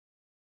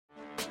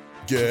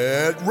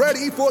Get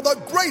ready for the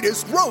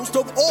greatest roast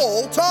of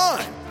all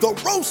time, the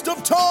Roast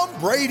of Tom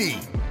Brady,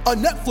 a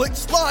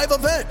Netflix live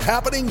event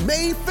happening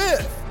May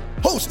 5th.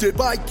 Hosted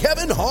by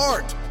Kevin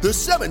Hart, the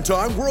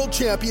 7-time world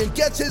champion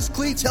gets his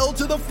cleats held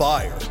to the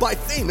fire by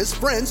famous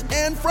friends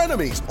and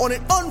frenemies on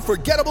an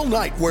unforgettable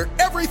night where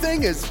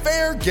everything is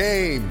fair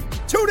game.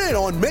 Tune in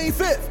on May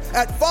 5th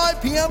at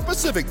 5 p.m.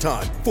 Pacific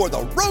time for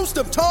the Roast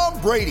of Tom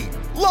Brady,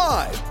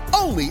 live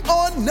only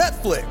on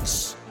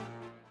Netflix.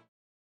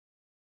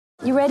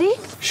 You ready?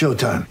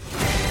 Showtime.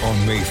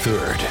 On May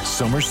 3rd,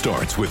 summer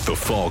starts with The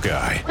Fall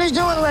Guy. Let's do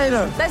it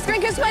later. Let's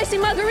drink a spicy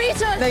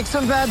margarita. Make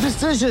some bad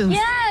decisions.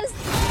 Yes!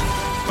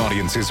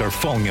 Audiences are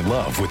falling in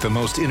love with the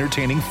most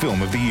entertaining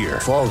film of the year.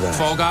 Fall Guy.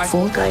 Fall Guy?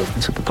 Fall guy.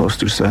 That's what the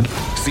poster said.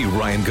 See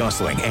Ryan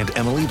Gosling and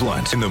Emily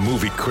Blunt in the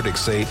movie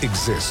critics say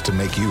exists to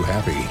make you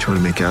happy. Trying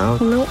to make it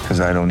out? Nope. Because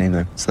I don't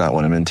either. It's not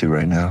what I'm into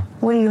right now.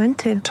 What are you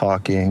into?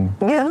 Talking.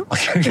 Yeah.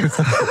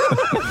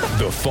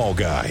 The Fall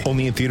Guy.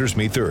 Only in theaters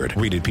May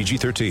 3rd. Rated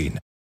PG-13.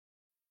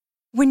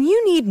 When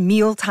you need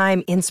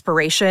mealtime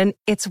inspiration,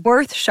 it's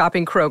worth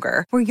shopping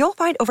Kroger, where you'll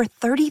find over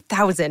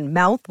 30,000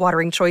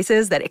 mouth-watering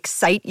choices that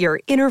excite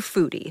your inner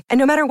foodie. And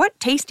no matter what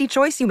tasty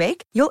choice you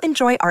make, you'll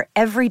enjoy our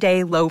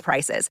everyday low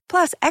prices,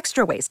 plus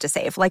extra ways to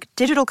save, like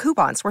digital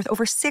coupons worth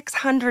over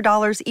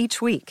 $600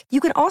 each week. You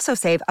can also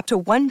save up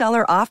to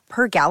 $1 off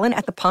per gallon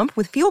at the pump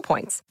with fuel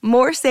points.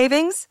 More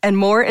savings and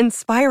more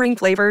inspiring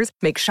flavors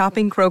make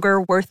shopping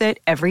Kroger worth it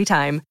every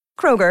time.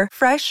 Kroger,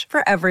 fresh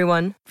for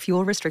everyone.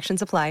 Fuel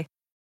restrictions apply.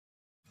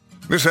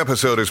 This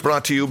episode is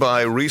brought to you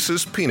by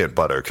Reese's Peanut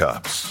Butter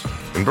Cups.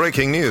 In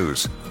breaking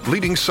news,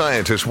 leading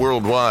scientists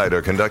worldwide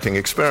are conducting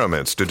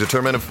experiments to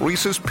determine if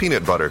Reese's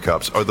Peanut Butter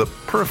Cups are the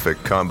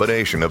perfect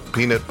combination of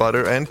peanut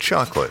butter and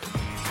chocolate.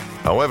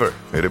 However,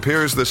 it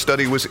appears the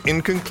study was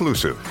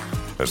inconclusive,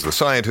 as the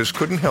scientists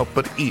couldn't help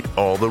but eat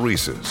all the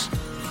Reese's.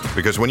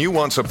 Because when you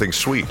want something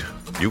sweet,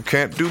 you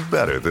can't do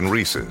better than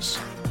Reese's.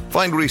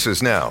 Find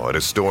Reese's now at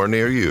a store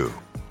near you.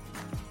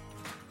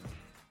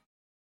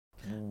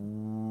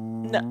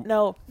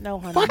 No,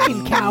 honey.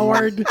 Fucking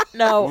coward.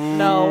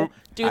 No.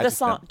 Do the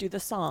song. Do the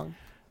song.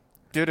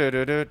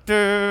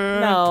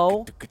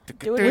 No.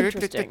 Do it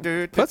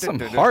interesting. Put some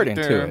heart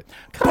into it.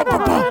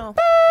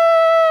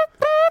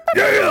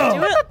 Yeah.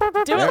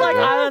 Do it like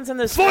Islands in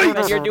the Stream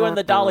and you're doing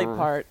the Dolly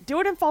part. Do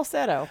it in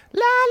falsetto.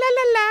 La la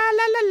la la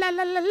la la la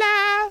la la la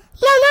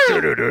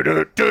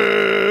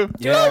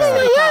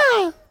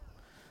la.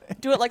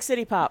 Do it like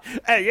City Pop.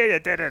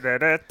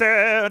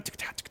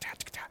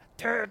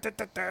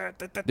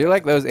 Do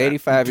like those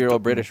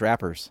 85-year-old British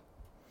rappers.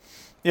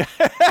 Yeah.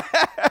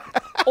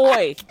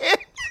 Oi.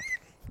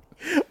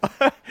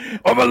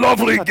 I'm a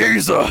lovely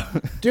geezer.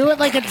 Do it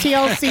like a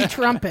TLC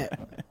trumpet.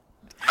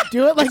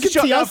 Do it like a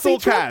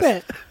TLC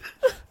trumpet.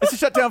 It's a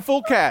shutdown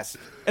full cast,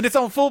 and it's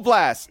on full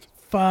blast.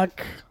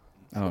 Fuck.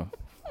 Oh.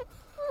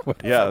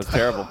 Yeah, it was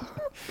terrible.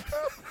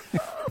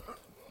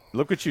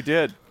 Look what you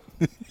did.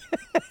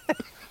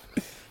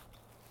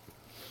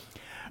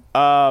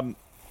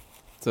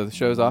 So the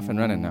show's off and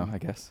running now, I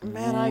guess.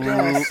 Man, I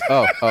guess.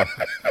 Oh,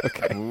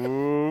 okay.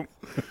 Whoop,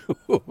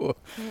 whoop, whoop,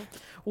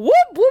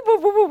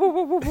 whoop, whoop,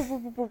 whoop, whoop,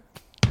 whoop, whoop.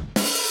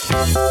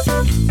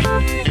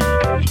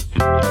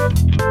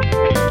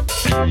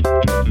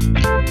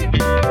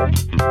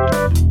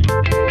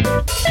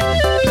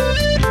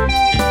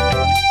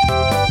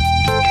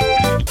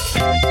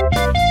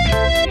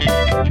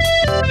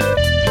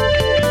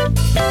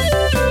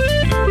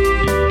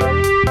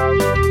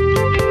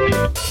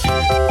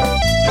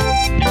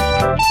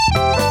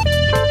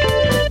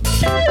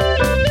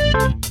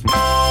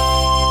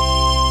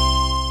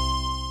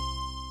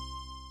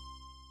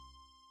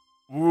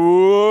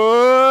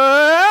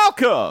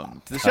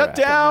 Welcome to the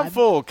Shutdown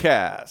Full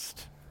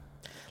Cast.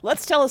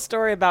 Let's tell a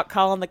story about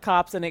calling the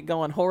cops and it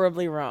going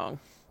horribly wrong.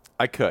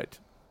 I could.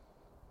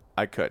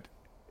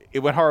 It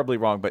went horribly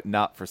wrong, but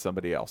not for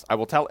somebody else. I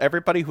will tell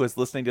everybody who is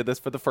listening to this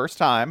for the first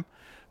time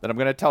that I'm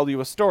going to tell you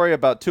a story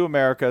about two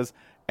Americas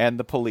and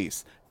the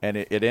police. And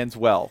it ends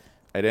well.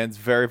 It ends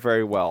very,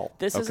 very well.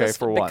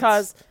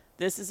 Because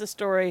this is a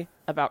story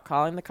about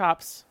calling the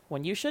cops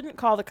when you shouldn't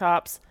call the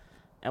cops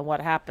and what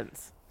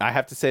happens. I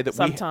have to say that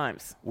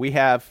sometimes we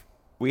have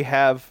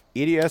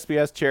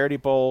EDSBS Charity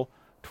Bowl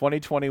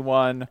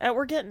 2021. And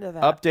we're getting to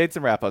that. Updates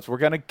and wrap-ups. We're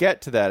going to get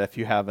to that if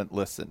you haven't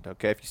listened,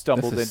 okay? If you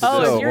stumbled into this.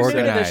 Oh, if you're new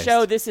to the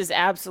show, this is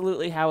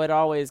absolutely how it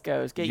always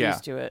goes. Get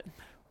used to it.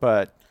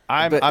 But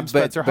I'm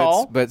Spencer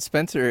Hall. But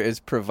Spencer is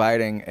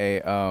providing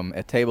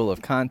a table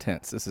of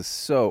contents. This is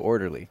so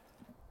orderly.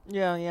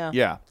 Yeah.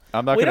 Yeah.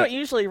 We don't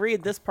usually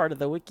read this part of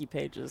the wiki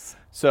pages.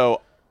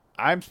 So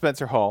I'm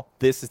Spencer Hall.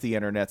 This is the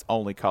internet's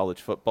only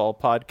college football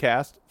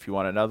podcast. If you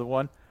want another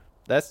one,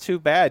 that's too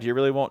bad. You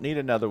really won't need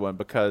another one,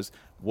 because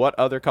what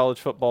other college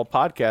football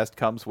podcast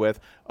comes with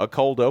a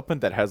cold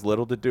open that has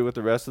little to do with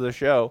the rest of the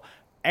show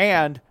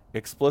and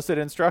explicit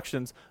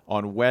instructions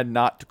on when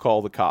not to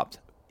call the cops?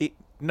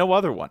 No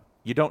other one.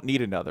 You don't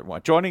need another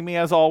one. Joining me,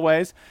 as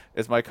always,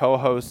 is my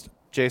co-host,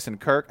 Jason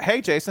Kirk.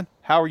 Hey, Jason.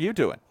 How are you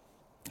doing?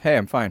 Hey,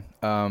 I'm fine.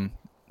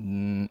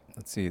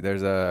 Let's see.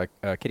 There's a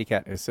kitty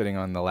cat is sitting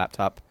on the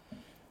laptop.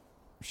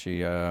 She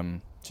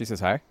says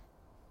hi.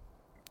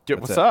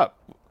 What's up?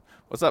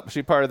 What's up? Was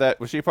she part of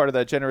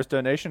that generous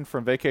donation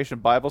from Vacation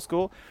Bible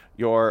School,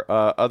 your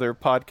other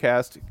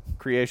podcast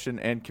creation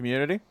and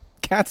community?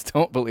 Cats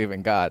don't believe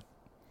in God.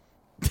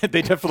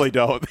 They definitely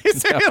don't. They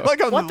say it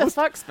like on What the list,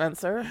 fuck,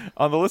 Spencer?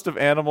 on the list of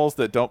animals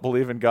that don't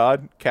believe in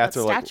God. Cats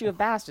That are like, statue of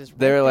Bast is right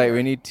They're like, there.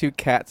 we need 2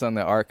 cats on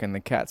the ark, and the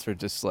cats are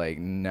just like,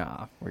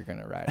 nah, we're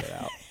gonna ride it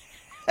out.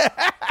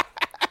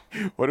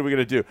 what are we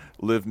gonna do?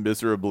 Live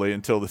miserably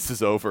until this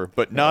is over,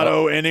 but not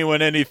owe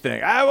anyone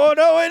anything. I won't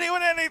owe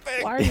anyone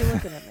anything. Why are you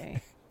looking at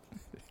me?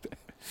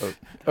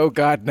 Oh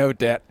God, no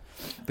debt.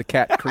 The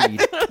cat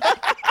creed.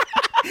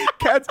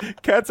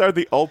 Cats are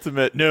the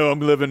ultimate. No, I'm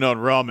living on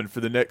ramen for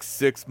the next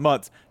 6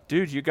 months,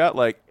 dude. You got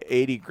like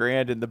 80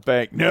 grand in the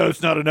bank. No,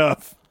 it's not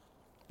enough.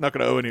 Not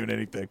gonna owe anyone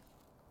anything.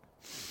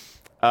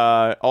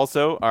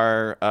 Also,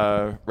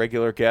 our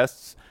regular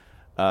guests.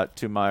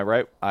 To my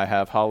right, I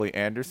have Holly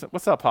Anderson.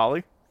 What's up,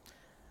 Holly?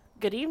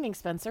 Good evening,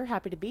 Spencer.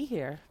 Happy to be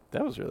here.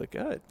 That was really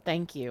good.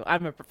 Thank you.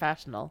 I'm a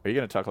professional. Are you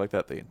gonna talk like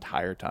that the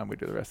entire time we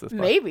do the rest of this?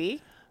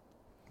 Maybe.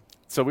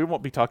 So we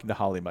won't be talking to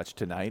Holly much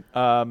tonight.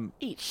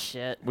 Eat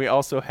shit. We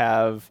also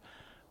have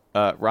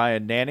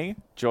Ryan Nanny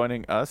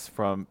joining us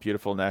from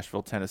beautiful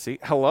Nashville, Tennessee.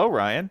 Hello,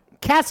 Ryan.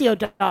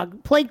 Casio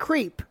dog, play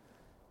creep.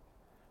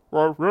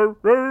 I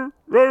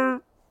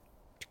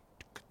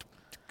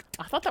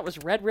thought that was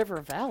Red River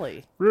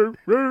Valley.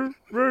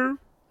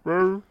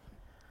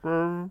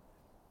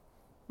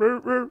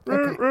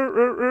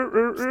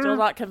 Still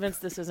not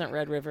convinced this isn't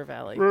Red River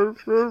Valley.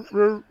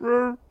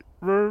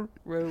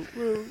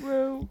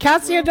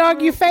 Casio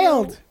dog, you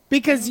failed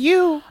because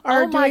you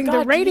are doing the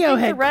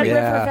Radiohead the Red creep.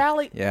 River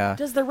Valley. Yeah.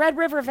 Does the Red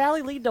River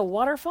Valley lead to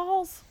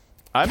waterfalls?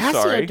 I'm Casio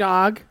sorry.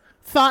 dog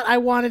thought I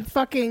wanted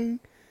fucking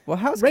Well,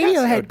 how's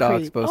Radiohead Casio dog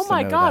creep. supposed Oh to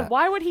my know God! that?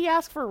 Why would he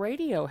ask for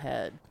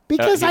Radiohead?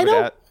 Because He I would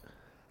don't.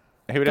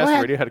 He would Go ask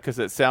ahead. Radiohead because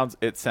it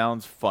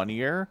sounds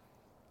funnier.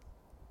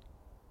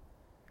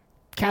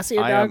 Casio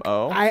dog,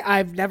 IMO?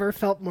 I've never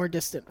felt more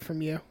distant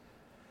from you.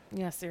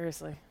 Yeah,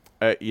 seriously.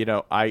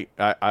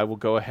 I will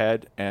go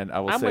ahead and I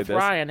will I'm say with this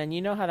Ryan, and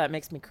you know how that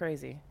makes me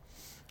crazy.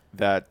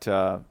 that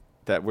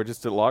we're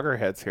just at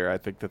loggerheads here. I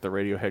think that the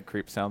Radiohead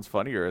creep sounds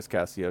funnier as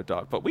Casio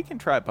dog, but we can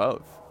try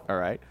both. All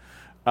right.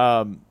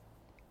 All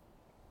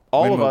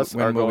When of will- us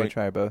when are will we going.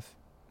 try both?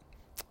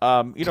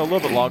 A little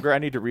bit longer. I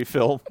need to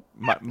refill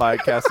my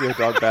Casio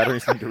dog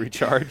batteries. Need to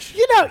recharge.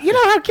 You know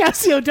how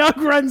Casio dog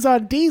runs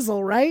on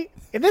diesel, right?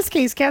 In this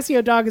case,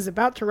 Casio dog is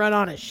about to run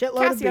on a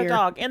shitload of Casio beer.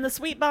 dog in the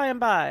sweet by and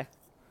by.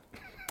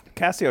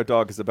 Casio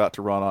dog is about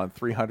to run on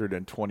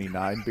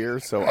 329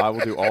 beers, so I will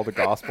do all the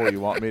gospel you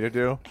want me to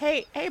do.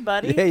 Hey,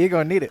 buddy. Yeah, you're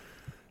gonna need it.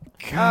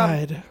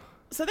 God.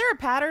 So there are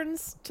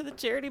patterns to the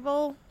Charity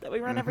Bowl that we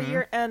run every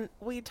year, and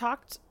we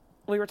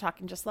were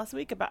talking just last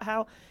week about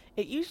how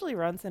it usually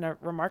runs in a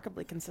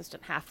remarkably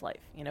consistent half-life.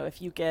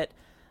 If you get,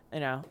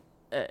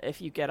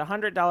 if you get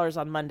 $100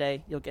 on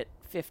Monday, you'll get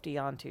 50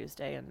 on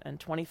Tuesday and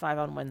 25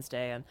 on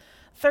Wednesday, and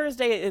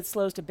Thursday it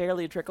slows to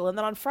barely a trickle, and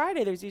then on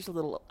Friday there's usually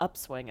a little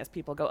upswing as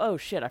people go, oh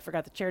shit, I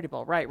forgot the Charity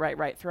Bowl. Right.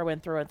 Throw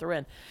in.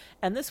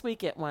 And this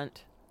week it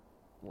went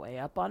way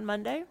up on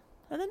Monday,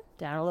 and then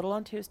down a little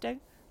on Tuesday,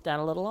 down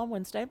a little on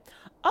Wednesday,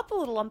 up a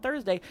little on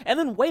Thursday, and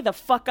then way the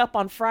fuck up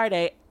on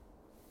Friday,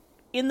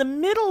 in the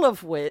middle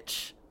of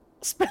which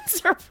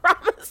Spencer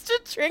promised to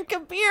drink a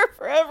beer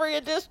for every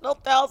additional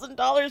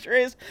 $1,000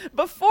 raised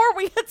before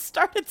we had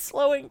started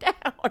slowing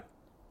down.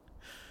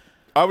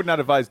 I would not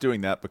advise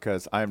doing that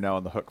because I am now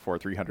on the hook for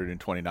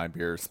 329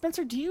 beers.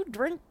 Spencer, do you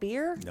drink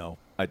beer? No,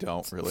 I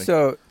don't really.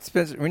 So,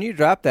 Spencer, when you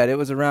dropped that, it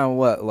was around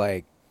what,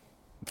 like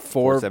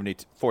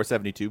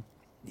 472.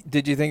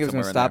 Did you think it was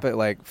going to Somewhere in stop at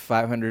like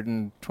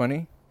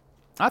 520?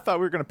 I thought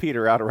we were going to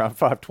peter out around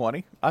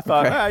 520. I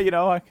thought,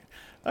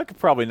 I could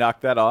probably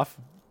knock that off.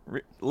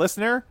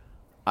 Listener,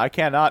 I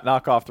cannot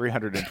knock off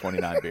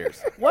 329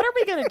 beers. What are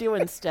we going to do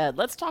instead?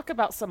 Let's talk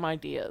about some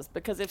ideas,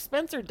 because if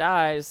Spencer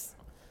dies,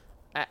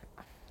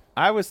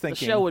 I was the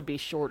thinking show would be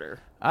shorter.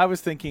 I was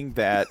thinking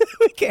that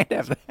We can't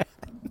have that.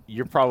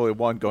 you're probably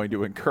one going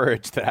to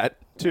encourage that.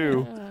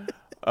 Two,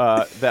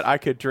 that I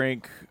could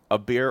drink a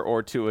beer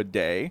or two a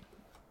day.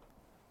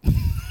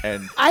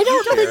 And I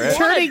don't think share it.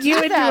 turning you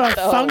do into that, a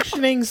though.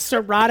 functioning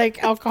cirrhotic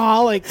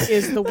alcoholic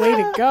is the way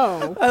to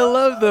go. I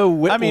love the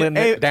whittling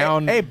a- it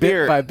down a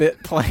beer. bit by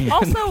bit plan.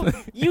 Also,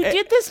 you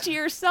did this to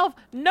yourself.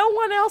 No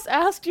one else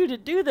asked you to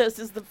do this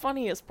is the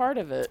funniest part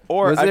of it.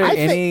 Or was I there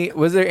could-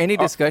 was there any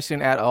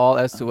discussion at all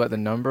as to what the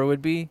number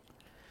would be?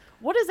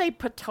 What is a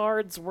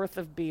petard's worth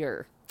of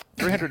beer?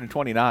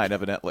 329,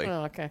 evidently.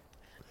 Oh, okay.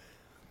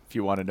 If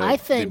you want to know I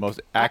the think- most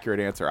accurate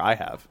answer I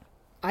have.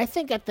 I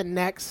think at the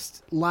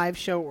next live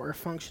show or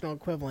functional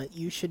equivalent,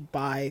 you should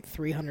buy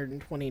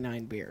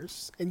 329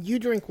 beers. And you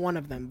drink one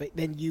of them, but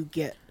then you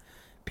get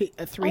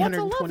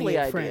 328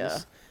 idea.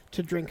 friends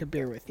to drink a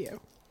beer with you.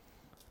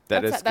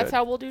 That's good.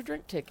 how we'll do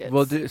drink tickets.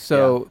 We'll do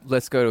so.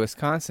 Let's go to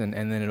Wisconsin,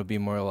 and then it'll be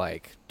more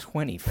like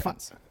 20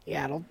 friends.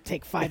 Yeah, it'll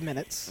take 5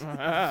 minutes.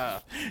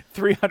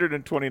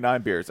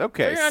 329 beers.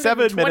 Okay,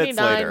 7 minutes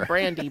later.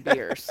 brandy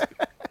beers.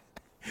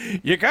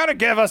 You gotta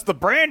give us the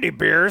brandy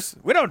beers.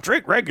 We don't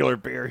drink regular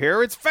beer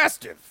here. It's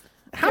festive.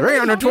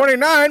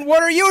 329.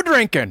 What are you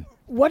drinking?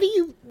 What do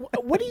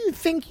you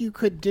think you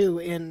could do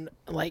in,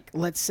 like,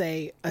 let's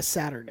say a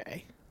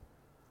Saturday?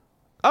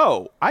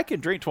 Oh, I can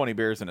drink 20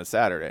 beers in a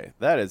Saturday.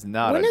 That is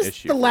not an issue. When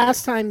is the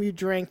last time you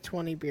drank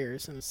 20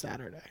 beers in a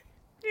Saturday?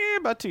 Yeah,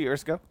 about 2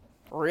 years ago.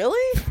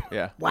 Really?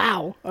 Yeah.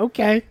 Wow.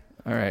 Okay.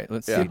 All right,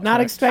 let's see. Did not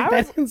expect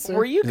that answer.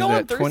 Were you This is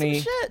going a through 20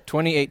 some shit?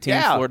 2018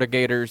 Yeah. Florida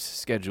Gators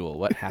schedule.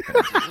 What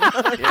happened?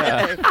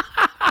 Yeah.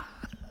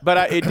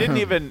 But it didn't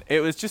even.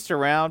 It was just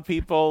around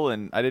people,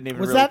 and I didn't even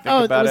Was really that- think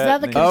oh, about was it. that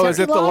the and Kentucky Oh, is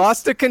it the loss?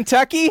 loss to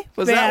Kentucky?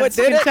 Was Yeah, that what it's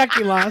did it?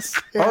 Kentucky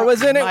loss. Yeah. Or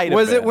was it? Might have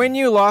Was it been. when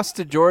you lost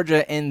to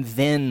Georgia and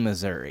then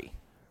Missouri?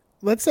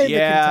 Let's say the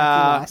Yeah.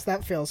 Kentucky loss.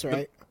 That feels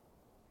right.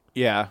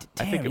 Yeah,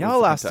 I think Damn, it y'all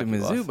was lost the to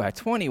Kentucky Mizzou loss. by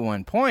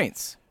 21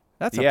 points.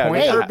 That's a Yeah,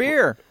 point we per got-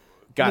 beer.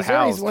 Got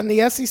Missouri's housed. won the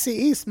SEC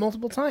East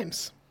multiple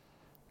times.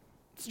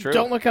 It's true.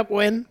 Don't look up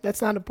when.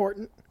 That's not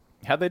important.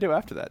 How'd they do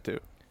after that too?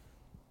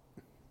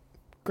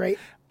 Great.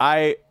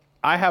 I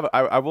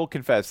will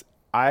confess,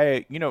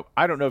 I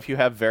don't know if you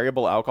have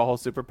variable alcohol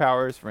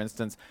superpowers. For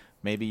instance,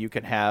 maybe you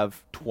can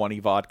have 20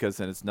 vodkas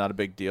and it's not a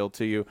big deal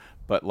to you,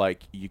 but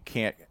like you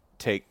can't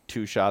take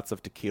 2 shots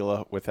of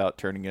tequila without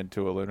turning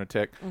into a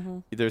lunatic.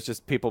 There's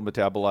just people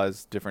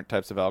metabolize different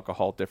types of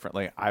alcohol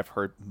differently. I've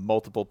heard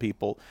multiple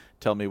people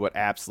tell me what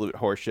absolute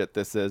horseshit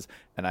this is,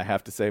 and I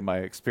have to say my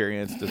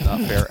experience does not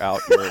bear out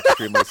your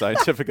extremely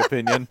scientific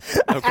opinion.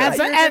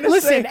 Okay.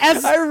 Listen,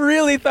 as I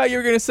really thought you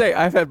were going to say,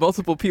 I've had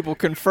multiple people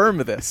confirm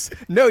this.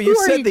 No, you Who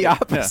are said you- the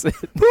opposite.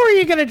 who are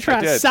you going to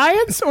trust, did.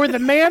 science or the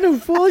man who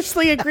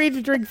foolishly agreed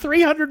to drink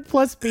 300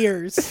 plus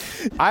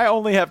beers? I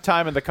only have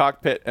time in the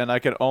cockpit, and I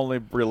can only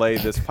relay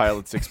this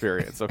pilot's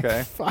experience,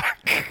 okay? Fuck.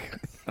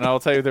 And I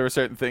will tell you there are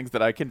certain things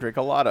that I can drink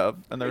a lot of,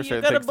 and there are You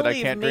certain gotta things that I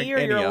believe can't me drink or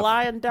any your of.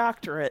 lying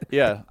doctorate.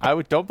 Yeah,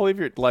 don't believe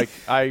you're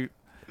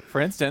for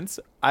instance,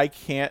 I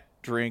can't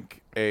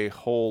drink a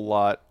whole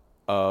lot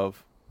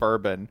of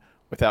bourbon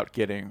without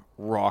getting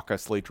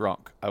raucously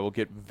drunk. I will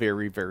get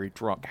very, very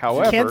drunk.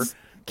 However,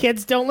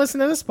 Kids, don't listen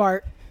to this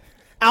part.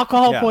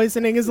 Alcohol Yeah.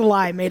 poisoning is a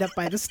lie made up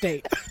by the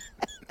state.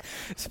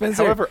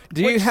 Spencer, However,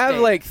 do you which have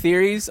state? like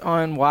theories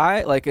on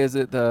why? Like, is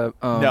it the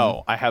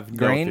no, I have no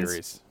grains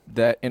theories.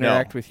 that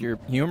interact with your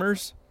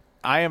humors?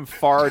 I am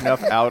far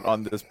enough out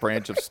on this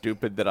branch of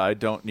stupid that I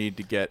don't need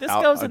to get This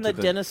out goes in onto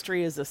the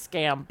dentistry as a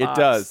scam It box.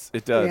 does.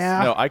 It does.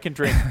 Yeah. No, I can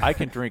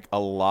drink a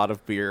lot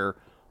of beer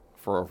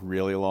for a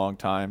really long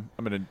time.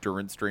 I'm an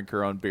endurance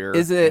drinker on beer.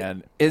 Is it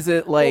And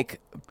like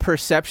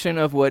perception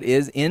of what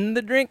is in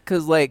the drink?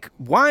 Because like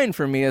wine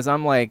for me is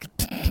I'm like,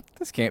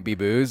 this can't be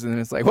booze, and then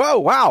it's like, whoa,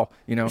 wow,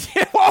 you know,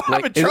 whoa, I'm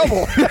like, in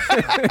trouble.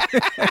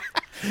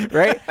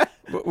 right?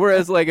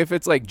 Whereas like if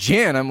it's like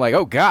gin, I'm like,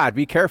 oh God,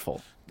 be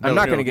careful. I'm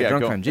not going to get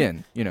drunk on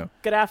gin, you know.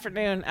 Good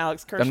afternoon,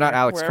 Alex Kirshner. I'm not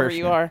Alex wherever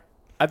you Kirshner. are.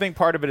 I think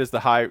part of it is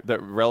the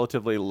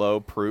relatively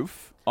low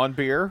proof on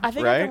beer. I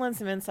think right? I can lend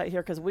some insight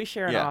here because we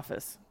share an Yeah.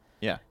 office,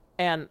 Yeah.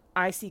 and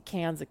I see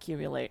cans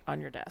accumulate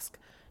on your desk.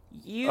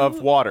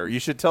 Of water. You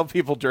should tell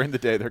people during the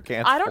day they're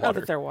cans. I don't of know water.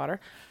 that they're water.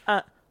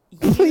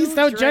 Please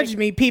don't judge drink-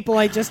 me, people.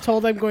 I just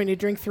told I'm going to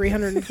drink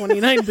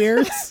 329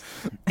 beers.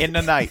 In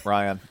the night,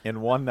 Ryan.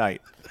 In one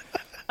night.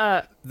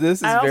 This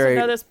is I also very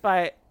know this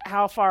by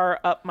how far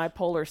up my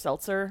polar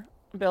seltzer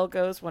bill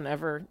goes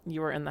whenever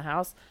you are in the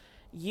house.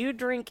 You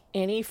drink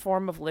any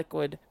form of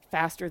liquid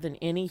faster than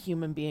any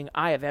human being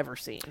I have ever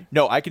seen.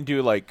 No, I can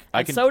do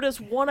So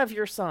does one of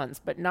your sons,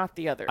 but not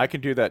the other. I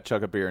can do that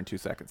chug a beer in 2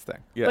 seconds thing.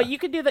 Yeah. But you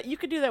could do that. You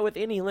could do that with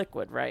any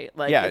liquid, right?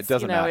 Like, Yeah, it it's,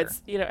 doesn't matter.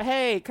 It's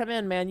hey, come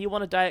in, man. You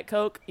want a Diet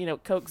Coke?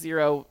 Coke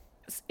Zero,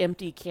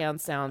 empty can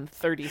sound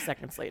 30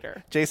 seconds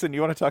later. Jason,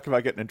 you want to talk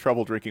about getting in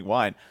trouble drinking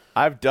wine?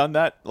 I've done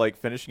that, like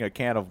finishing a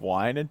can of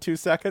wine in 2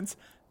 seconds.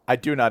 I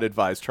do not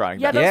advise trying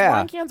Yeah, that. those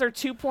wine cans are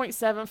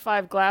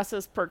 2.75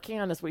 glasses per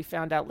can, as we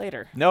found out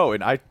later. No,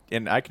 and I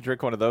can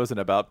drink one of those in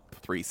about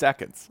 3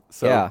 seconds.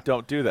 So Yeah.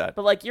 don't do that.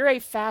 But like, you're a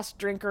fast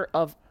drinker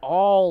of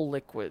all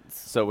liquids.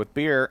 So with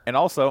beer, and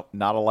also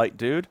not a light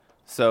dude.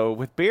 So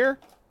with beer,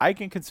 I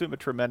can consume a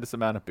tremendous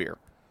amount of beer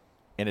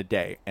in a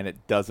day, and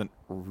it doesn't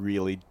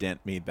really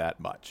dent me that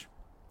much.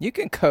 you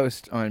can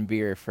coast on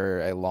beer for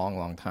a long,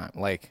 long time.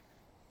 Like,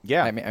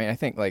 Yeah. I mean, I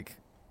think like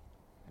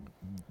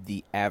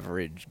the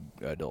average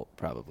adult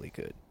probably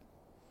could.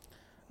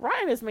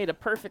 Ryan has made a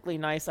perfectly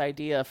nice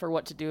idea for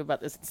what to do about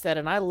this instead,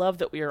 and I love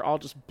that we are all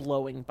just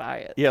blowing by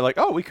it. Yeah, like,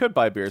 oh, we could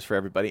buy beers for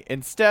everybody.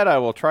 Instead, I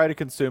will try to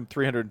consume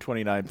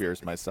 329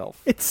 beers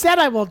myself. It said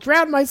I will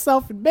drown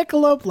myself in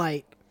Michelob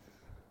Light.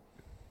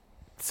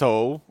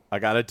 So I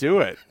got to do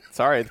it.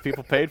 Sorry, the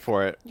people paid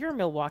for it. You're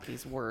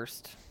Milwaukee's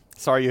worst.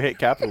 Sorry you hate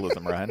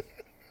capitalism, Ryan.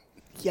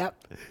 Yep.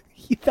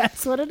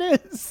 That's what it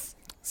is.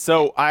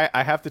 So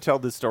I have to tell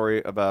this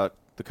story about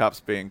the cops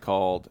being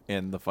called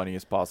in the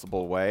funniest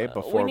possible way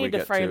before we need to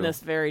get frame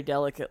this very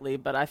delicately,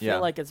 but I feel Yeah.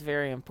 like it's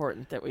very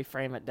important that we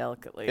frame it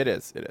delicately. It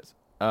is. It is.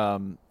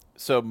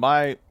 So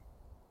my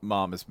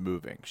mom is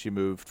moving. She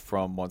moved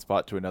from one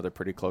spot to another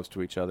pretty close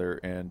to each other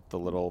in the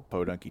little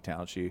podunky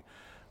town she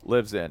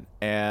lives in.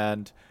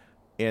 And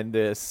in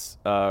this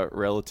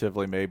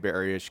relatively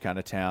Mayberry-ish kind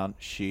of town,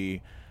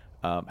 she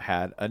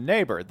had a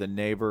neighbor. The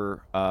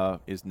neighbor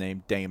is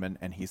named Damon,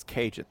 and he's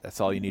Cajun.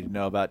 That's all you need to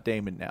know about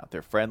Damon now.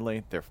 They're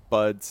friendly. They're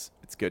buds.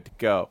 It's good to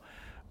go.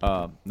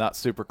 Not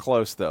super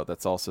close, though.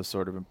 That's also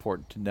sort of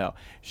important to know.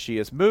 She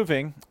is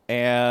moving,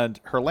 and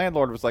her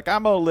landlord was like,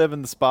 I'm going to live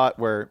in the spot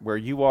where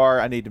you are.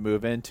 I need to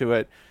move into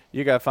it.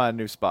 You got to find a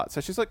new spot.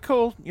 So she's like,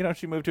 cool.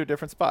 She moved to a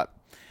different spot,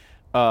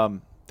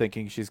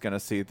 thinking she's going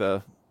to see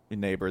the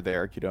neighbor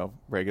there,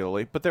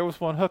 regularly. But there was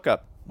one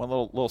hookup, one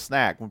little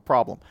snag, one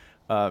problem.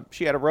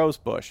 She had a rose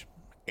bush,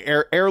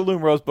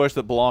 heirloom rose bush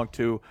that belonged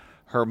to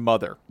her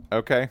mother.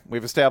 Okay,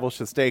 we've established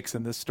the stakes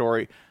in this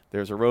story.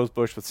 There's a rose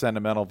bush with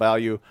sentimental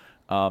value.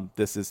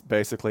 This is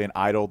basically an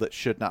idol that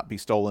should not be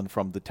stolen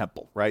from the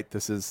temple, right?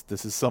 This is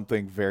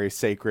something very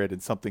sacred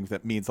and something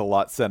that means a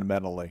lot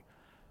sentimentally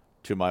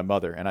to my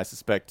mother. And I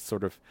suspect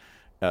sort of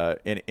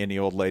any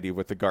old lady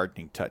with the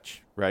gardening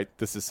touch, right?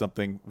 This is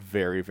something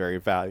very, very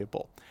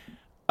valuable.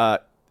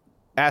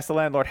 Asked the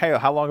landlord, hey,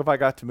 how long have I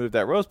got to move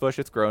that rose bush?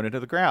 It's grown into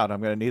the ground. I'm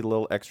going to need a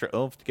little extra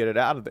oomph to get it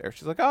out of there.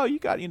 She's like, oh, you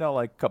got,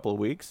 like a couple of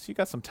weeks. You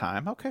got some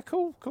time. Okay,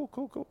 cool.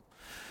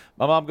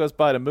 My mom goes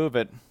by to move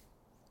it.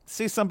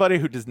 Sees somebody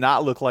who does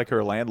not look like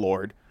her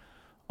landlord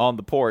on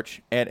the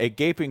porch and a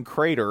gaping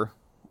crater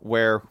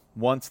where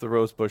once the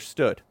rose bush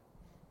stood.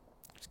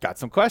 She's got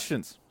some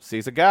questions.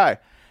 Sees a guy.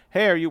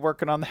 Hey, are you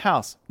working on the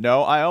house?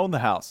 No, I own the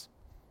house.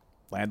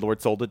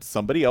 Landlord sold it to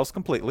somebody else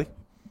completely.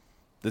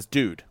 This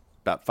dude,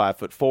 about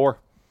 5'4",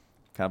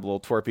 kind of a little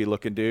twerpy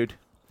looking dude.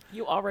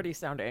 You already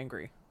sound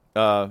angry.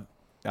 I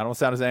don't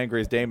sound as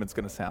angry as Damon's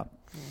going to sound.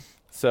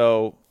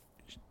 So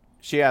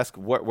she asked,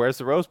 where's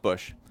the rose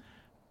bush?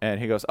 And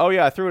he goes, oh,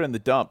 yeah, I threw it in the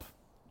dump.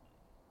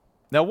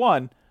 Now,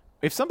 one,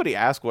 if somebody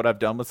asks what I've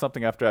done with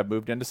something after I've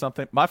moved into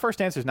something, my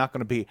first answer is not going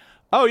to be,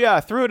 oh, yeah, I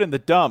threw it in the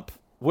dump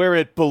where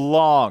it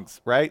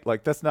belongs, right?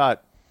 Like, that's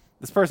not,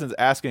 this person's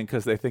asking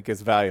because they think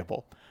it's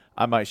valuable.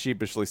 I might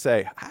sheepishly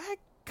say, I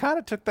kind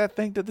of took that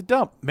thing to the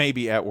dump,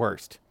 maybe at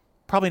worst.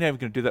 Probably not even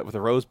going to do that with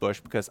a rose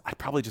bush because I'd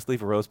probably just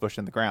leave a rose bush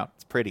in the ground.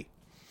 It's pretty.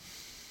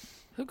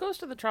 Who goes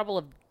to the trouble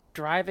of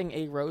driving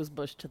a rose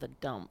bush to the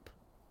dump?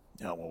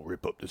 I won't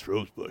rip up this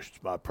rose bush.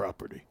 It's my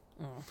property.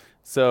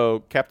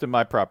 So Captain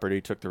My Property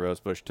took the rose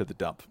bush to the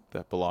dump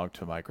that belonged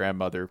to my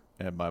grandmother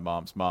and my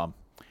mom's mom.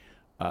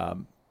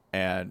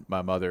 And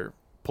my mother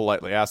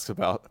politely asks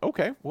about,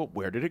 okay, well,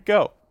 where did it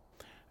go?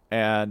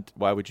 And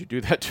why would you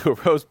do that to a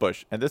rose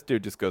bush? And this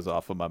dude just goes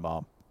off on my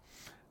mom.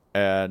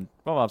 And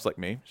my mom's like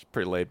me. She's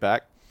pretty laid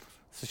back.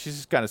 So she's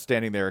just kind of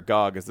standing there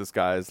agog as this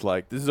guy is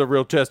like, this is a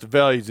real test of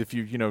values if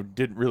you,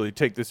 didn't really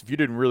take this. If you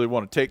didn't really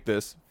want to take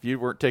this, if you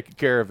weren't taking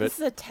care of it. This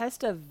is a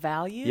test of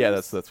values? Yeah,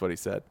 that's what he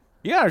said.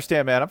 You gotta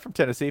understand, man, I'm from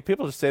Tennessee.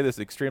 People just say this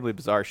extremely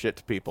bizarre shit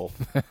to people,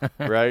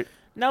 right?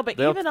 No, but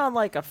even on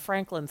like a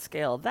Franklin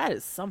scale, that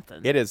is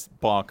something. It is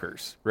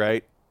bonkers,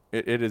 right?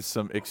 It is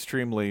some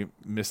extremely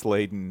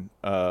misladen,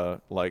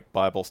 like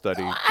Bible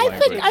study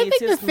language. I think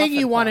the thing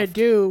you want to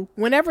do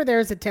whenever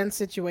there's a tense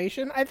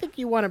situation, I think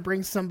you want to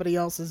bring somebody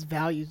else's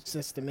value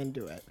system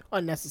into it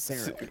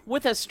unnecessarily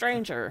with a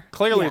stranger.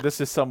 Clearly, this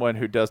is someone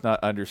who does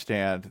not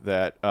understand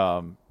that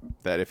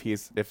that if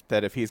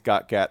he's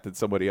got gat, then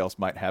somebody else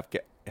might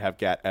have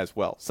gat as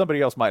well.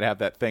 Somebody else might have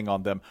that thing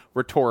on them,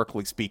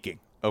 rhetorically speaking.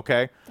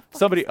 Okay,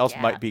 somebody else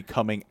might be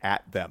coming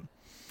at them.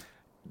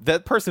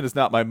 That person is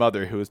not my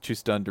mother, who is too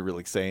stunned to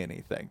really say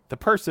anything. The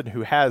person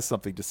who has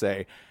something to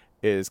say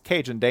is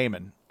Cajun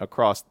Damon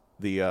across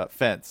the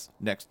fence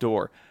next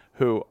door,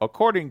 who,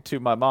 according to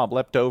my mom,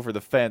 leapt over the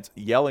fence,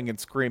 yelling and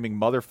screaming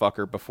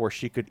motherfucker before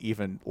she could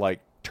even,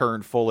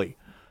 turn fully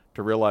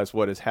to realize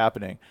what is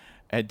happening.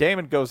 And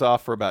Damon goes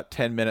off for about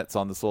 10 minutes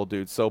on this little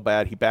dude so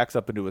bad, he backs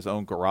up into his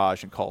own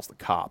garage and calls the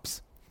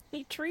cops.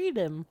 He treed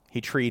him.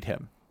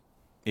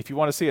 If you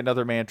want to see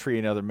another man tree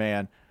another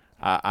man,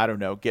 I don't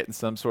know, getting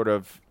some sort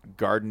of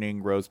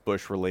gardening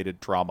rosebush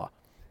related drama.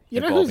 You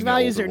know whose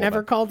values are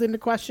never called into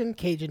question?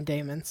 Cajun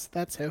Damon's.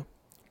 That's who.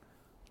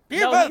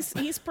 No,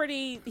 he's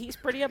pretty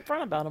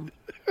upfront about him.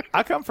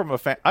 I come from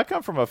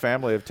a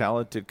family of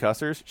talented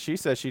cussers. She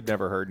says she'd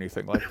never heard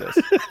anything like this.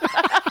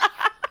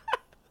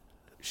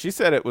 She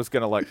said it was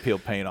going to peel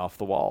paint off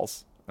the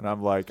walls. And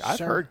I'm like, I've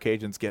heard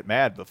Cajuns get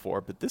mad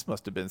before, but this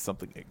must have been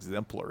something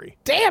exemplary.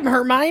 Damn,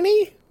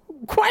 Hermione.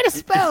 Quite a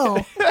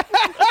spell.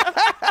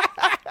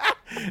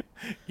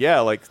 Yeah,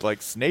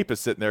 like Snape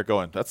is sitting there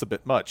going, that's a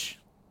bit much.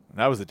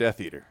 And I was a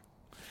Death Eater.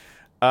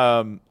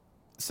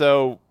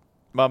 So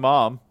my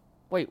mom.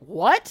 Wait,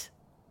 what?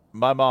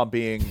 My mom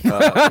being,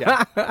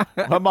 yeah.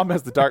 My mom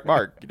has the dark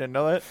mark. You didn't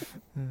know that?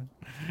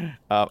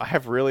 I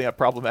have really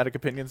problematic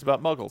opinions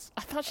about Muggles.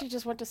 I thought she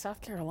just went to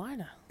South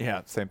Carolina.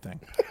 Yeah, same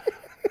thing.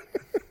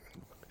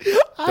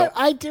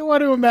 I do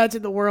want to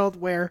imagine the world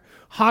where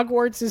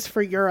Hogwarts is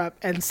for Europe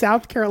and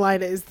South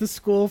Carolina is the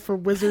school for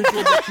wizards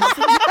and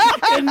magicians.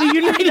 in the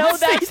United You know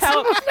that's States.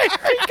 how.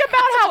 Think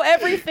about how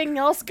everything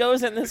else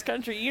goes in this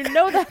country. You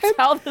know that's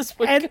how this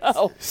would And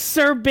go.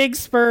 Sir Big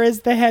Spur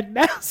is the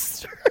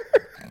headmaster.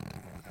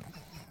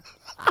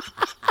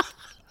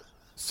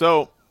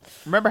 So,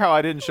 remember how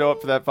I didn't show up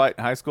for that fight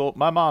in high school?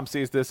 My mom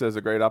sees this as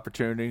a great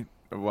opportunity.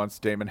 Once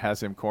Damon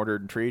has him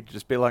cornered and treed,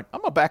 just be like,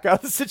 I'm gonna back out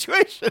of the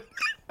situation.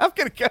 I'll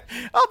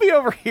be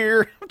over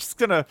here. I'm just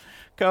gonna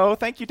go.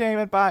 Thank you,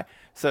 Damon. Bye.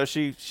 So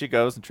she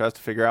goes and tries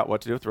to figure out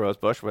what to do with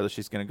Rosebush, whether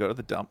she's gonna go to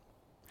the dump.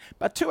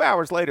 About 2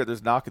 hours later,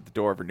 there's a knock at the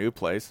door of her new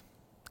place,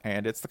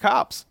 and it's the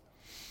cops.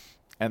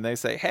 And they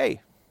say,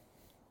 "Hey,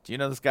 do you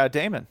know this guy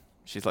Damon?"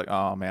 She's like,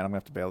 "Oh man, I'm gonna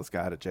have to bail this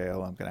guy out of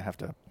jail. I'm gonna have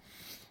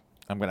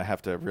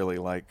to really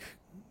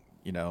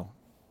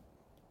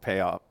pay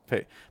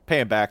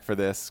him back for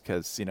this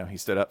because he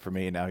stood up for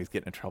me and now he's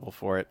getting in trouble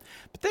for it."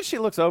 But then she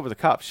looks over the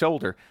cop's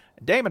shoulder.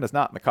 Damon is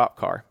not in the cop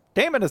car.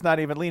 Damon is not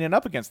even leaning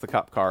up against the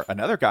cop car.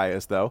 Another guy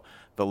is, though,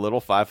 the little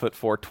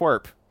 5'4"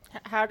 twerp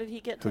How did he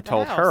get to who the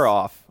told house? her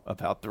off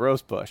about the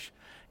rose bush.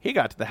 He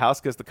got to the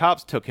house because the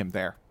cops took him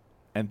there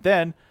and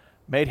then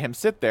made him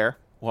sit there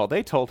while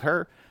they told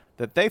her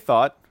that they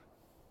thought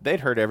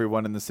they'd heard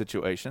everyone in the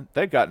situation,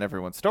 they'd gotten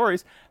everyone's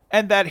stories,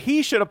 and that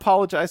he should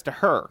apologize to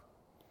her.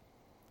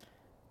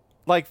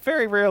 Like,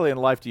 very rarely in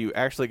life do you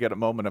actually get a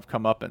moment of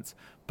comeuppance.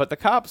 But the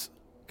cops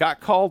got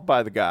called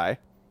by the guy,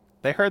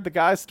 they heard the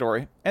guy's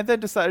story, and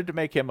then decided to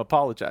make him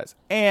apologize.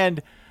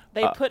 And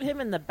They put him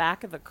in the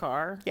back of the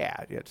car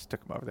yeah, just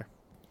took him over there.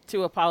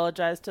 to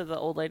apologize to the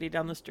old lady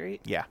down the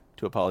street. Yeah,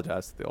 to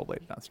apologize to the old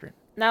lady down the street.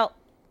 Now,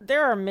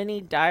 there are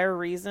many dire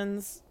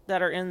reasons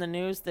that are in the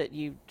news that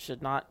you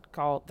should not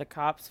call the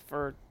cops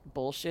for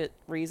bullshit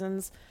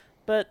reasons.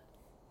 But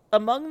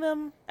among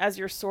them, as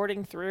you're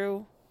sorting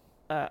through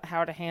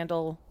how to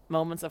handle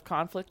moments of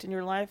conflict in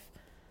your life,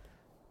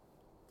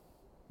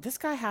 this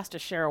guy has to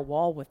share a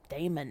wall with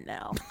Damon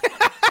now.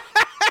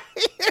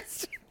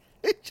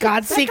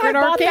 God's secret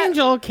guy bought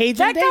archangel, Cajun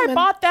That Damon. guy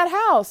bought that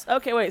house.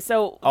 Okay, wait.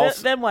 So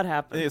Also- then what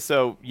happened?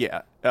 So,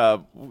 yeah,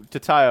 to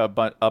tie up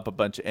a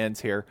bunch of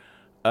ends here,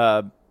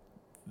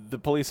 the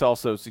police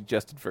also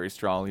suggested very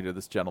strongly to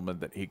this gentleman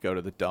that he go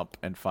to the dump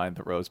and find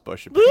the rose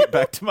bush and bring it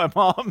back to my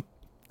mom.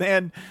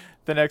 And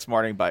the next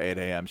morning by 8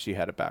 a.m., she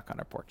had it back on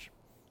her porch.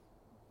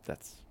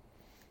 That's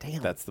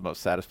the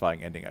most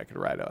satisfying ending I could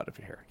write out of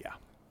here. Yeah.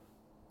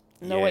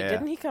 No, wait,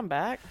 didn't he come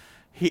back?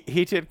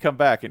 He did come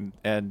back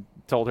and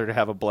told her to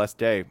have a blessed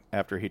day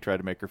after he tried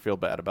to make her feel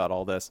bad about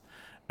all this.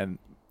 And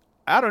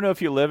I don't know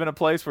if you live in a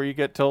place where you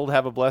get told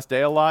have a blessed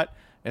day a lot.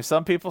 If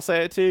some people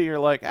say it to you, you're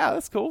like,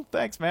 that's cool.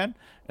 Thanks, man.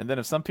 And then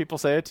if some people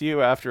say it to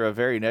you after a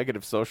very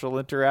negative social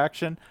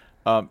interaction,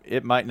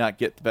 it might not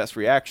get the best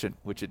reaction,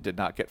 which it did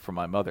not get from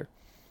my mother.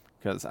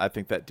 Because I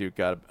think that dude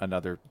got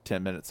another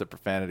 10 minutes of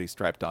profanity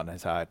striped on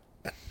his hide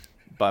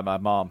by my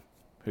mom,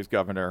 whose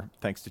governor,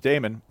 thanks to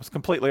Damon, was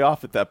completely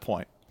off at that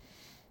point.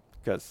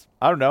 Because,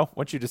 I don't know,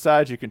 once you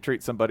decide you can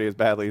treat somebody as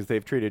badly as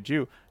they've treated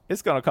you,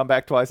 it's going to come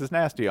back twice as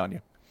nasty on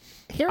you.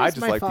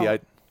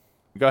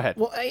 Go ahead.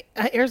 Well,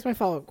 here's my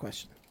follow-up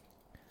question.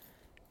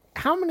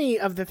 How many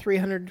of the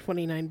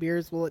 329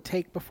 beers will it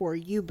take before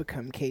you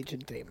become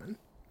Cajun Damon?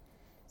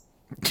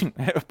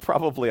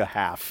 Probably a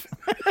half.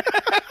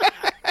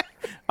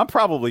 I'm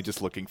probably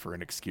just looking for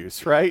an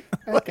excuse, right?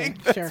 Okay,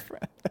 sure.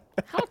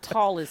 How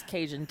tall is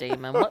Cajun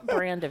Damon? What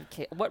brand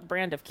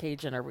of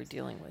Cajun are we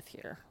dealing with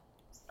here?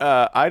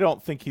 I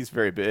don't think he's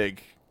very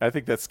big. I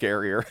think that's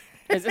scarier.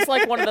 Is this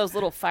like one of those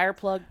little fire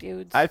plug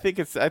dudes?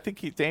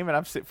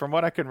 Damon. From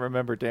what I can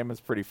remember, Damon's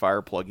pretty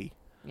fire pluggy.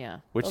 Yeah,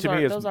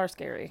 those are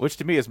scary. Which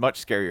to me is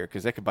much scarier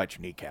because they can bite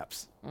your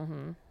kneecaps.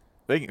 Mm-hmm.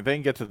 They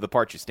can get to the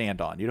part you stand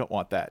on. You don't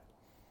want that,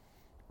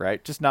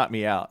 right? Just knock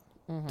me out.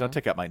 Mm-hmm. Don't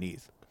take out my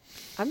knees.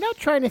 I'm now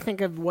trying to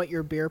think of what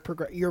your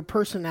your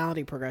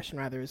personality progression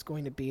rather is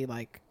going to be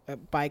like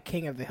by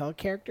King of the Hill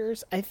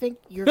characters. I think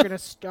you're going to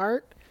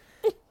start.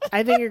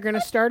 I think you're going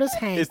to start as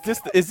Hank.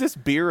 Is this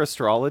beer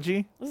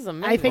astrology? This is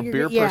amazing. I think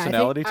beer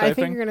personality typing. I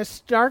think you're going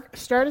to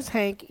start as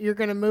Hank. You're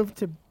going to move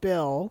to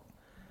Bill.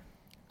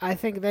 I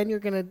think then you're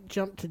going to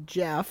jump to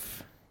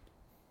Jeff.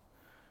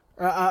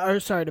 Or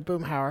sorry, to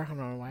Boomhauer. I don't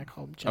know why I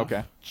called him Jeff.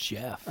 Okay.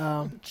 Jeff.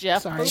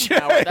 Jeff sorry.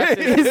 Boomhauer.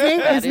 That's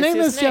His name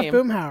is Jeff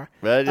Boomhauer.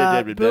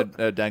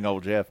 Dang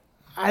old Jeff.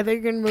 I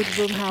think you're going to move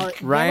to Boomhauer.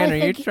 Ryan,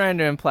 are you trying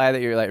to imply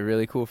that you're like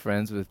really cool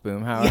friends with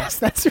Boomhauer? Yes,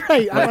 that's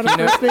right. I want to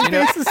first name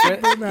basis with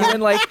Boomhauer. Even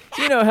like,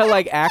 you know how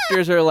like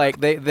actors are like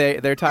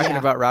they're talking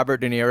about Robert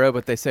De Niro,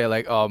 but they say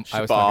like, I was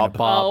talking to Bob.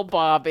 Oh,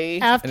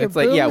 Bobby. After and it's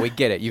like, yeah, we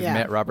get it. You've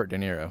met Robert De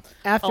Niro.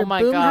 After Oh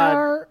my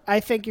Boomhauer, God.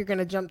 I think you're going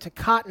to jump to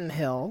Cotton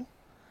Hill.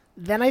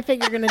 Then I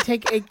think you're going to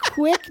take a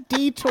quick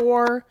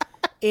detour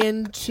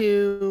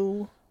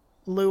into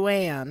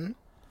Luann.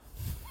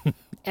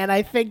 And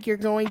I think you're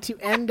going to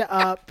end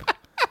up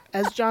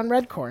as John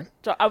Redcorn.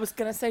 I was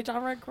gonna say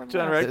John Redcorn.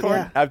 John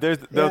Redcorn. Yeah.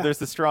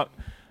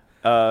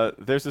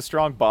 There's a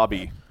strong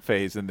Bobby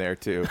phase in there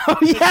too. Oh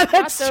yeah,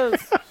 that's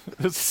Those,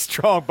 There's a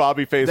strong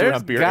Bobby phase There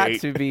around beer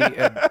has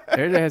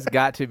 8.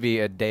 got to be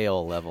a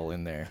Dale level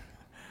in there.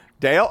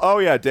 Dale? Oh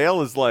yeah,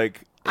 Dale is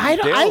like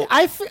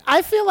I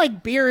feel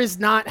like beer is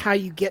not how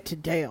you get to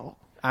Dale.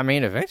 I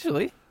mean,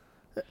 eventually.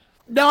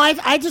 No,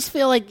 I just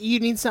feel like you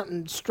need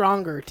something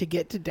stronger to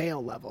get to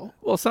Dale level.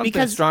 Well,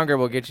 something stronger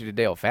will get you to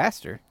Dale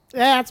faster.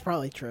 Yeah, that's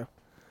probably true.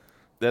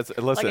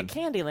 Listen. Like a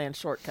Candyland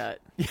shortcut.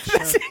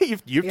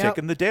 You've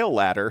taken the Dale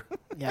ladder.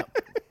 Yep.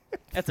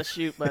 That's a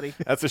shoot, buddy.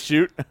 That's a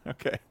shoot?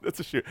 Okay, that's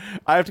a shoot.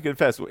 I have to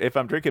confess, if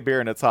I'm drinking beer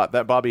and it's hot,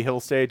 that Bobby Hill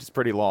stage is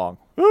pretty long.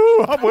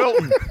 Ooh, I'm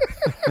wilting.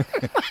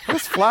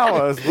 This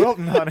flower is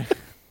wilting, honey.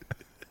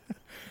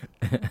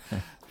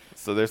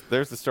 So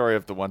there's the story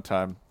of the one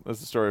time. There's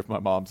the story of my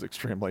mom's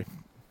extremely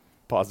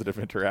positive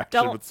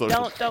interaction with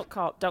social. Don't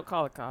call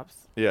the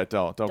cops. Yeah,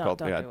 don't call.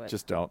 Do yeah, it.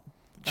 just don't.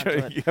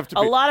 You have to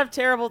a lot of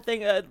terrible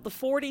things. The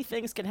 40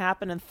 things can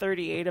happen, and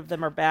 38 of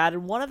them are bad.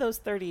 And one of those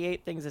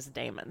 38 things is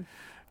Damon.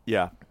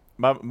 Yeah,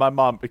 my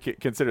mom.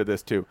 Consider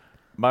this too.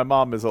 My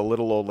mom is a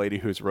little old lady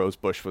whose rose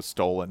bush was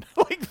stolen.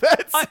 Like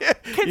that's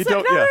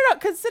No.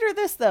 Consider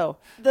this though.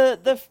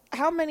 The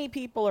how many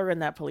people are in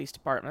that police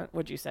department?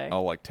 Would you say?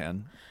 Oh, like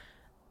 10.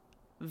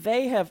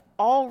 They have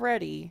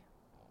already.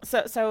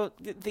 So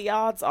the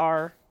odds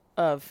are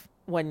of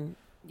when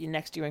you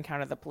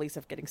encounter the police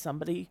of getting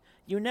somebody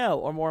you know,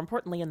 or more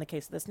importantly, in the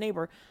case of this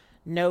neighbor,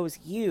 knows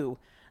you.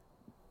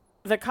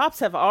 The cops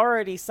have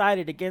already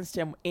sided against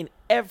him in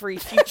every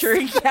future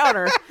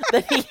encounter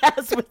that he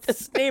has with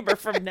this neighbor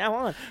from now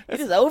on. It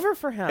is over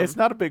for him. It's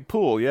not a big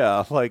pool,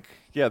 yeah. Like,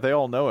 yeah, they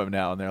all know him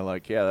now, and they're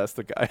like, yeah, that's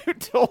the guy who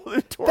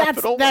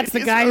That's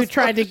the guy who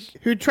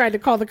tried to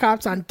call the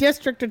cops on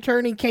District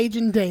Attorney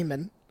Cajun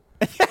Damon.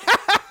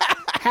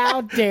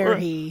 How dare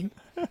he?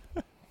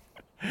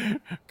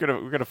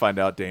 We're gonna find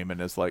out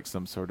Damon is like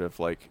some sort of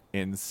like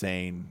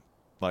insane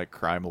like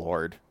crime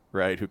lord.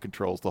 Right, who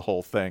controls the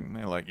whole thing?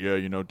 They're like, yeah,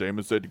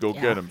 Damon said to go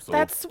get him. So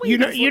that's sweet.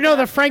 You know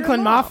the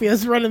Franklin Mafia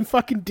is running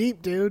fucking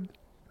deep, dude.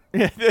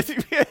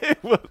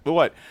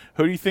 What?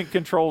 Who do you think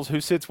controls who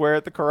sits where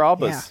at the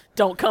Carrabba's? Yeah.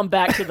 Don't come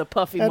back to the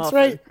Puffy That's Muffin.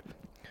 right.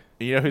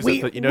 You know who's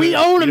we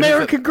own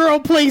American Girl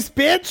Place,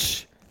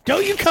 bitch.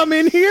 Don't you come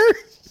in here?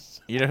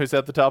 You know who's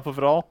at the top of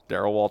it all?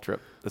 Darryl Waltrip.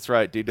 That's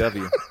right,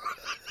 DW.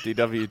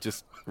 DW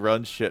just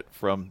runs shit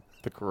from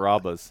the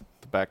Carrabba's,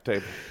 the back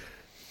table.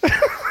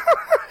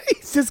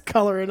 He's just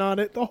coloring on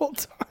it the whole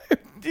time.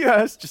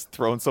 Yeah, it's just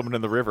throwing someone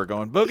in the river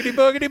going, boogity,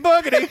 boogity,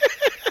 boogity.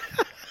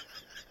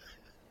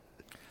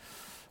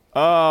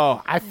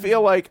 Oh, I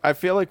feel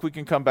like we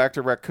can come back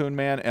to Raccoon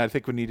Man, and I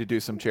think we need to do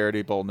some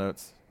Charity Bowl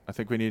notes. I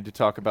think we need to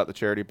talk about the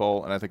Charity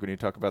Bowl, and I think we need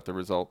to talk about the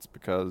results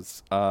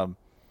because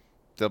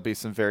there'll be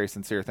some very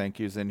sincere thank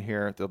yous in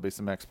here. There'll be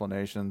some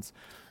explanations.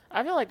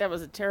 I feel like that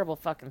was a terrible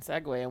fucking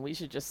segue, and we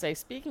should just say,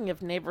 speaking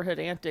of neighborhood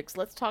antics,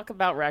 let's talk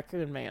about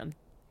Raccoon Man.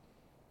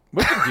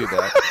 We can do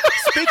that.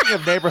 Speaking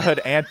of neighborhood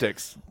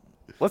antics,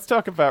 let's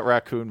talk about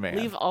Raccoon Man.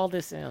 Leave all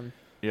this in.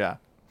 Yeah.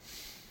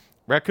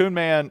 Raccoon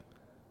Man.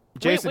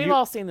 Jason, we've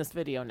all seen this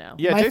video now.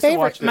 Yeah, Jason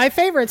watched it. My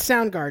favorite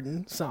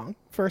Soundgarden song,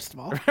 first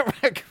of all.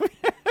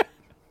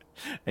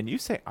 And you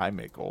say I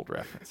make old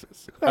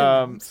references.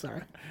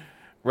 Sorry.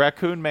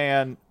 Raccoon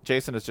Man.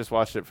 Jason has just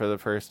watched it for the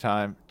first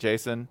time.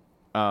 Jason,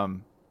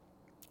 I'm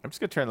just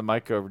going to turn the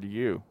mic over to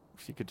you.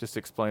 If you could just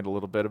explain a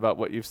little bit about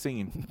what you've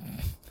seen.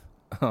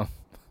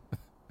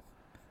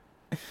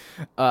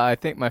 I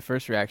think my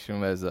first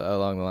reaction was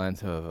along the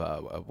lines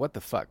of, what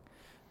the fuck?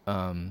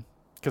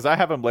 Because I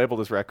have him labeled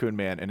as Raccoon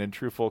Man, and in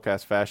true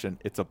Fullcast fashion,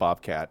 it's a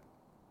bobcat.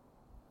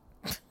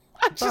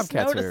 I just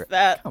noticed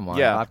that. Come on,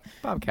 yeah.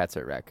 bobcats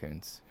are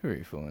raccoons. Who are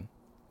you fooling?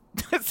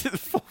 This is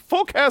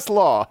Fullcast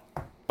law.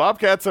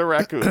 Bobcats are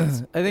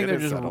raccoons. I think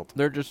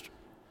they're just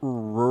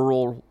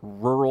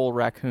rural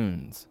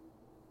raccoons.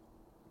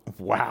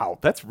 Wow,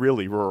 that's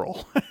really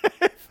rural.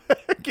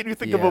 Can you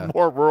think of a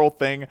more rural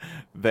thing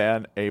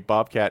than a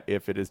bobcat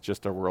if it is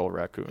just a rural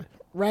raccoon?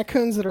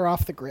 Raccoons that are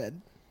off the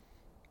grid.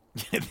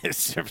 They're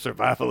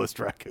survivalist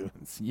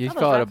raccoons. You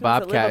call it a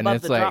bobcat, and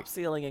it's like drop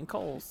ceiling in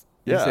Coles.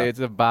 You say it's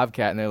a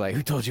bobcat, and they're like,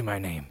 "Who told you my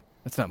name?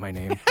 That's not my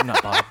name. I'm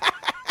not Bob.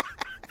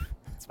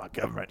 It's my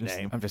government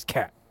name. I'm just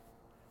Cat."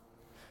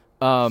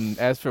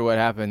 As for what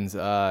happens,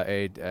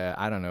 I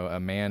don't know. A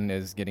man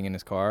is getting in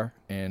his car,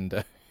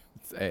 and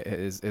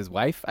his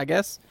wife, I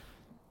guess,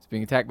 is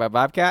being attacked by a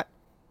bobcat.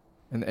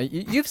 And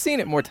you've seen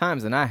it more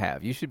times than I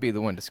have. You should be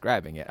the one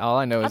describing it. All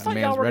I know is the man's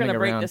running around. I thought y'all were going to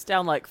break this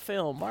down like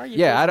film. Why are you?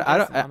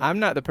 Yeah, I'm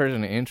not the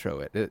person to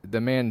intro it.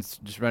 The man's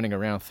just running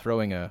around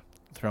throwing a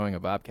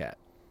bobcat.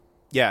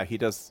 Yeah, he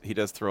does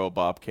throw a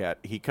bobcat.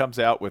 He comes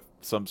out with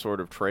some sort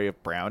of tray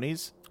of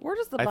brownies. Where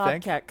does the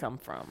bobcat come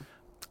from?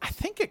 I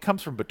think it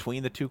comes from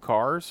between the two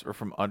cars or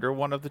from under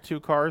one of the two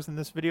cars in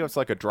this video. It's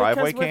like a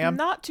driveway cam. With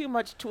not too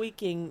much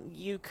tweaking,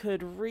 you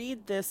could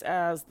read this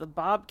as the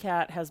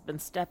bobcat has been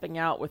stepping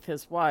out with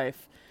his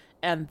wife,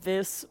 and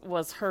this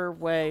was her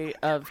way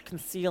of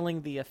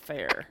concealing the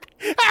affair.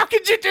 How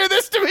could you do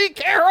this to me,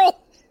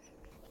 Carol?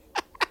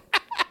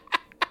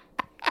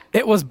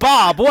 It was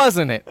Bob,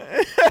 wasn't it?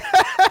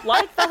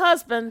 Like the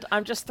husband,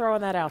 I'm just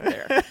throwing that out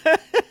there.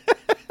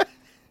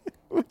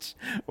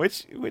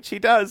 Which he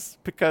does,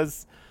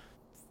 because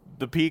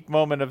the peak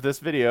moment of this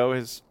video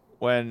is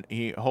when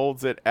he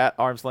holds it at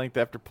arm's length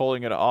after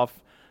pulling it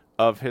off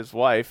of his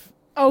wife.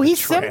 Oh, he's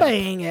Tramp.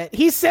 Simbaing it.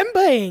 He's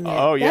Simbaing it.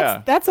 Oh,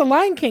 yeah. That's a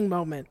Lion King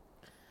moment.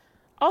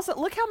 Also,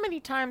 look how many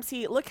times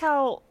look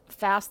how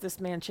fast this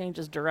man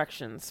changes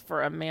directions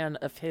for a man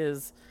of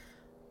his.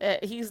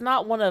 He's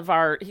not one of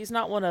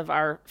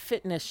our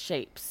fitness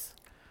shapes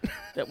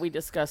that we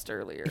discussed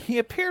earlier. He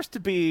appears to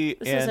be.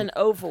 This is an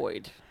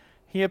ovoid.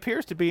 He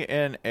appears to be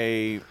in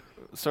a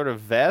sort of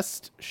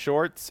vest,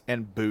 shorts,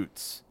 and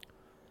boots.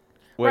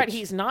 Right,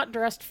 he's not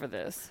dressed for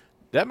this.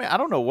 I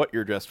don't know what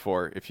you're dressed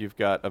for if you've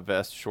got a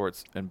vest,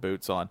 shorts, and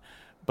boots on.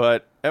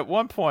 But at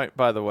one point,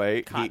 by the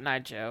way, Cotton Eye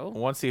Joe.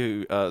 Once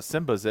he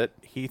Simbas it,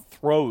 he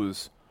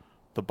throws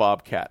the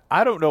bobcat.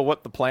 I don't know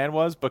what the plan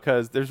was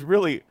because there's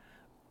really...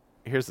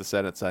 Here's the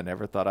sentence I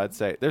never thought I'd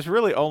say. There's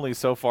really only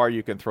so far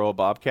you can throw a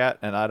bobcat,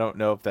 and I don't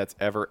know if that's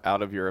ever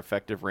out of your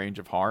effective range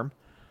of harm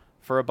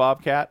for a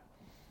bobcat.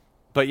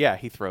 But yeah,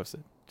 he throws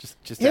it.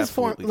 Just his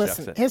form. absolutely chucks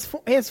Listen,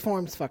 it. his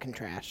form's fucking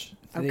trash.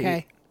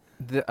 Okay.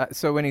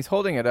 So when he's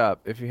holding it up,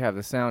 if you have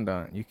the sound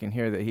on, you can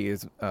hear that he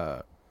is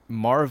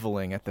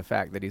marveling at the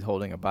fact that he's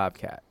holding a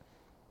bobcat.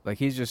 Like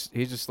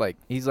he's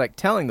like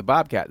telling the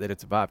bobcat that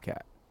it's a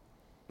bobcat.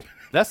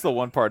 That's the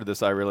one part of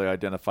this I really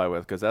identify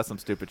with because that's some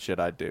stupid shit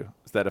I'd do.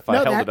 Is that if I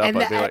held it up,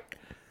 I'd be like...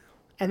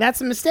 And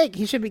that's a mistake.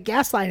 He should be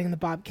gaslighting the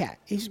bobcat.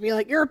 He should be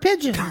like, you're a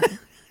pigeon.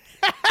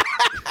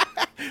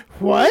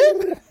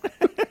 What?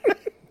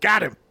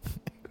 Got him.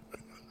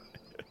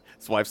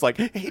 His wife's like,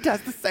 he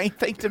does the same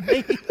thing to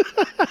me.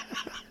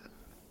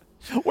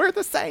 We're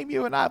the same,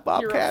 you and I,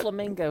 bobcat. You're a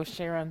flamingo,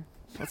 Sharon.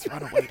 Let's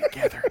run away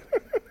together.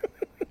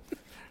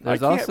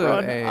 There's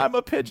also I'm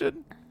a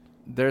pigeon.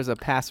 There's a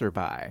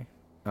passerby.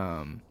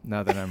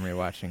 Now that I'm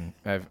rewatching,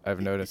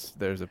 I've noticed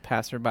there's a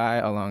passerby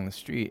along the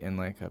street in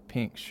like a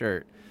pink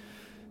shirt.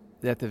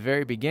 At the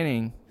very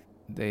beginning,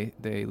 they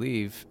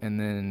leave, and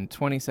then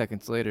 20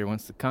 seconds later,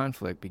 once the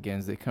conflict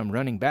begins, they come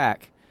running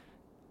back,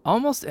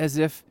 almost as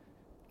if.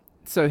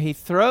 So he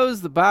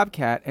throws the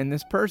bobcat, and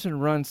this person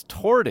runs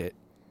toward it.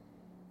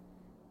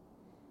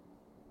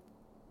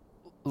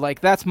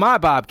 Like, that's my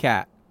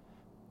bobcat.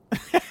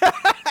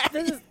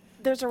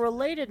 There's a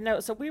related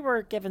note. So we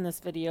were given this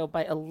video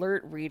by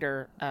alert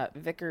reader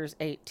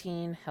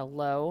Vickers18,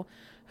 hello,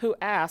 who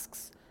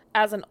asks,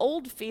 as an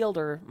old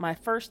fielder, my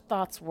first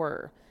thoughts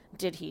were,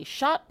 did he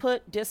shot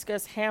put,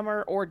 discus,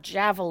 hammer, or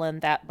javelin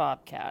that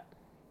bobcat?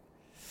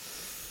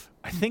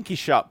 I think he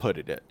shot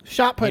putted it.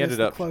 Shot put is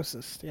the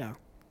closest, yeah.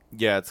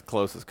 Yeah, it's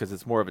closest because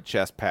it's more of a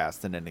chest pass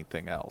than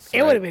anything else.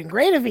 It would have been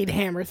great if he'd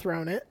hammer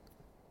thrown it.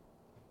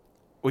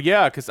 Well,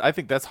 yeah, because I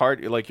think that's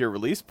hard. Like, your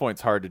release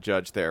point's hard to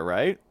judge there,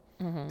 right?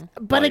 Mm-hmm.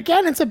 But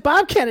again, it's a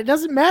bobcat. It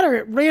doesn't matter.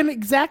 It ran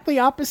exactly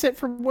opposite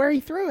from where he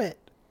threw it.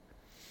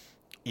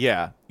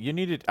 Yeah, you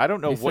needed. I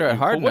don't know what. It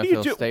hard enough,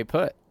 he'll stay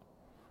put.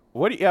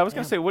 I was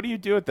gonna say, what do you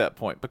do at that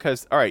point?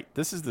 Because all right,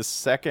 this is the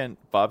second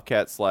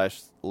bobcat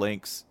 /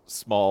 lynx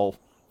small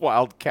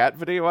wild cat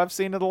video I've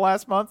seen in the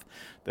last month.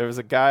 There was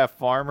a guy, a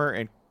farmer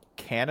in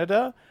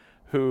Canada,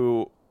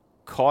 who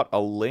caught a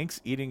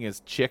lynx eating his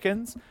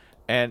chickens,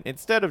 and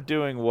instead of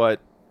doing what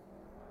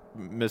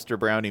Mr.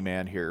 Brownie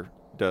Man here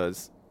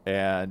does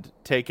and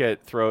take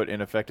it, throw it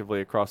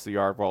ineffectively across the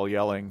yard while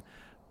yelling,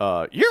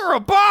 "You're a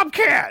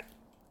bobcat!"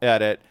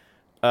 at it,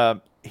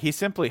 he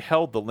simply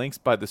held the lynx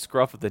by the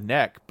scruff of the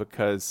neck,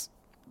 because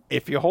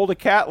if you hold a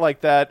cat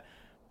like that,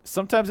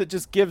 sometimes it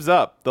just gives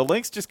up. The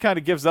lynx just kind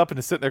of gives up and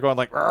is sitting there going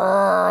like,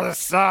 "This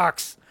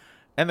sucks."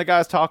 And the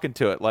guy's talking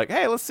to it like,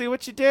 "Hey, let's see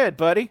what you did,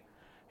 buddy.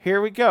 Here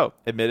we go."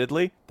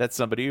 Admittedly, that's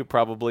somebody who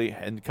probably,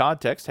 in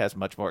context, has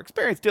much more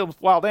experience dealing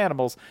with wild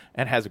animals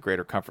and has a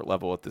greater comfort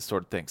level with this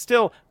sort of thing.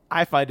 Still,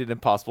 I find it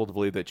impossible to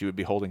believe that you would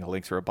be holding a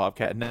lynx or a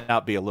bobcat and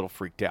not be a little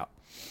freaked out.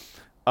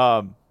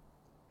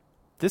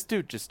 This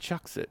dude just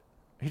chucks it.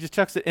 He just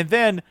chucks it. And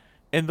then,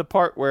 in the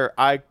part where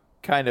I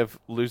kind of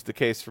lose the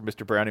case for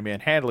Mr. Brownie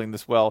Man handling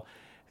this well,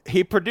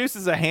 he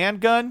produces a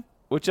handgun,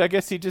 which I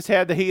guess he just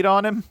had the heat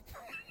on him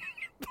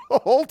the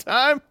whole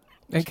time.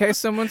 In case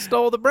someone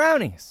stole the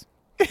brownies.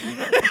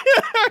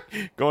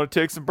 Going to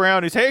take some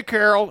brownies. Hey,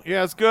 Carol.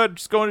 Yeah, it's good.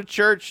 Just going to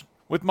church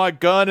with my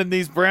gun and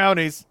these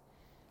brownies.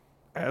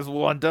 As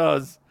one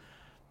does.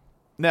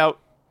 Now,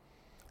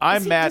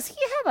 I'm mad. Does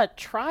he have a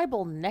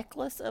tribal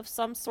necklace of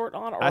some sort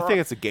on? Or I think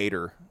it's a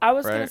gator. I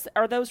was going to say,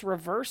 are those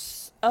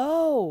reverse?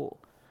 Oh,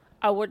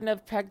 I wouldn't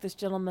have pegged this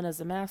gentleman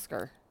as a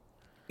masker.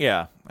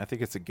 Yeah, I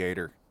think it's a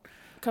gator.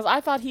 Because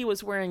I thought he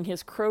was wearing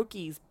his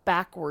croquis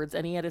backwards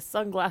and he had his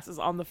sunglasses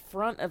on the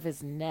front of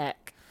his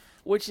neck,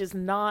 which is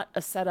not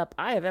a setup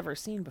I have ever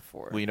seen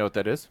before. Well, you know what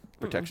that is?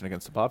 Protection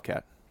against the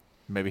bobcat.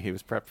 Maybe he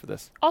was prepped for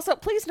this. Also,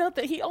 please note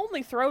that he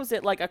only throws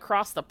it like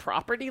across the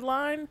property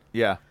line.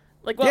 Yeah.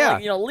 Like,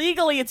 well,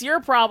 legally it's your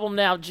problem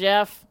now,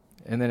 Jeff.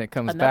 And then it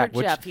comes Another back.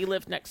 Jeff, he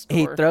lived next door.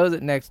 He throws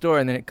it next door,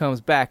 and then it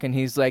comes back, and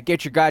he's like,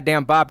 "Get your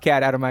goddamn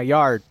bobcat out of my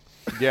yard."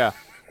 Yeah.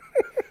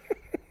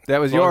 That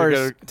was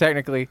yours,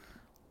 technically.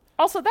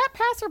 Also, that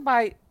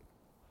passerby,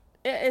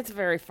 it's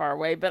very far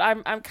away, but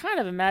I'm kind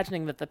of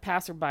imagining that the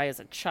passerby is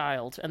a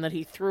child, and that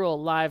he threw a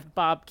live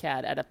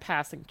bobcat at a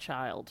passing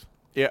child.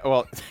 Yeah,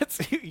 well,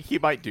 he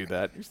might do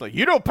that. He's like,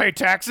 you don't pay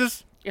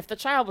taxes. If the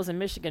child was a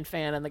Michigan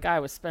fan and the guy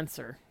was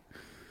Spencer.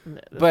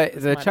 But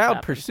this the might have child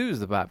happened. pursues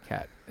the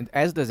bobcat,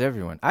 as does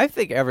everyone. I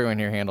think everyone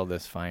here handled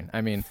this fine.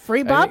 I mean, Free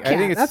I bobcat.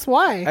 think it's, That's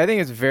why. I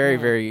think it's very,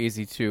 very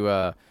easy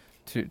to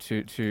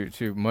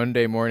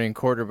Monday morning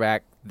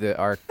quarterback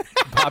our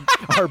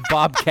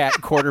bobcat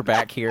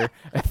quarterback here.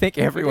 I think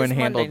everyone It is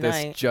handled Monday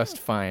this night. just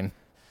fine.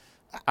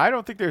 I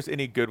don't think there's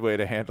any good way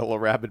to handle a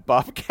rabid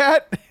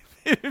bobcat.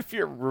 If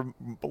you're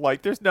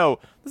like, this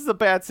is a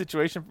bad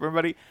situation for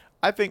everybody.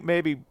 I think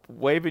maybe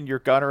waving your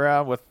gun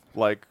around with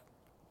like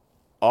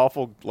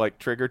awful like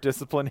trigger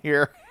discipline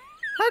here.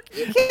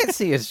 You can't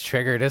see his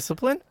trigger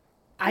discipline.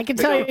 I can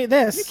tell you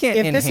this. You can't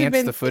if this had enhance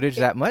been, the footage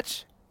that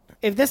much.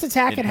 If this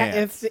attack had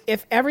Enhance.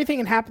 if everything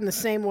had happened the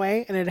same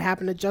way and it had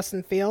happened to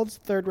Justin Fields,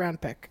 3rd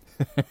round pick.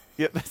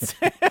 Yeah, that's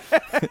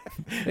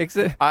He'd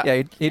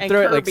And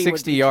throw it like Kirby would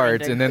 60 be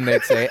yards, trending. and then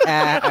they'd say,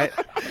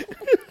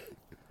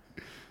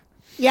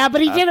 Yeah,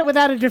 but he did it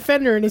without a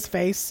defender in his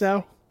face,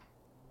 so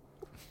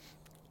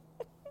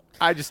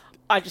I just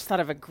thought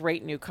of a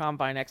great new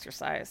combine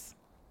exercise.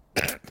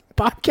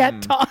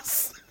 bobcat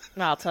toss.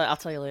 No, I'll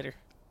tell you later.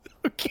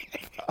 Okay.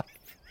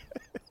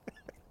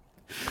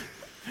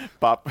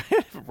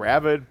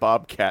 rabid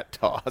bobcat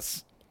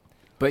toss.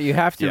 But you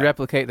have to Yeah.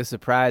 replicate the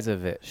surprise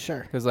of it.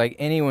 Sure. Because like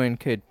anyone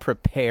could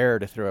prepare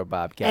to throw a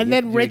bobcat. And You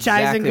have then to do Rich Eisen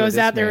exactly what goes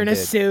this out there man in a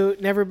did. suit,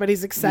 and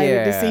everybody's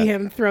excited to Yeah. see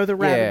him throw the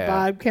rabbit Yeah.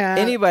 bobcat.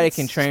 Anybody It's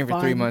can train for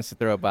 3 fun. months to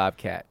throw a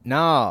bobcat.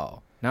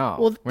 No.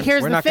 Well, we're,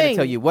 here's we're the not going to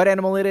tell thing. you what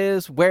animal it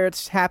is, where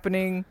it's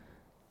happening.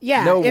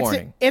 Yeah, No it's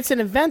warning. it's an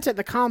event at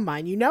the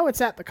combine. You know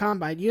it's at the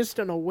combine. You just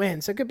don't know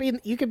when. So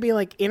you could be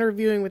like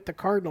interviewing with the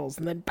Cardinals,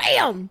 and then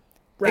bam,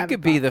 It rabbit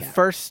could be the bobcat.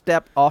 first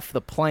step off the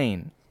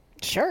plane.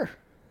 Sure.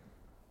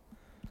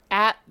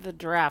 At the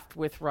draft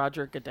with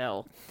Roger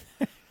Goodell.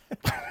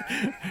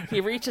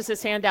 He reaches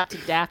his hand out to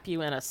dap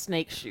you, and a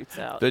snake shoots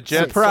out. The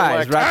Jets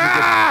Surprise!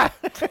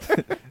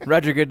 select-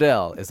 Roger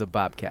Goodell is a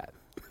bobcat.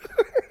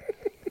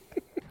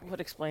 Would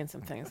explain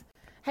some things.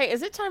 Hey,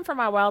 is it time for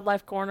my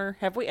wildlife corner?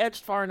 Have we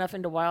edged far enough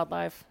into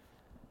wildlife?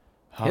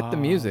 Hit the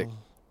music.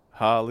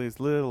 Holly's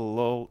little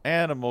old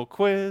animal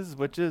quiz,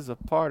 which is a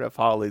part of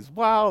Holly's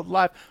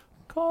wildlife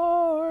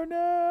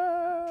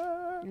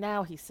corner.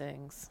 Now he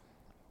sings.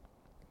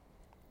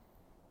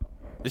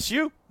 It's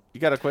you. You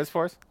got a quiz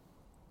for us?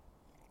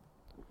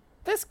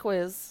 This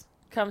quiz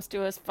comes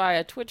to us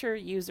via Twitter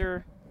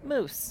user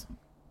Moose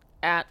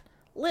at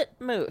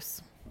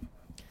LitMoose,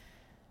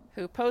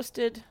 who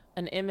posted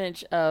an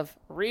image of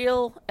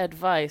real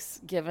advice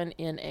given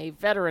in a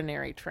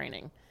veterinary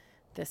training.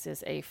 This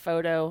is a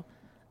photo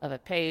of a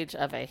page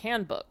of a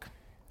handbook.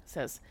 It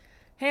says,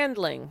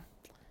 handling,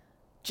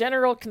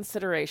 general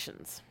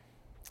considerations.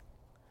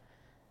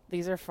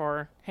 These are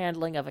for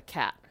handling of a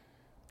cat.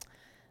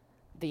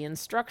 The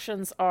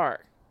instructions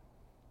are,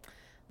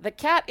 the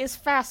cat is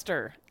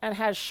faster and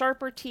has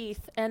sharper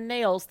teeth and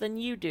nails than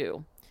you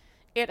do.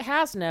 It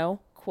has no,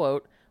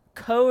 quote,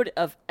 code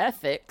of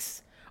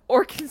ethics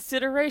or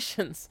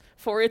considerations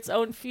for its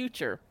own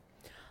future.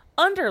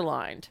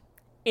 Underlined,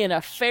 in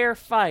a fair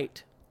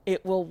fight,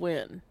 it will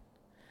win.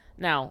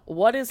 Now,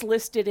 what is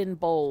listed in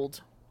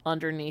bold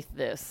underneath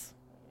this?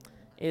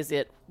 Is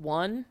it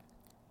 1,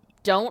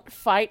 don't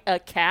fight a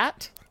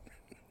cat?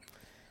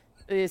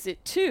 Is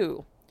it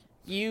 2,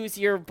 use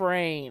your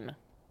brain?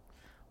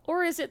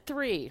 Or is it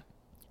 3,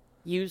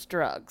 use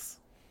drugs?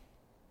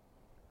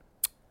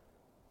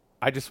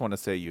 I just want to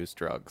say use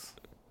drugs.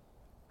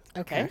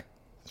 Okay.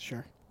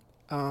 Sure.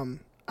 I'm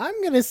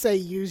gonna say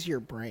use your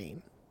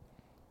brain.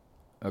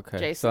 Okay.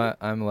 Jason? So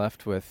I'm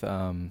left with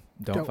don't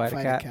fight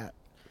a cat.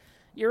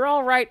 You're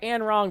all right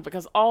and wrong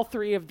because all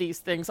 3 of these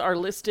things are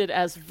listed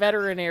as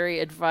veterinary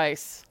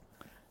advice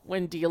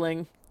when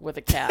dealing with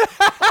a cat.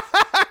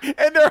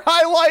 And they're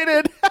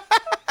highlighted.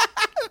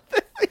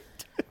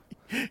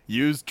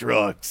 Use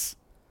drugs.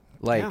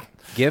 Like, Yeah.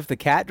 give the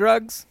cat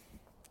drugs?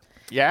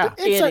 Yeah.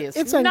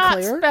 It's not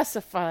unclear.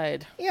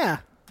 specified. Yeah.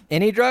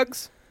 Any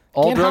drugs?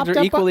 All Get drugs hopped are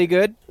up equally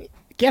good?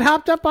 Get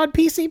hopped up on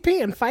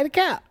PCP and fight a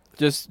cat.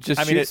 Just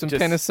I mean, shoot it some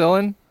just-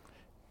 penicillin?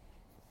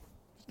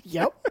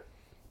 Yep.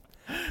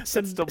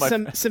 some still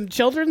my- some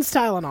children's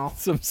Tylenol.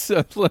 Some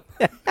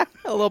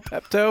a little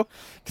Pepto?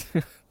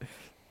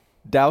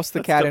 Douse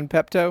the cat in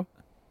Pepto?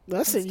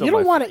 Listen, still you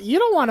don't my- want to. You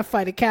don't want to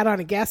fight a cat on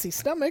a gassy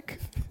stomach.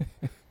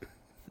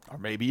 Or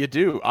maybe you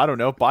do. I don't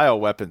know.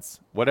 Bioweapons.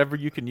 Whatever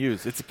you can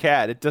use. It's a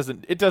cat. It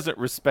doesn't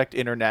respect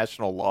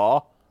international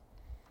law.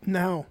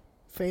 No,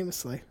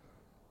 famously.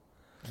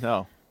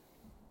 No.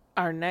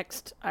 Our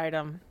next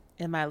item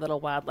in my little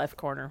wildlife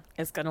corner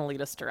is going to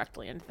lead us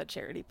directly into the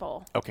charity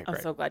poll. Okay, I'm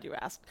great. so glad you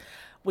asked.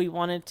 We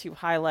wanted to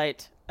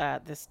highlight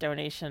this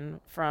donation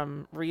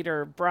from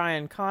reader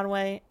Brian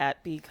Conway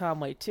at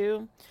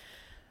bconway2,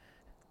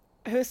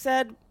 who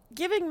said,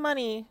 giving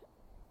money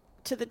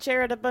to the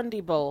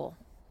Charitabundy Bowl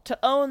to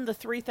own the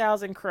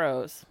 3,000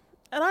 crows.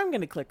 And I'm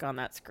going to click on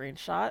that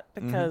screenshot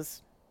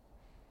because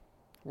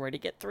where'd he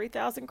get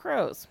 3,000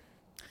 crows?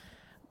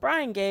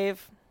 Brian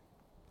gave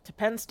to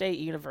Penn State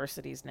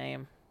University's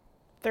name.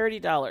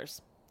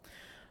 $30.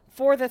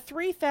 For the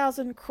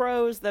 3,000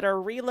 crows that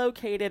are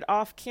relocated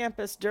off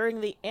campus during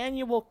the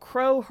annual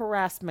crow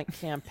harassment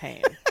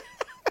campaign.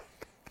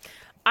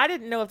 I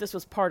didn't know if this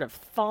was part of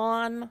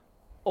FAWN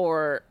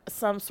or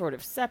some sort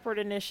of separate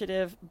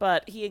initiative,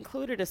 but he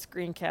included a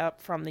screen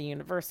cap from the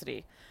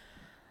university.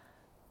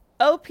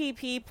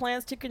 OPP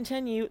plans to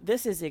continue,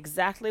 this is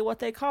exactly what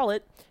they call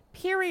it,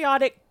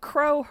 periodic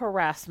crow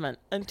harassment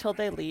until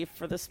they leave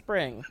for the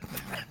spring.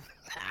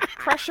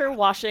 Pressure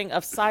washing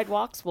of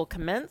sidewalks will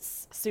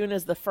commence soon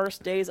as the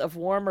first days of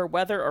warmer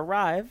weather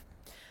arrive.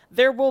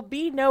 There will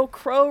be no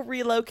crow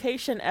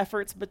relocation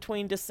efforts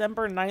between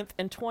December 9th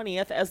and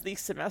 20th as the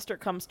semester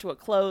comes to a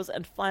close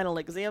and final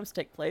exams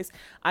take place.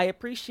 I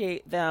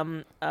appreciate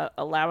them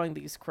allowing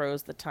these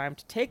crows the time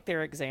to take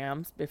their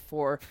exams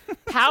before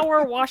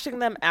power washing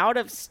them out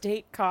of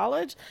state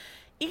college.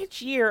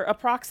 Each year,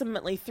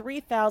 approximately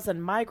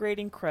 3,000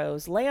 migrating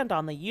crows land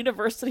on the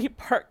University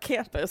Park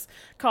campus,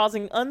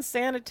 causing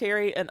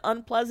unsanitary and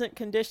unpleasant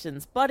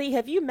conditions. Buddy,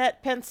 have you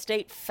met Penn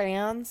State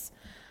fans?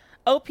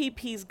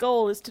 OPP's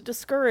goal is to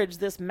discourage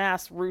this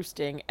mass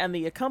roosting and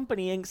the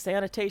accompanying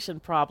sanitation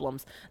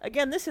problems.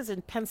 Again, this is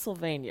in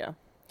Pennsylvania.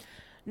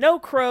 No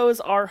crows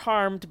are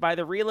harmed by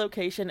the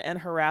relocation and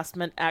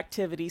harassment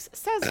activities,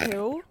 says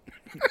who?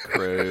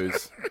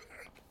 Crows.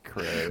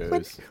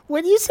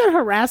 When you said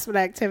harassment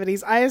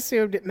activities, I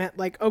assumed it meant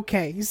like,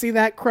 okay, you see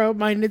that crow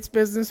minding its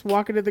business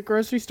walking to the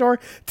grocery store?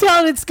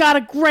 Tell it it's got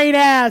a great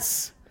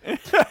ass.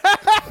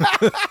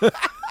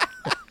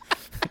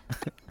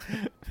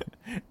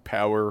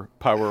 Power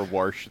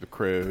wash the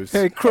crows.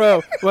 Hey,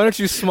 crow, why don't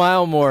you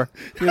smile more?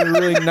 You have a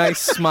really nice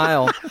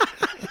smile.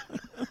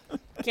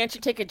 Can't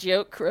you take a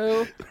joke,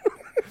 crow?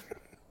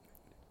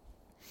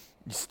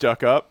 You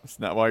stuck up? It's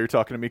not why you're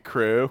talking to me,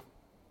 crow.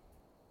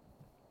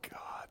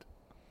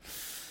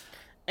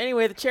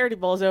 Anyway, the Charity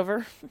Bowl's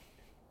over.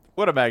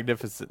 What a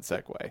magnificent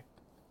segue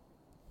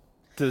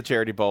to the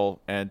Charity Bowl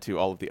and to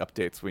all of the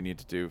updates we need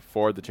to do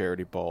for the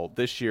Charity Bowl.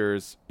 This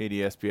year's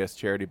EDSBS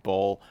Charity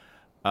Bowl.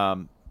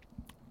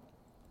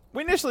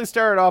 We initially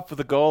started off with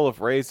a goal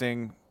of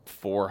raising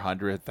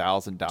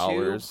 $400,000.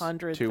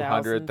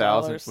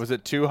 $200,000. Was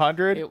it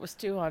 200? It was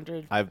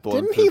 200. I've blown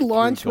Didn't through he 3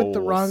 launch with the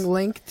goals. wrong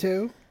link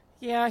too?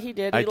 Yeah, he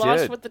did. He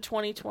launched with the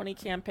 2020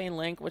 campaign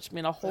link, which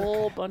meant a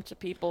whole bunch of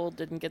people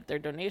didn't get their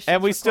donations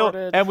And we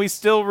recorded.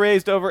 still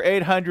raised over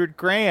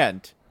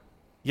 $800,000,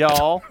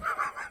 y'all.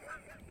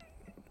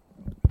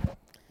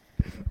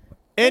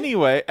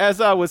 Anyway,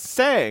 as I was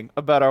saying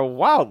about our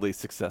wildly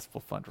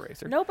successful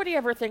fundraiser. Nobody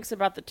ever thinks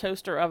about the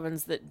toaster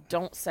ovens that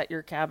don't set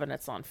your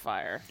cabinets on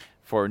fire.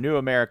 For New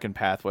American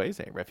Pathways,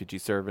 a refugee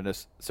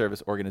service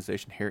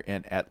organization here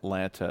in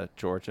Atlanta,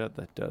 Georgia,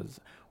 that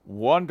does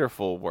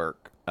wonderful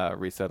work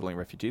resettling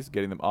refugees,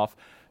 getting them off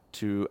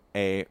to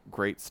a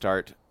great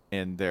start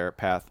in their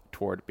path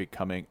toward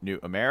becoming new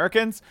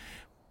Americans.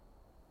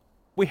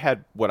 We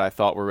had what I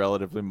thought were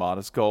relatively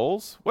modest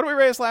goals. What did we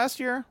raise last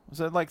year? Was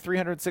it like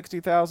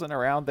 $360,000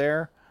 around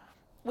there?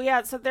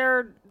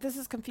 This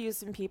is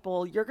confusing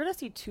people. You're going to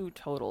see two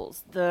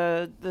totals.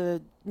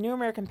 The New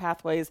American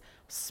Pathways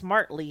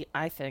smartly,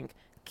 I think,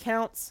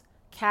 counts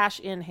cash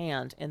in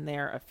hand in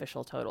their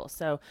official total.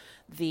 So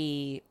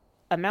the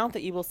amount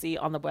that you will see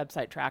on the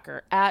website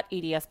tracker at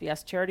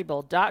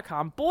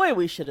edsbscharitybowl.com, boy,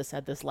 we should have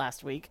said this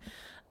last week,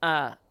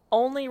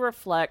 only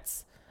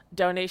reflects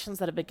donations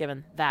that have been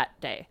given that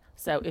day.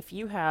 So if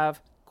you have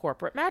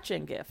corporate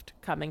matching gift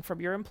coming from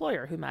your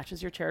employer who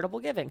matches your charitable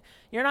giving,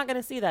 you're not going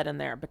to see that in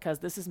there because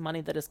this is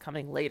money that is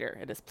coming later.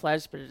 It is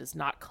pledged, but it is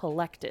not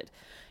collected.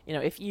 You know,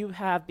 if you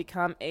have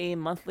become a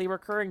monthly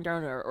recurring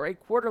donor or a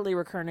quarterly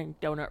recurring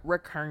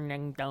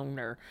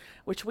donor,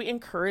 which we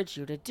encourage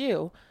you to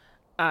do,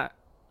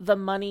 the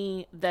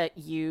money that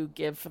you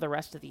give for the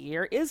rest of the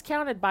year is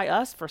counted by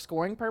us for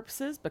scoring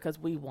purposes because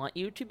we want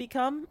you to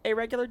become a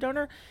regular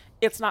donor.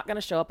 It's not going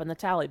to show up in the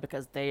tally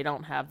because they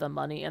don't have the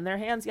money in their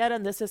hands yet,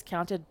 and this is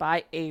counted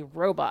by a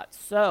robot.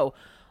 So,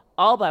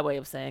 all by way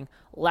of saying,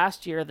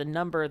 last year the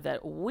number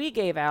that we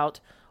gave out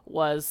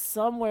was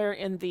somewhere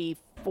in the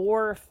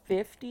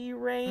 450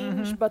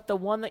 range, but the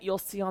one that you'll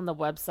see on the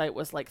website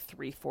was like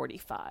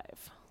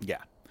 345. Yeah.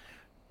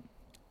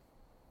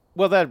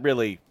 Well, that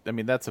really, I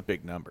mean, that's a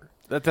big number.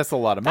 That's a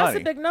lot of money.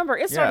 That's a big number.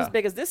 It's not as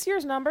big as this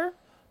year's number,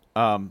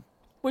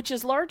 which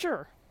is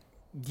larger.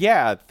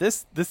 Yeah,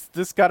 this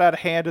got out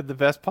of hand in the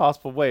best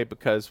possible way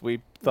because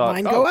we thought,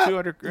 Line go up.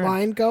 200 grand.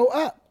 Line go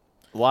up.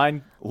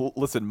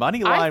 Listen,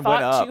 money line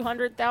went up. I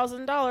thought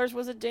 $200,000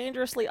 was a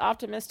dangerously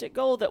optimistic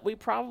goal that we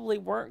probably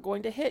weren't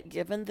going to hit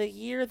given the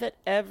year that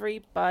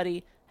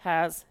everybody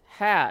has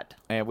had.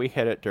 And we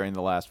hit it during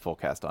the last full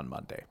cast on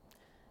Monday.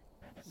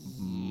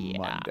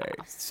 Yeah.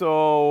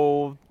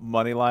 So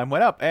money line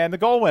went up and the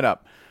goal went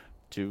up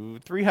to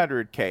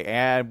 $300K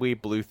and we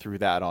blew through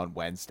that on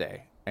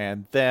Wednesday.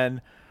 And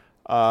then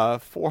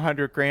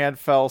 $400,000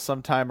 fell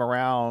sometime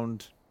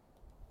around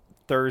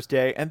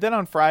Thursday. And then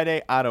on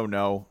Friday, I don't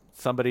know,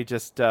 somebody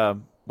just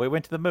we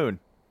went to the moon,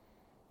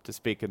 to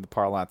speak in the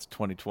parlance of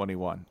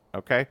 2021.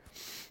 Okay,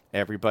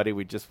 everybody,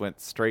 we just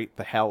went straight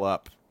the hell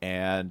up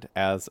And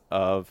as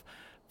of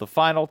the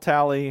final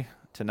tally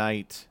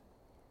tonight,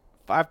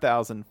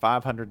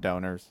 5,500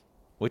 donors,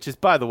 which is,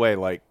 by the way,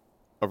 like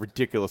a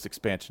ridiculous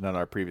expansion on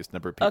our previous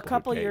number of people. A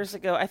couple years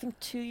ago, I think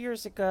 2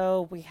 years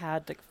ago, we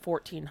had like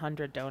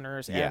 1,400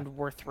 donors, and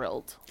we're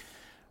thrilled.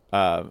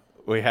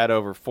 We had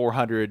over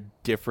 400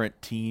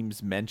 different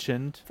teams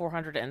mentioned.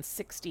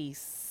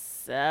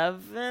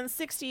 467,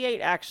 68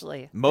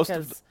 actually. Most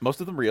of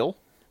them real.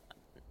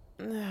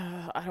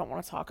 I don't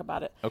want to talk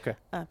about it. Okay.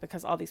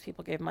 Because all these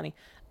people gave money.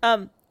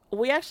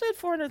 We actually had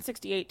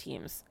 468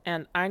 teams,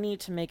 and I need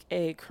to make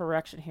a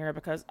correction here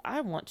because I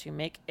want to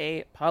make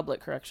a public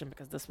correction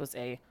because this was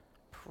a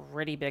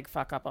pretty big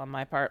fuck up on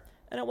my part,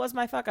 and it was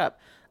my fuck up.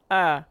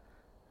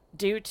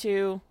 Due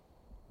to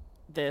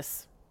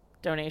this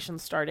donation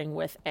starting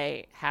with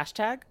a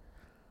hashtag,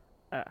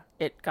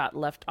 it got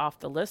left off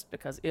the list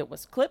because it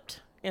was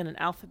clipped in an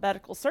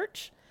alphabetical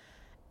search,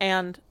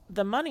 and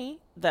the money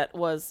that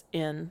was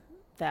in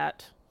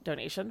that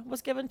donation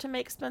was given to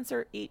make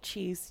Spencer Eat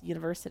Cheese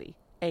University,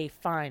 a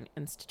fine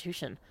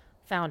institution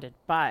founded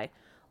by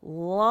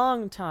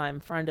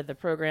longtime friend of the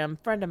program,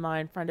 friend of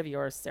mine, friend of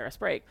yours, Sarah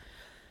Sprague.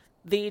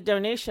 The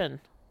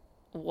donation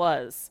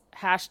was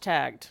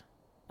hashtagged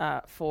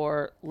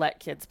for Let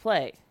Kids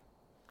Play,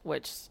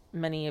 which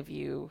many of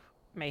you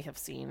may have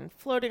seen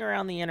floating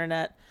around the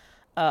internet,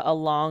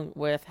 along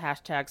with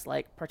hashtags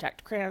like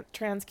Protect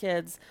Trans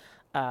Kids,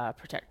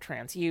 Protect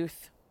Trans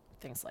Youth,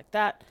 things like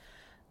that.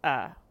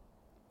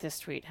 This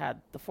tweet had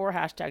the 4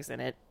 hashtags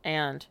in it,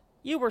 and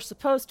you were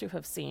supposed to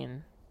have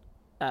seen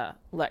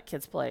Let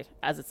Kids Play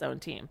as its own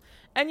team.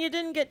 And you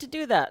didn't get to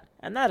do that,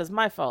 and that is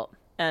my fault.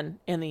 And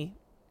in the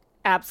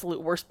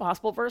absolute worst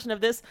possible version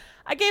of this,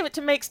 I gave it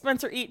to Make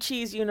Spencer Eat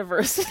Cheese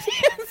University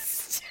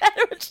instead,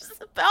 which is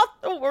about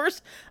the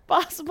worst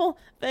possible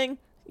thing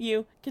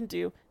you can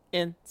do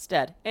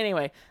instead.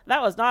 Anyway,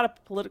 that was not a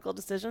political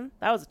decision.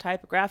 That was a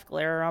typographical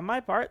error on my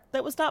part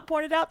that was not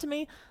pointed out to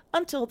me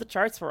until the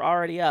charts were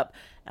already up.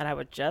 And I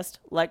would just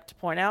like to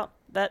point out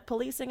that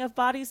policing of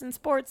bodies in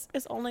sports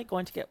is only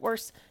going to get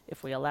worse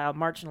if we allow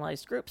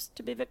marginalized groups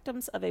to be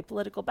victims of a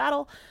political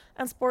battle,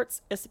 and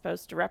sports is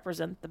supposed to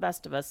represent the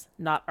best of us,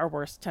 not our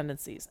worst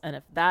tendencies. And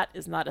if that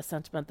is not a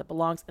sentiment that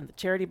belongs in the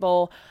Charity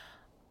Bowl,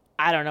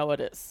 I don't know what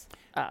is.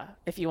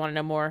 If you want to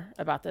know more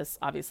about this,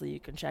 obviously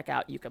you can check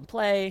out You Can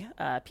Play,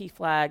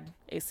 PFLAG,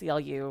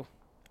 ACLU,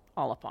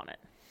 all up on it.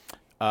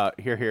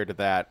 Here to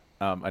that.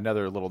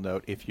 Another little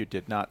note, if you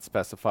did not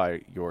specify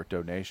your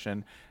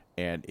donation,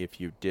 and if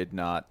you did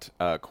not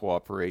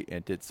cooperate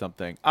and did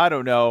something, I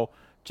don't know,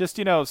 just,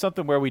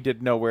 something where we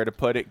didn't know where to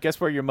put it, guess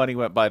where your money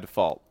went by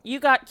default? You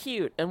got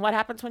cute. And what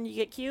happens when you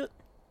get cute?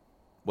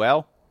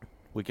 Well,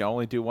 we can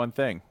only do one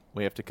thing.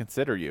 We have to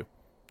consider you,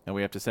 and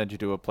we have to send you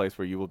to a place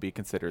where you will be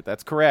considered.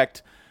 That's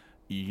correct.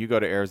 You go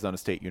to Arizona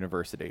State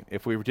University.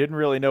 If we didn't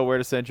really know where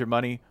to send your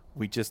money,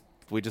 we just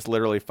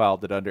literally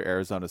filed it under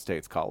Arizona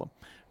State's column.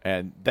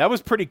 And that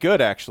was pretty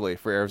good, actually,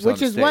 for Arizona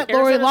State. Which is what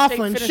Lori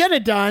Loughlin should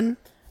have done.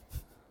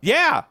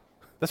 Yeah,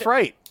 that's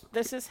right.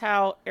 This is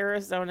how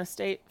Arizona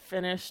State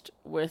finished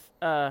with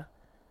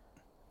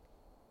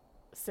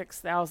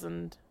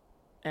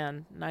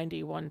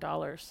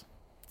 $6,091.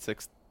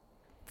 $609.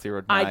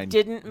 I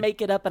didn't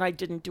make it up, and I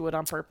didn't do it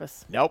on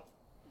purpose. Nope.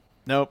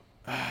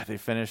 They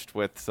finished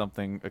with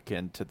something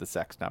akin to the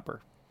sex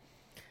number.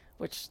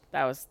 Which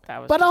that was.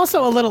 But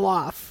also a little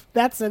off.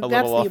 That's the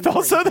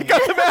Also, they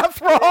got the math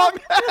wrong.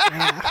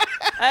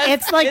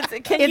 It's like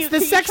it's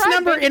the sex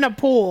number in a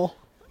pool.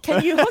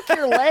 Can you hook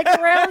your leg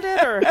around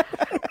it? Or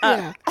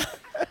yeah.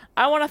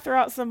 I want to throw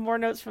out some more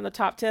notes from the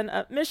top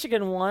 10.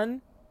 Michigan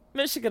won.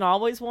 Michigan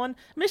always won.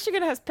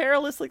 Michigan has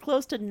perilously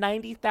close to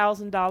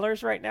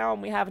 $90,000 right now,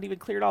 and we haven't even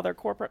cleared all their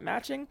corporate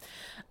matching.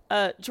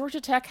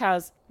 Georgia Tech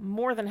has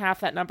more than half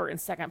that number in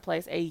second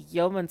place, a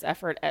yeoman's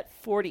effort at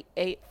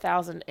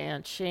 $48,000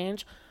 and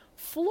change.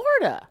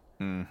 Florida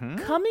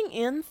coming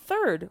in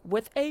third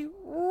with a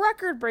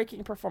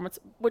record-breaking performance,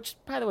 which,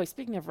 by the way,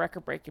 speaking of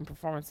record-breaking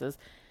performances,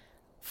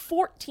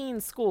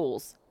 14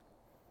 schools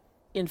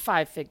in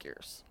 5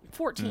 figures.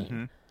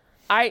 14.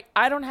 I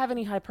don't have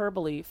any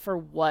hyperbole for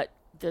what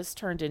this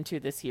turned into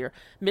this year.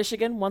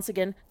 Michigan, once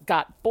again,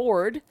 got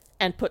bored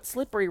and put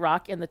Slippery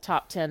Rock in the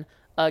top 10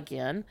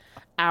 again.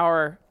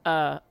 Our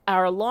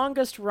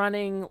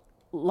longest-running,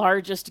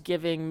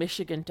 largest-giving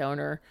Michigan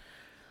donor,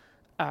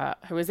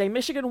 who is a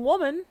Michigan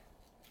woman,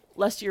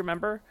 lest you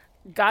remember,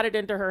 got it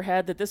into her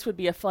head that this would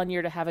be a fun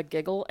year to have a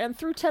giggle and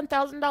threw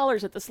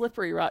 $10,000 at the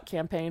Slippery Rock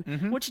campaign,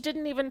 which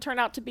didn't even turn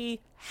out to be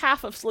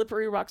half of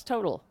Slippery Rock's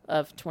total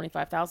of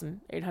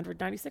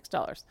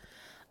 $25,896.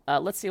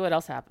 Let's see what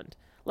else happened.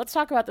 Let's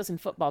talk about this in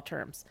football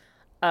terms.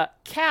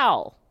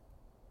 Cal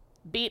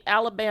beat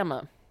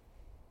Alabama,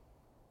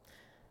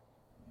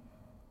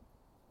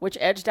 which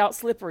edged out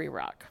Slippery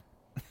Rock,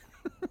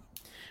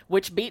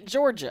 which beat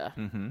Georgia,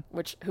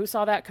 which who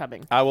saw that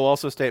coming? I will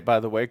also state, by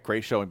the way,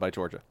 great showing by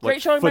Georgia.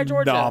 Great showing by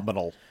Georgia.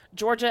 Phenomenal.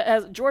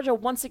 Georgia,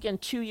 once again,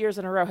 2 years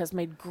in a row, has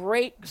made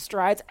great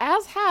strides,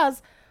 as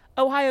has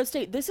Ohio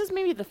State. This is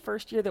maybe the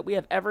first year that we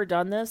have ever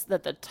done this,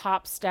 that the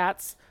top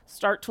stats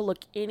start to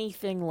look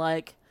anything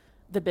like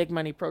the big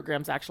money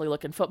programs actually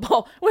look in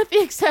football, with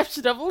the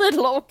exception of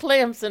little old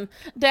Clemson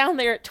down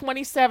there at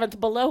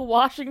 27th, below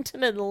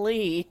Washington and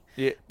Lee,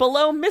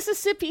 below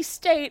Mississippi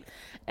State,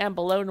 and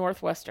below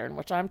Northwestern,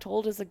 which I'm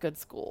told is a good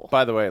school.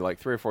 By the way, like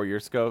 3 or 4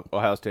 years ago,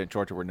 Ohio State and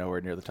Georgia were nowhere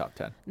near the top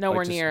 10.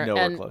 Nowhere near.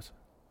 Nowhere and close.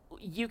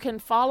 You can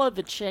follow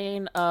the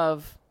chain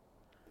of...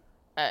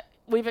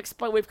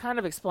 We've kind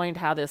of explained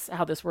how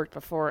this worked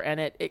before, and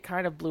it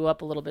kind of blew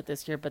up a little bit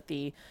this year, but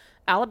the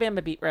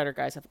Alabama beat writer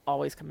guys have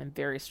always come in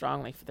very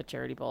strongly for the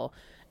Charity Bowl,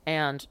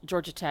 and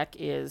Georgia Tech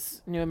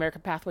is New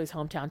American Pathway's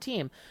hometown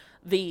team.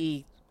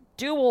 The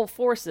dual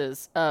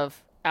forces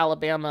of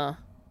Alabama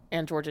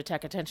and Georgia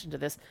Tech attention to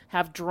this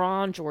have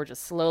drawn Georgia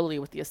slowly,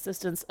 with the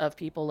assistance of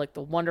people like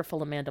the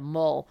wonderful Amanda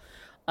Mull,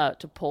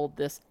 to pull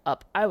this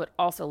up. I would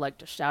also like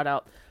to shout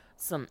out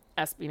some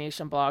SB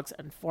Nation blogs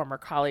and former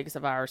colleagues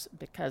of ours,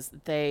 because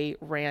they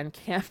ran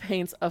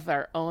campaigns of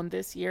their own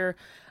this year.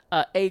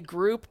 A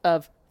group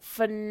of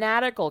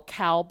fanatical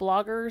Cal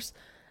bloggers.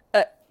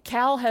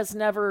 Cal has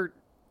never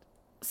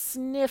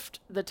sniffed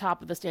the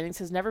top of the standings,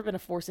 has never been a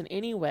force in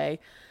any way,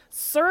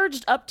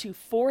 surged up to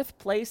 4th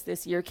place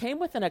this year, came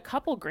within a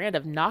couple grand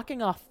of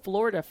knocking off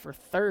Florida for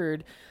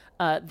 3rd.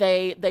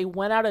 They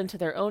went out into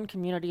their own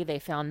community. They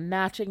found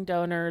matching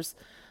donors.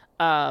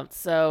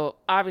 So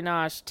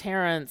Avinash,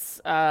 Terrence,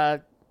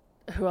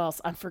 who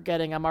else? I'm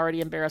forgetting. I'm already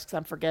embarrassed because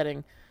I'm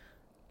forgetting.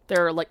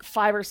 There are like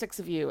 5 or 6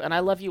 of you, and I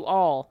love you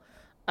all.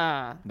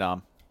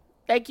 Nom.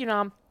 Thank you,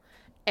 Nom.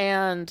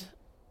 And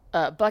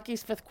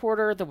Bucky's Fifth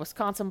Quarter, the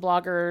Wisconsin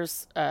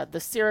bloggers, the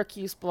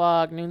Syracuse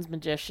blog, Noon's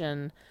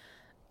Magician,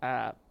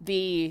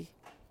 the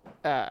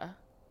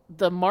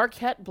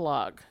Marquette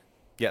blog.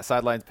 Yeah,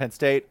 Sidelines Penn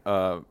State.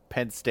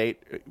 Penn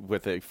State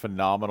with a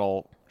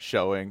phenomenal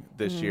showing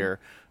this year.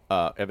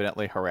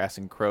 Evidently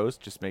harassing crows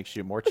just makes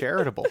you more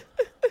charitable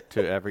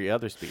to every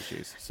other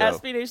species. So.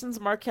 SB Nation's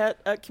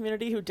Marquette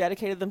community, who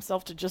dedicated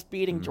themselves to just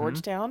beating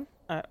Georgetown,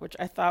 which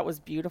I thought was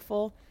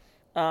beautiful.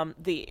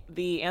 The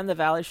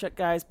Valley Shook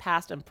guys,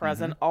 past and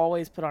present,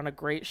 always put on a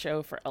great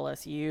show for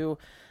LSU.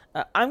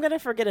 I'm going to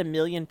forget a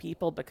million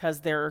people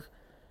because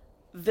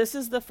this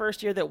is the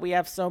first year that we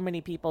have so many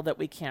people that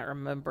we can't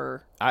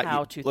remember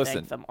how to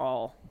thank them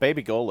all.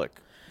 Baby Golick.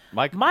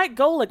 Mike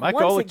Golick, once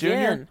Golick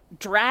again, Jr.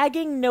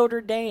 dragging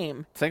Notre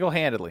Dame.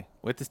 Single-handedly,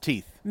 with his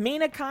teeth.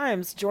 Mina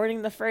Kimes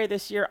joining the fray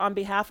this year on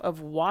behalf of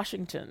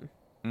Washington.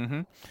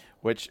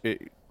 Which,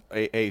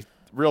 a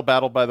real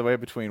battle, by the way,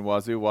 between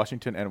Wazoo,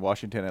 Washington, and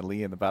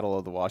Lee in the Battle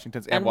of the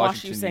Washingtons. And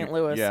Washington, WashU St.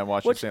 Louis. Yeah, and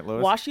WashU St.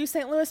 Louis. WashU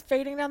St. Louis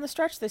fading down the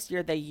stretch this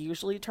year. They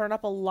usually turn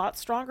up a lot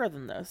stronger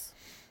than this.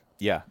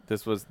 Yeah,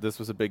 this was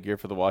a big year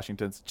for the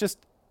Washingtons. Just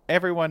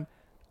everyone,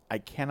 I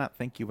cannot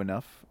thank you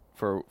enough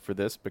for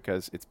this,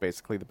 because it's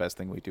basically the best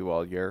thing we do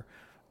all year.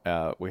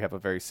 We have a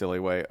very silly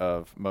way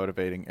of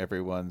motivating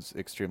everyone's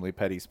extremely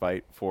petty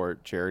spite for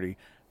charity,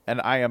 and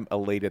I am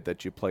elated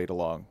that you played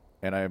along,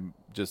 and I'm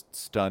just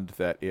stunned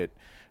that it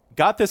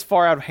got this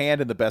far out of hand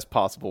in the best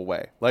possible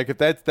way. Like, if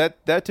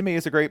that to me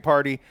is a great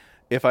party.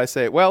 If I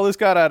say, well, this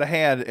got out of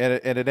hand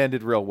and it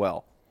ended real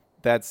well,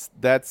 that's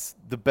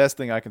the best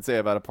thing I can say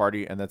about a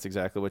party, and that's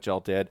exactly what y'all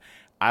did.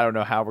 I don't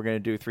know how we're going to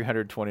do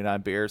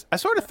 329 beers. I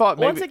sort of thought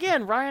maybe... Once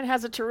again, Ryan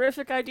has a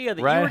terrific idea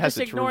that Ryan you were just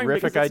ignoring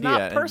because it's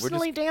not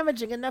personally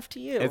damaging enough to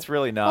you. It's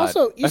really not.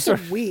 Also, you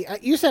said we.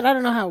 You said I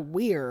don't know how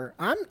we're.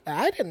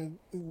 I didn't...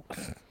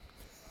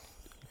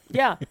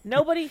 Yeah,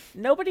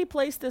 nobody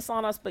placed this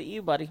on us but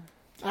you, buddy.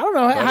 I don't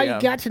know how you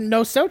got to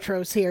know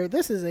Sotros here.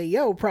 This is a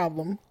yo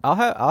problem. I'll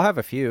have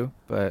a few,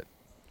 but...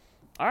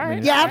 All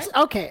right. Yeah,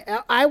 okay.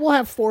 I will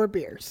have 4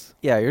 beers.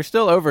 Yeah, you're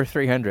still over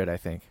 300, I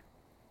think.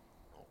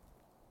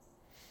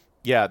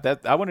 Yeah,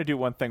 I want to do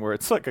one thing where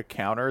it's like a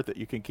counter that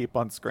you can keep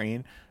on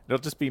screen. It'll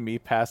just be me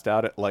passed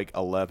out at like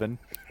 11. And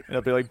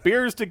it'll be like,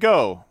 beers to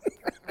go.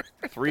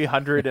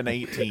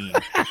 318.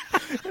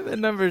 The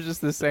number's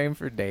just the same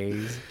for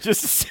days.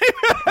 Just the same.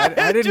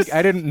 I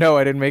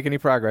didn't make any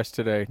progress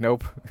today.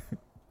 Nope.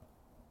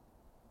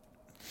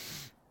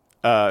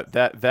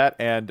 That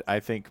and I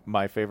think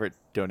my favorite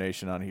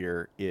donation on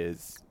here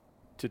is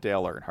to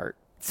Dale Earnhardt.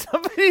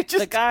 Somebody just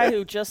the guy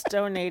who just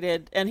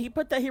donated, and he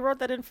wrote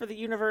that in for the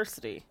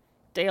university.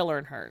 Dale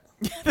Earnhardt.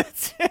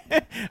 That's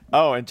it.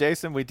 Oh, and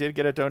Jason, we did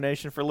get a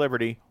donation for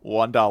Liberty,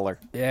 $1.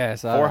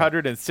 Yes,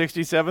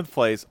 467th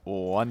place,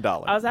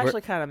 $1. I was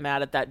actually kind of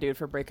mad at that dude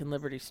for breaking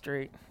Liberty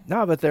Street.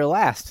 No, but they're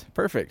last.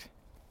 Perfect.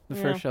 The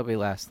first shall be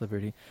last,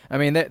 Liberty. I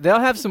mean, they'll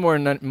have some more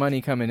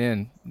money coming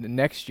in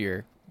next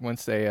year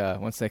once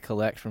they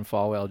collect from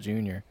Falwell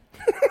Jr.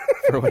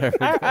 for whatever.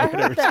 I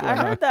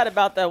heard that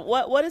about them.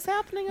 What is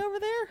happening over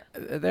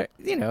there?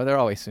 They're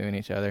always suing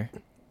each other.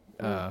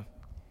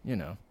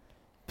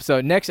 So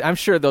next, I'm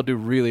sure they'll do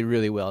really,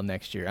 really well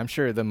next year. I'm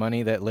sure the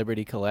money that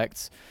Liberty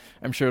collects,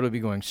 I'm sure it'll be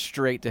going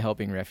straight to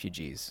helping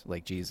refugees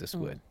like Jesus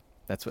would.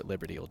 That's what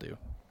Liberty will do.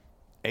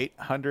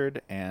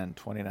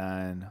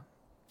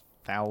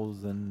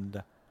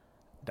 829,000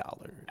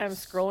 I'm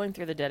scrolling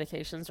through the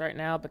dedications right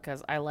now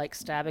because I like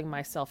stabbing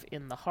myself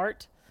in the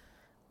heart.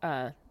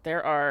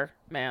 There are,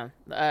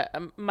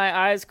 my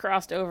eyes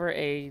crossed over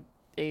a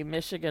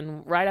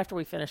Michigan right after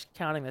we finished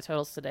counting the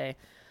totals today.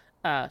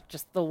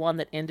 Just the one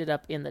that ended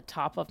up in the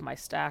top of my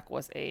stack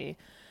was a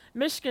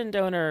Michigan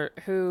donor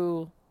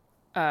who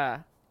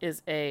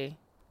is a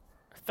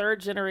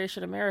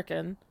third-generation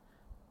American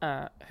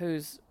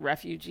whose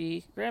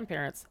refugee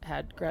grandparents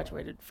had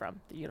graduated from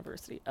the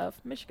University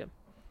of Michigan,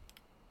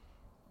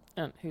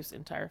 and whose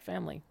entire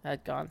family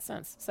had gone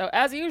since. So,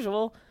 as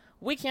usual,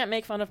 we can't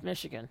make fun of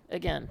Michigan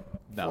again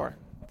for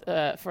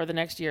the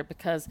next year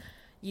because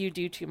you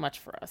do too much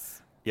for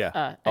us.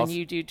 Yeah, and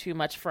you do too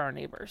much for our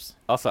neighbors.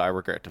 Also, I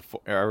regret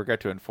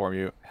to inform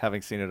you,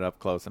 having seen it up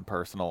close and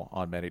personal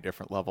on many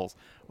different levels,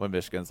 when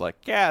Michigan's like,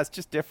 yeah, it's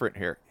just different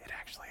here. It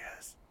actually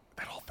is.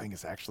 That whole thing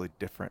is actually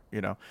different,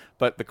 you know.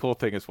 But the cool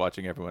thing is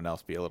watching everyone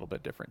else be a little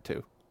bit different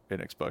too in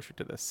exposure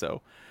to this.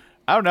 So,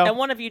 I don't know. And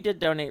one of you did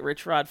donate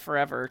Rich Rod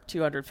Forever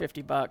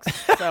 $250.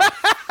 So,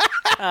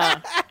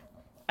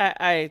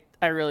 I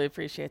really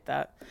appreciate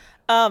that.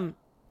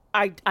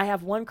 I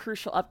have one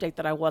crucial update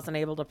that I wasn't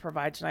able to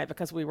provide tonight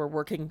because we were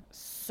working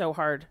so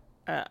hard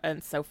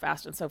and so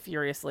fast and so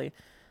furiously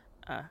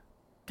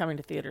coming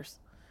to theaters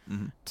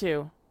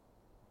to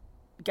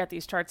get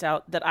these charts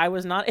out that I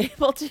was not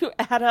able to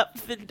add up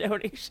the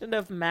donation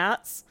of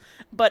Matt's.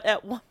 But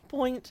at one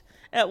point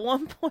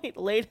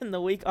late in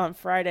the week on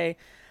Friday,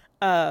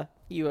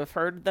 you have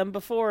heard them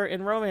before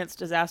in Romance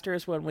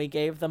Disasters when we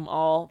gave them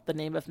all the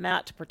name of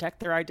Matt to protect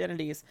their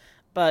identities.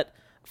 But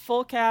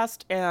Full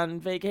Cast and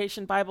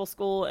Vacation Bible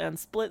School and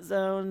Split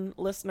Zone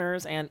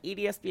listeners and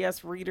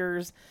EDSBS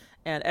readers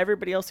and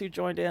everybody else who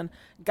joined in,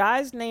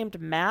 guys named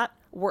Matt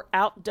were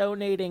out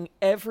donating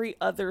every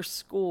other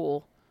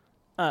school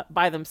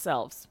by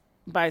themselves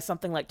by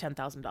something like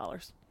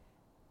 $10,000.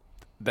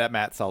 That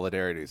Matt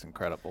solidarity is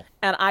incredible.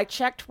 And I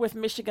checked with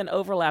Michigan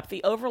Overlap.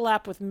 The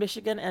overlap with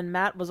Michigan and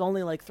Matt was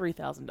only like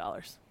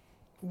 $3,000.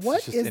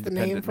 What is the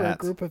name for a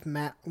group of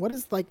Matt? What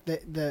is like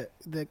the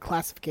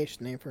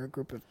classification name for a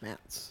group of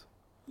Matts?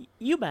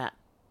 You Matt.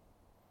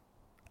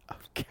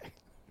 Okay.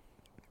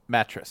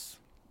 Mattress.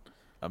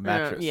 A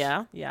mattress.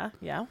 Yeah.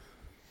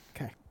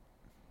 Okay.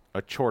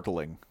 A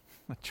chortling.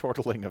 A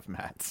chortling of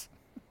Matts.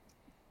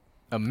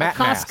 A Matt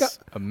mass.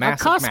 A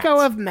mass a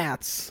Costco of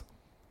Matts.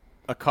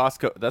 A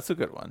Costco. That's a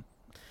good one.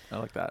 I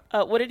like that.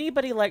 Would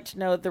anybody like to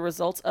know the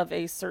results of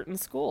a certain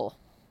school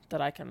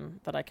that I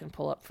can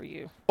pull up for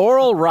you?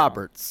 Oral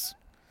Roberts.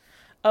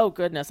 Oh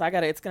goodness,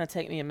 it's gonna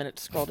take me a minute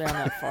to scroll down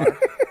that far.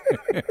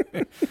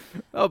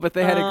 Oh, but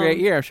they had a great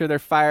year. I'm sure they're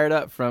fired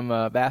up from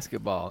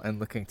basketball and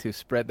looking to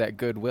spread that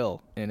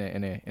goodwill in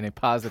a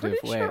positive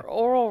Pretty way. sure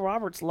Oral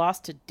Roberts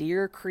lost to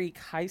Deer Creek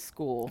High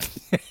School.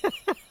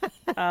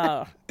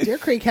 Deer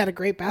Creek had a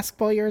great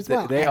basketball year as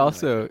well. They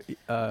also,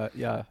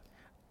 yeah.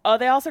 Oh,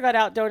 they also got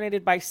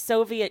outdonated by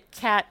Soviet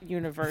Cat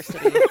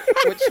University,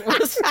 which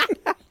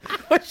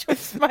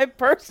was my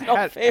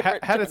personal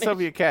favorite. How did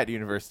Soviet Cat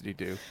University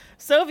do?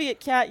 Soviet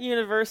Cat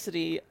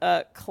University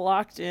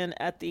clocked in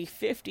at the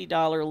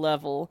 $50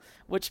 level,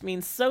 which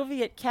means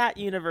Soviet Cat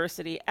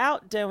University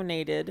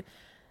outdonated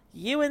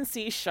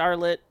UNC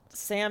Charlotte,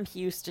 Sam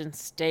Houston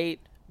State,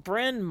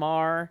 Bryn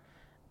Mawr,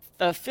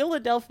 the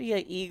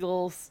Philadelphia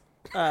Eagles,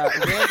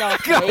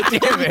 Randolph Macon.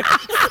 Damn it.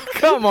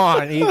 Come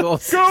on,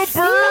 Eagles. Go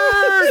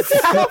Birds!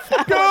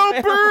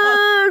 Go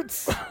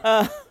Birds!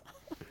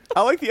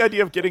 I like the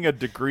idea of getting a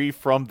degree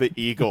from the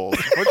Eagles.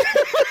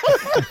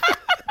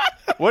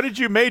 What did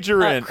you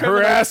major in?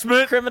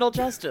 Harassment? Criminal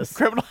justice.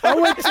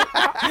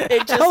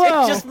 It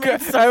just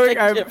means something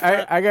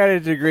different. I got a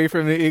degree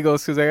from the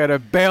Eagles because I got to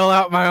bail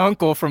out my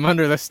uncle from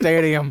under the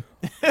stadium.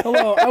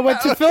 Hello, I went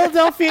to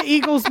Philadelphia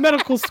Eagles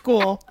Medical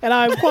School, and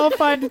I'm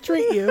qualified to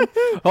treat you.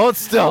 Hold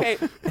still. Okay.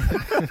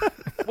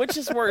 Which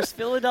is worse,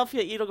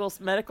 Philadelphia Eagles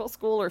Medical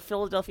School or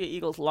Philadelphia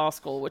Eagles Law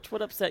School? Which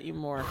would upset you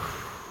more?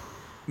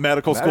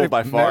 Medical school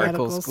by far.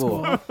 Medical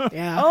school.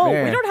 Yeah. Oh,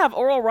 Man. we don't have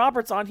Oral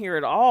Roberts on here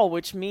at all,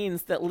 which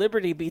means that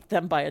Liberty beat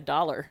them by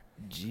 $1.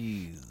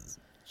 Jeez.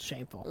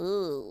 Shameful.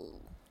 Ooh.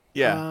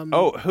 Yeah.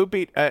 Who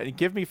beat?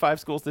 Give me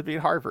 5 schools that beat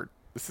Harvard.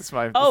 This is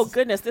my.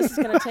 Goodness, this is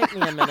going to take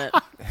me a minute.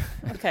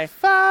 Okay.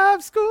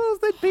 5 schools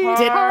that beat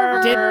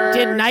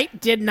Harvard.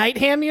 Did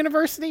Nightham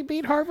University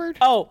beat Harvard?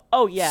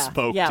 Oh yeah.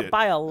 Smoked yeah, it.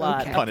 by a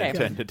lot. Okay. Pun Okay.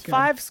 intended.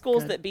 5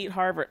 schools that beat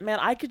Harvard. Man,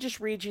 I could just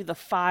read you the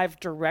 5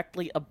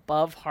 directly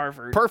above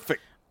Harvard.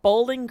 Perfect.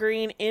 Bowling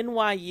Green,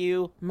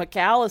 NYU,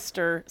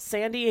 McAllister,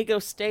 San Diego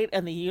State,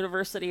 and the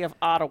University of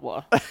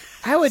Ottawa.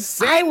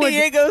 San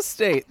Diego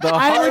State, the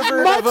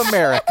Harvard of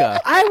America.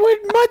 I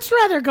would much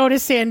rather go to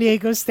San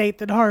Diego State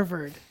than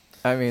Harvard.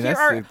 I mean, Here that's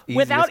are, the easiest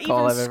without even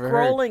call I've ever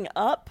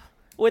heard.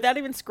 without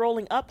even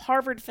scrolling up,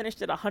 Harvard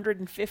finished at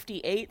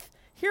 158th.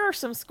 Here are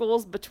some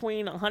schools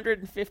between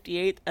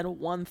 158th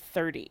and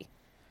 130.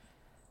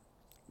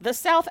 The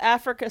South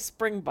Africa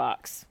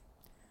Springboks,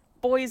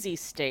 Boise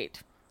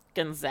State,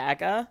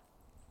 Gonzaga,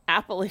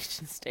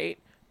 Appalachian State,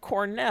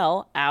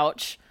 Cornell,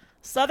 ouch,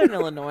 Southern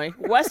Illinois,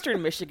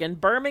 Western Michigan,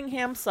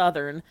 Birmingham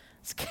Southern,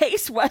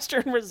 Case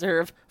Western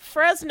Reserve,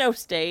 Fresno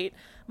State,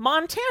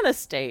 Montana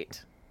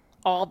State.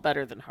 All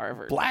better than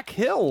Harvard. Black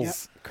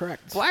Hills. Yep,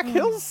 correct. Black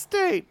Hills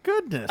State.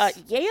 Goodness.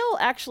 Yale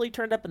actually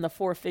turned up in the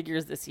 4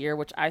 figures this year,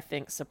 which I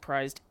think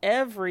surprised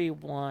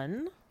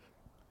everyone.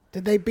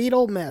 Did they beat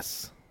Ole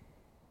Miss?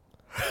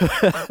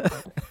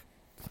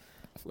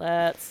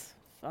 Let's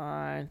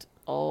find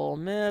Ole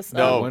Miss.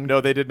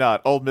 No, they did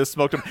not. Ole Miss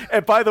smoked them.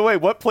 And by the way,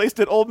 what place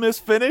did Ole Miss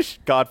finish?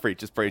 Godfrey,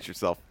 just brace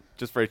yourself.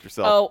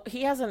 Oh,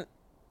 he hasn't.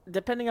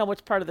 Depending on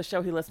which part of the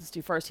show he listens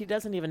to first, he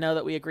doesn't even know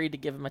that we agreed to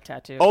give him a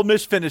tattoo. Ole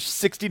Miss finished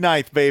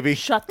 69th, baby.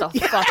 Shut the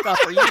fuck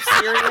up. Are you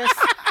serious?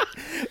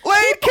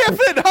 Lane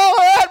Kiffin,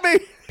 holler at me.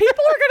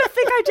 People are going to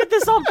think I did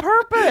this on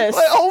purpose.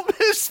 Ole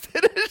Miss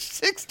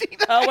finished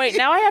 69th. Oh, wait.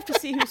 Now I have to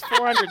see who's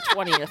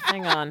 420th.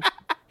 Hang on.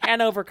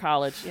 Hanover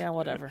College. Yeah,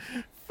 whatever.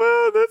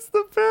 Oh, that's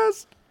the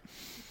best.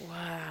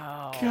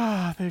 Wow.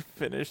 God, they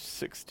finished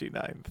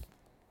 69th.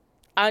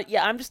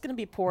 Yeah, I'm just going to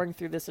be pouring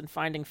through this and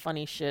finding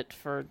funny shit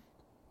for...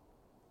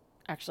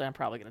 Actually, I'm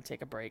probably going to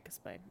take a break because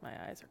my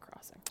eyes are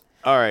crossing.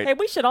 All right. Hey,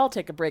 we should all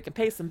take a break and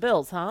pay some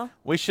bills, huh?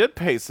 We should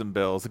pay some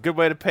bills. A good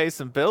way to pay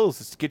some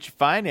bills is to get your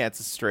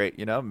finances straight.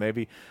 You know,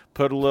 maybe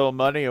put a little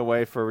money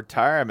away for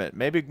retirement.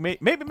 Maybe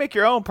make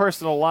your own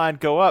personal line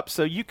go up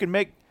so you can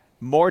make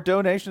more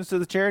donations to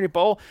the charity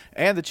bowl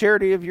and the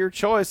charity of your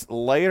choice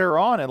later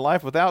on in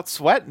life without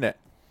sweating it.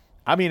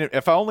 I mean,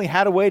 if I only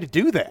had a way to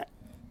do that.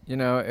 You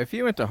know, if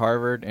you went to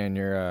Harvard and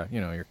you're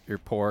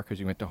poor because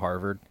you went to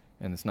Harvard,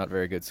 and it's not a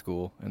very good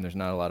school, and there's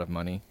not a lot of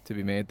money to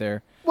be made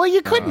there. Well,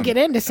 you couldn't get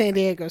into San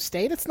Diego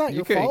State. It's not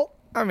your fault.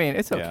 I mean,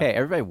 it's okay. Yeah.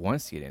 Everybody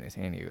wants to get into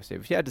San Diego State.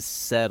 If you had to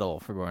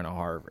settle for going to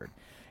Harvard,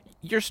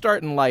 you're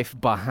starting life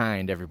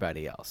behind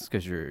everybody else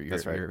because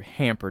you're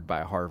hampered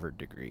by a Harvard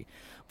degree.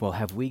 Well,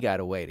 have we got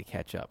a way to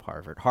catch up,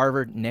 Harvard?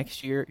 Harvard,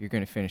 next year, you're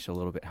going to finish a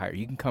little bit higher.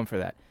 You can come for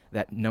that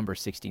number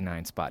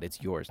 69 spot.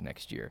 It's yours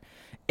next year.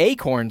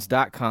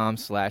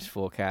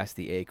 Acorns.com/fullcast.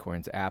 The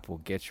Acorns app will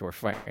get your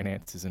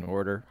finances in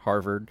order.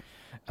 Harvard,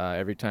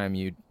 every time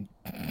you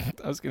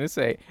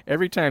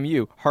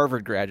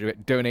Harvard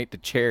graduate, donate to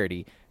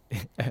charity,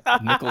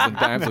 nickels and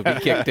dimes will be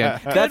kicked in.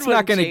 That's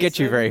not going to get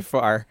you very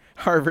far.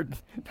 Harvard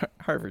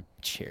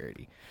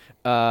charity.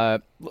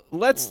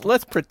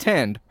 Let's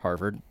pretend,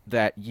 Harvard,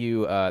 that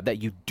you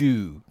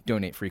do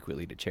donate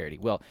frequently to charity.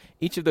 Well,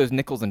 each of those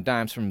nickels and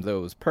dimes from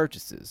those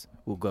purchases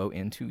will go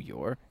into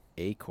your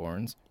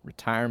Acorns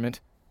retirement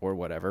or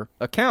whatever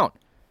account.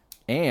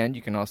 And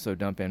you can also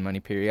dump in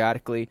money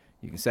periodically.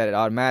 You can set it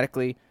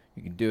automatically.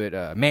 You can do it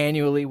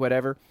manually,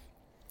 whatever.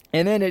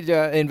 And then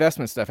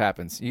investment stuff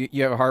happens.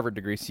 You have a Harvard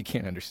degree, so you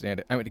can't understand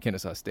it. I went to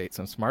Kennesaw State,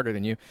 so I'm smarter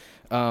than you.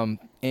 And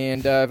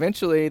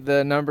eventually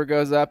the number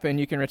goes up and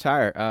you can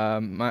retire.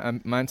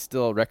 Mine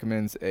still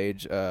recommends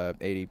age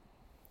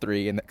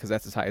 83, because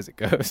that's as high as it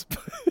goes.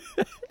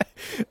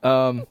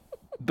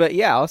 But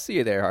yeah, I'll see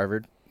you there,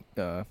 Harvard.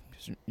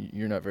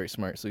 You're not very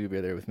smart, so you'll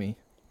be there with me.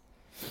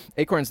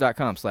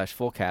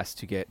 Acorns.com/fullcast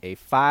to get a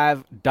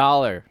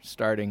 $5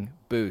 starting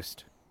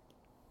boost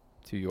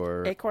to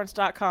your...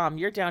 Acorns.com.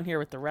 You're down here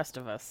with the rest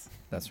of us.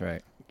 That's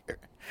right.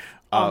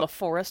 On the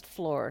forest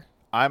floor.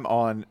 I'm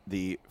on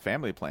the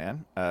family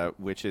plan,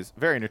 which is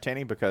very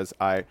entertaining because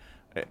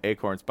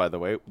Acorns, by the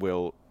way,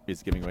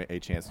 is giving away a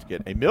chance to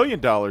get $1 million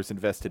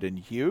invested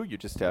in you. You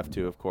just have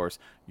to, of course,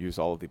 use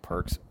all of the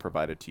perks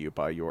provided to you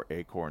by your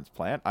Acorns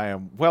plan. I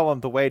am well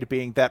on the way to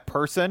being that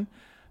person,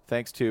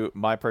 thanks to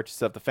my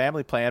purchase of the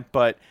family plan.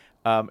 But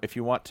if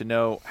you want to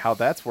know how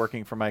that's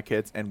working for my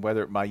kids and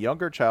whether my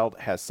younger child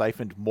has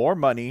siphoned more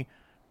money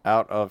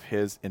out of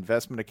his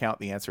investment account,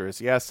 the answer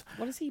is yes.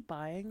 What is he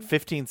buying?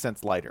 15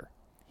 cents lighter.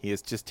 He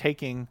is just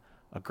taking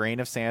a grain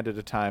of sand at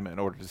a time in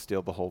order to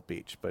steal the whole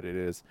beach. But it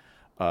is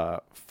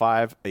a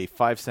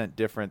 5-cent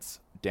difference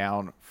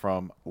down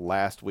from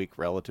last week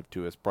relative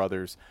to his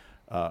brother's.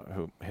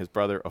 His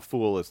brother, a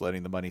fool, is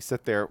letting the money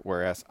sit there,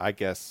 whereas I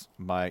guess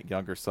my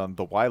younger son,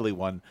 the wily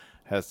one,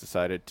 has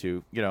decided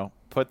to,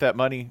 put that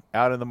money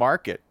out in the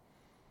market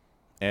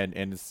and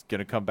is going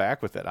to come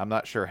back with it. I'm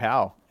not sure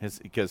how,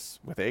 because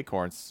with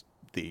Acorns,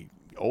 the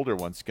older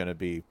one's going to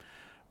be,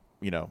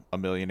 a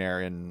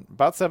millionaire in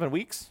about 7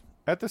 weeks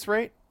at this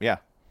rate. Yeah.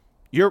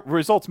 Your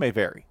results may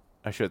vary.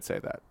 I should say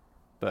that.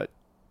 But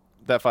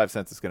that 5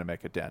 cents is going to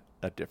make a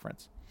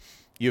difference.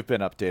 You've been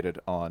updated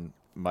on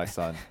my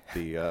son,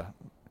 the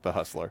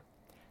hustler.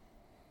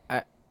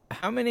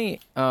 How many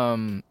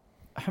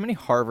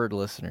Harvard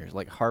listeners,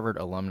 like Harvard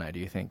alumni,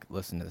 do you think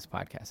listen to this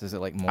podcast? Is it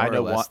like more or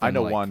less? I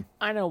know one.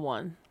 I know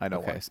one.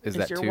 Is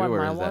that your two one or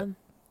my is one?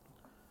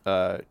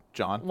 that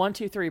John? 1,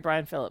 2, 3.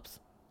 Brian Phillips.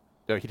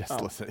 No, he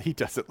doesn't listen. He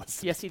doesn't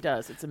listen. Yes, he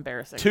does. It's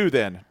embarrassing. Two.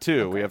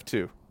 Okay. We have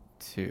two.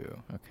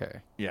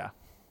 Okay. Yeah.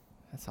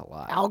 That's a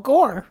lot. Al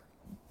Gore.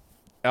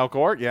 Al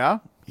Gore, yeah.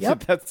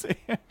 Yep. That's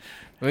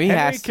Well, he Henry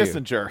has to.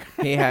 Kissinger.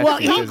 He has Well,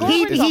 to.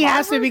 he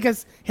has to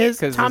because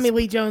Because Tommy his-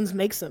 Lee Jones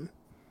makes him.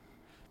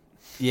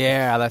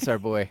 Yeah, that's our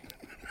boy.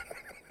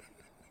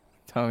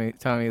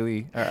 Tommy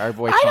Lee, our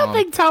boy. I don't Tom.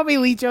 think Tommy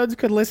Lee Jones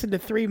could listen to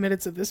 3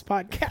 minutes of this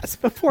podcast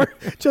before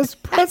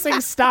just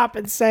pressing stop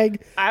and saying,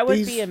 I would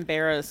these- be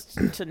embarrassed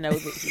to know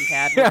that he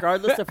had,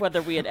 regardless of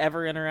whether we had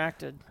ever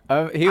interacted.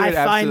 He would I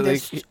find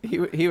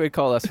absolutely. He would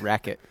call us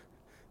racket.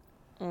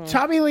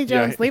 Tommy Lee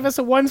Jones, Yeah. leave us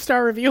a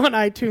 1-star review on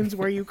iTunes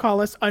where you call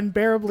us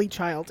unbearably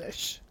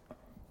childish.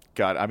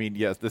 God, I mean,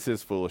 yes, this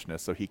is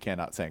foolishness, so he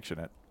cannot sanction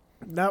it.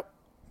 Nope.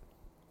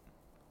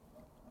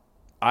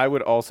 I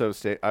would also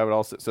say,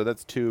 so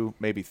that's 2,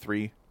 maybe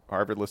 3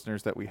 Harvard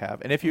listeners that we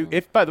have. And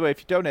if by the way, if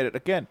you donated,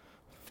 again,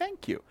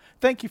 thank you.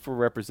 Thank you for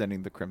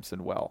representing the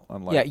Crimson well.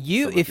 Unlike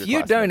Yeah, some of if your you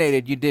classmates.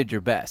 donated, you did your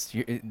best.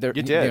 You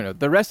did. You know,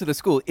 the rest of the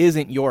school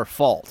isn't your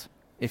fault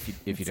if you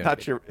It's donated.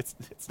 not your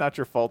it's not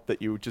your fault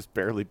that you just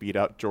barely beat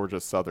out Georgia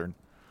Southern.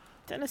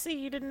 Tennessee,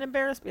 you didn't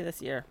embarrass me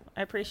this year.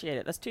 I appreciate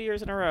it. That's 2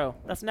 years in a row.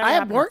 That's never I have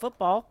happened more- in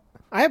football.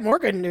 I have more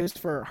good news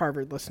for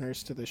Harvard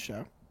listeners to this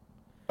show.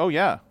 Oh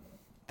yeah.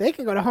 They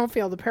can go to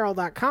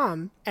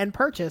homefieldapparel.com and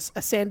purchase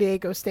a San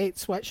Diego State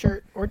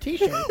sweatshirt or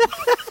T-shirt.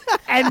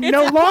 And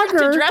no To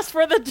longer dress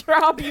for the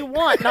job you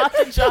want, not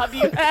the job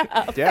you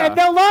have. Yeah. and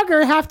no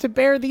longer have to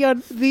bear the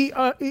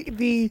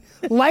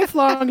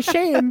lifelong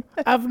shame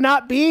of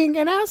not being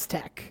an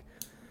Aztec.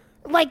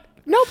 Like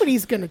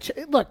nobody's gonna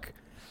look.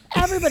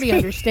 Everybody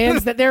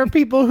understands that there are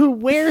people who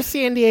wear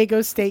San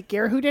Diego State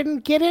gear who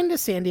didn't get into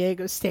San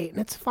Diego State,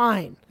 and it's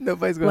fine.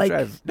 Nobody's gonna Like-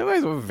 try.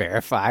 Nobody's gonna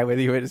verify whether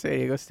you went to San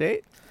Diego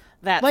State.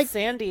 That Like-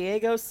 San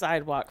Diego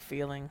sidewalk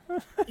feeling.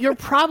 You're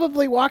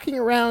probably walking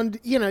around,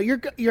 you're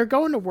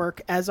going to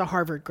work as a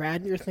Harvard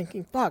grad and you're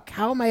thinking, fuck,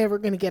 how am I ever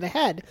going to get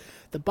ahead?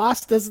 The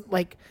boss doesn't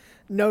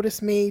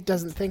notice me,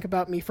 doesn't think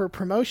about me for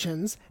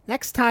promotions.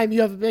 Next time you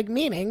have a big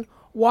meeting,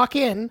 walk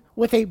in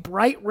with a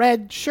bright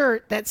red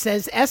shirt that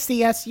says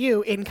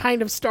SDSU in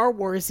kind of Star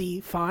Wars-y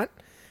font,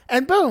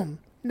 and boom,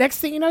 next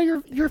thing you know,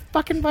 you're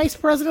fucking vice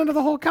president of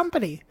the whole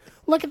company.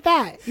 Look at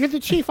that. You're the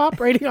chief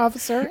operating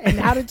officer, and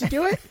how did you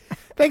do it?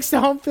 Thanks to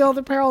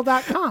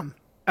homefieldapparel.com.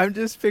 I'm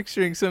just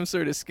picturing some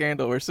sort of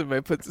scandal where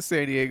somebody puts a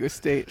San Diego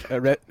State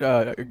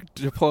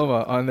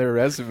diploma on their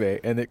resume,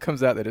 and it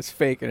comes out that it's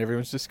fake, and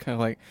everyone's just kind of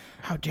like,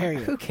 How dare you?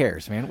 "Who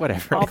cares, man?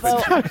 Whatever."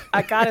 Although,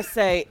 I gotta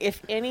say,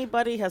 if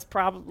anybody has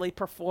probably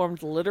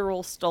performed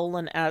literal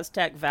stolen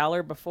Aztec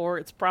valor before,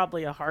 it's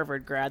probably a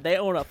Harvard grad. They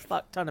own a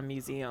fuck ton of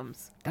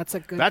museums. That's a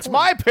good That's point.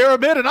 my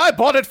pyramid, and I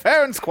bought it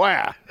fair and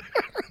square.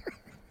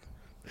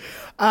 It's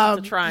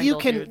a triangle, You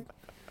can dude.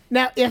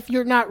 now, if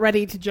you're not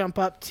ready to jump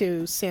up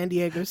to San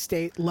Diego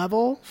State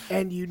level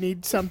and you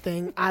need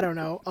something, I don't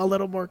know, a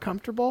little more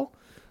comfortable,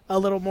 a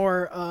little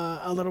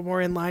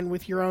more in line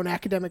with your own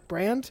academic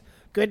brand.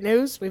 Good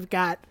news, we've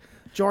got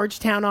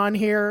Georgetown on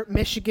here,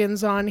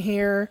 Michigan's on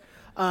here,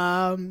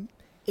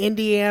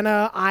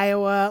 Indiana,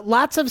 Iowa,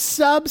 lots of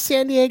sub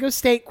San Diego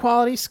State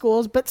quality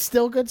schools, but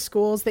still good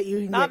schools that you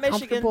can Not get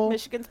Michigan. comfortable.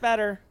 Michigan's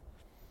better.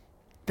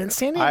 Then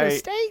San Diego I-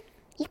 State.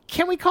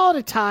 Can we call it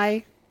a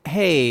tie?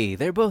 Hey,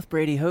 they're both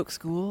Brady Hoke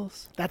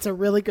schools. That's a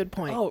really good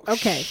point. Oh,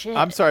 okay. shit.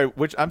 I'm sorry.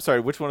 Which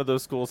one of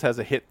those schools has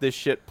a hit this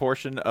shit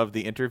portion of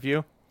the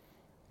interview?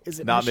 Is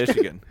it Not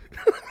Michigan.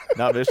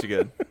 Not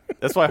Michigan.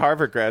 That's why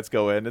Harvard grads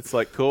go in. It's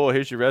like, cool.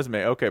 Here's your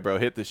resume. Okay, bro,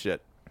 hit this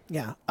shit.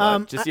 Yeah.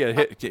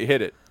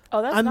 Hit it.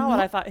 Oh, that's I'm not what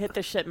not- I thought hit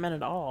this shit meant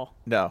at all.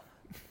 No.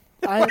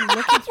 I am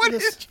looking through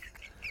this.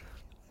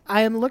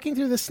 I am looking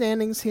through the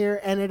standings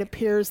here, and it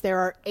appears there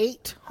are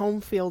 8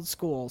 home field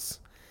schools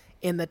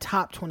in the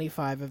top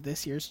 25 of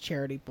this year's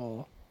Charity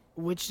Bowl,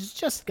 which is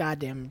just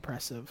goddamn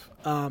impressive.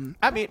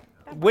 I mean,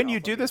 when you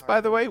do this,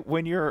 by the way,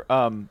 when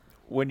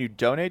you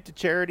donate to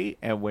charity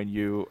and when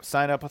you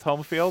sign up with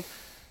Home Field,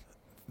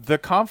 the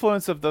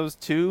confluence of those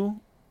two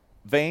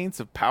veins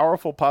of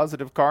powerful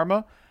positive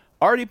karma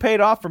already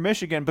paid off for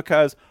Michigan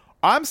because,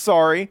 I'm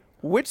sorry,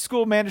 which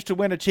school managed to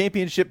win a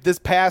championship this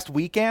past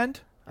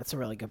weekend? That's a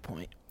really good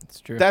point. It's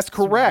true. That's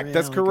correct.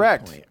 That's really good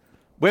correct. point.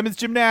 Women's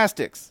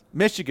gymnastics.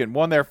 Michigan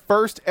won their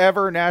first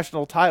ever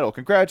national title.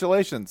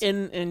 Congratulations.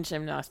 In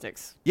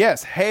gymnastics.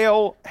 Yes,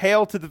 hail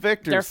to the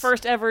victors. Their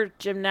first ever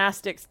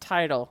gymnastics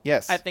title.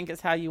 Yes. I think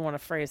is how you want to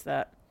phrase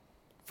that.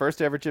 First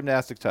ever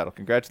gymnastics title.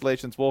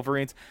 Congratulations,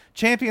 Wolverines.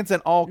 Champions in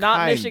all Not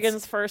kinds.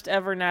 Michigan's first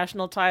ever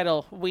national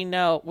title. We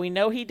know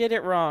he did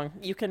it wrong.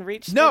 You can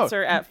reach No,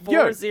 Spencer at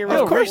yeah,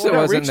 4-0. of course it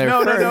wasn't their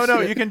No,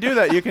 first. you can do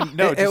that. You can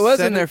no. It just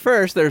wasn't send their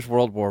first. There's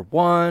World War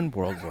I,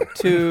 World War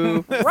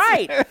II.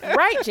 Right,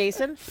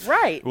 Jason.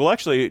 Right. Well,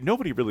 actually,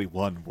 nobody really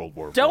won World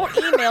War I. Don't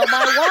email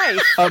my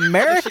wife.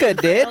 America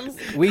did.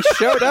 We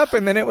showed up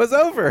and then it was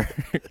over.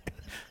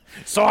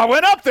 So I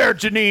went up there,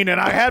 Janine,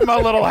 and I had my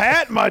little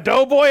hat, my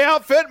doughboy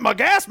outfit, my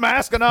gas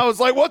mask, and I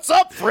was like, "What's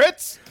up,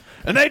 Fritz?"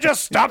 And they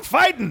just stopped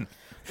fighting.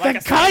 Like the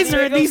a San Kaiser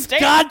and Diego these State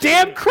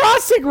goddamn team.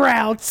 crossing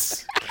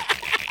routes.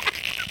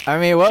 I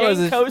mean, what Jane was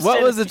the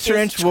Coaston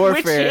trench is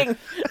warfare? twitching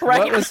right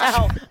What was-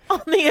 now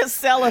on the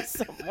Acela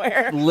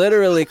somewhere.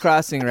 Literally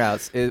crossing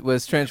routes. It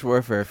was trench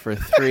warfare for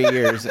 3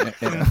 years. You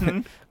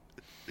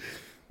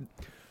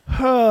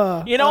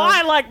know,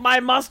 I like my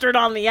mustard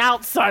on the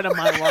outside of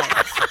my lungs.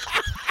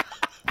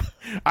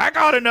 I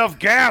got enough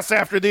gas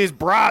after these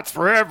brats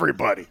for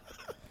everybody.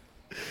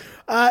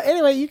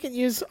 Anyway, you can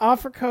use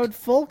offer code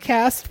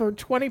FULLCAST for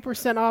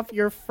 20% off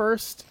your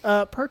first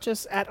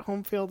purchase at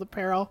Home Field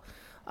Apparel.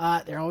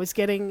 They're always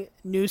getting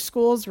new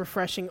schools,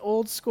 refreshing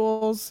old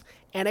schools,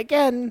 and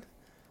again,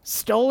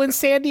 stolen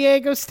San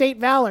Diego State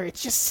valor.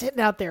 It's just sitting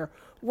out there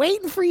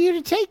waiting for you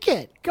to take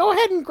it. Go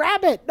ahead and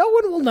grab it. No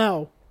one will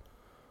know.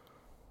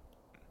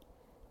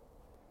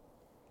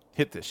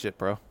 Hit this shit,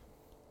 bro.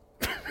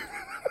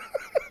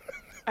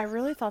 I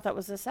really thought that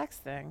was a sex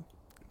thing.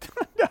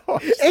 No,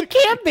 it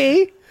can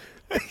be.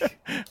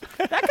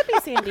 That could be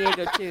San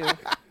Diego, too.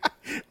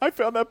 I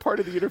found that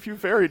part of the interview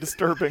very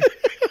disturbing.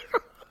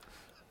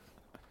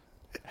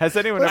 Has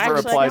anyone ever Actually, I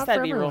applied? guess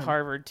that'd be real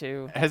Harvard,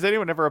 too. Has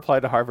anyone ever applied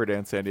to Harvard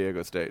and San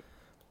Diego State?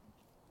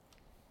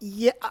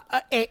 Yeah.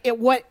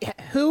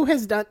 Who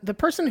has done? The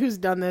person who's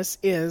done this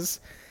is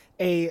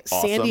a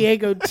Awesome. San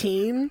Diego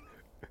teen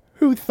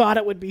who thought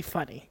it would be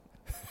funny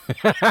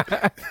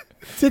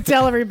to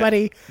tell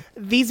everybody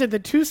these are the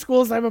two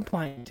schools I'm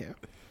applying to.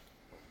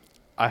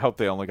 I hope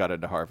they only got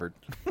into Harvard.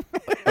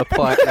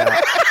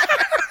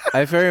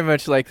 I very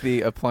much like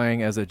the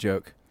applying as a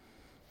joke.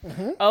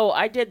 Mm-hmm. Oh,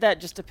 I did that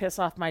just to piss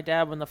off my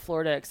dad when the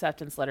Florida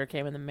acceptance letter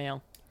came in the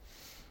mail.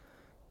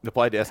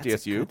 Applied to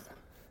SDSU?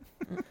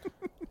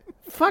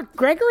 Fuck,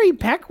 Gregory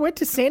Peck went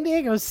to San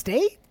Diego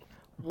State?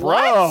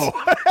 Bro!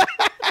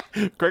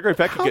 Gregory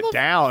Peck can get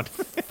down.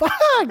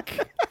 Fuck!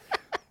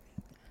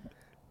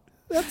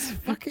 That's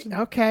fucking...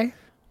 Okay.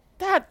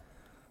 That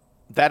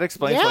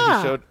explains why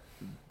Yeah. he showed...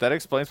 That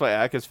explains why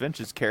Atticus Finch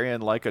is carrying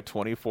like a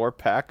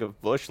 24-pack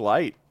of Busch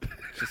Light.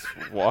 Just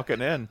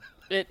walking in.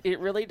 It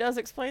really does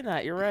explain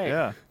that. You're right.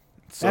 Yeah.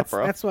 What's up,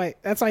 bro?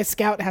 That's why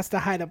Scout has to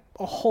hide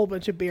a whole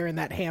bunch of beer in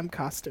that ham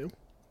costume.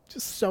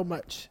 Just so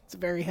much. It's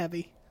very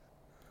heavy.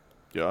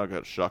 Yeah, I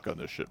got a shotgun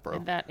this shit,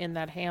 bro. In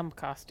that ham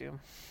costume.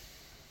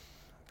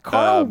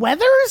 Carl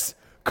Weathers?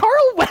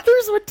 Carl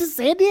Weathers went to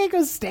San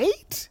Diego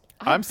State?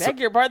 I beg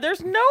your pardon.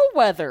 There's no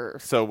weather.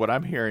 So what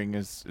I'm hearing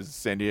is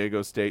San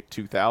Diego State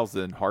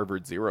 2000,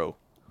 Harvard 0.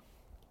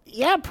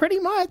 Yeah, pretty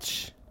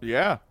much.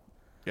 Yeah.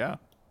 Yeah.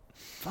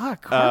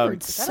 Fuck,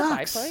 Harvard Is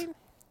that a sucks.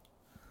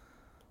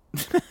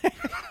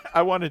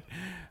 biplane?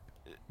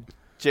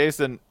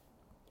 Jason,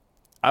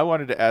 I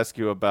wanted to ask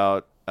you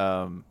about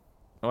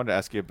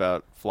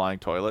flying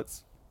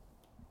toilets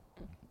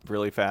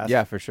really fast.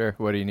 Yeah, for sure.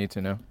 What do you need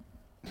to know?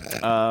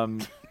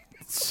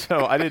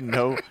 So I didn't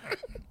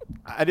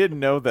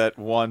know that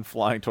one,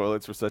 flying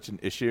toilets were such an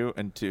issue,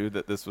 and two,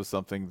 that this was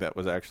something that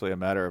was actually a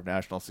matter of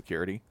national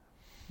security.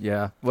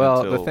 Yeah.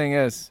 Well, the thing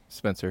is,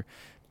 Spencer,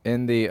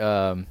 in the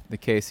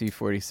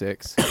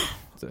KC-46,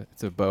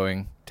 it's a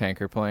Boeing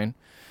tanker plane.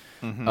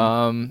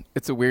 Mm-hmm.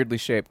 It's a weirdly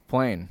shaped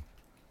plane.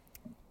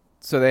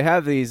 So they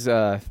have these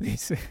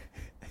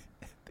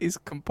these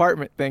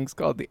compartment things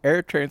called the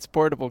Air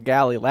Transportable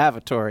Galley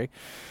Lavatory.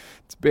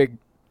 It's a big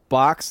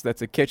box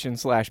that's a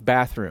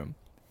kitchen/bathroom,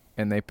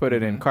 and they put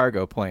it in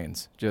cargo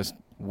planes. Just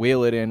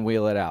wheel it in,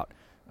 wheel it out.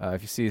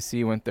 If you see a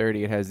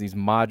C-130, it has these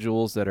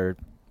modules that are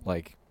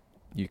like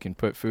you can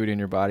put food in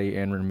your body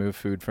and remove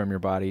food from your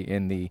body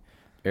in the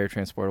Air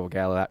Transportable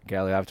Galley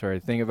Lavatory.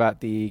 The thing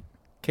about the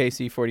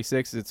KC-46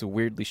 is it's a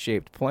weirdly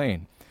shaped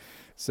plane.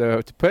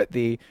 So to put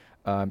the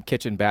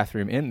kitchen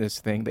bathroom in this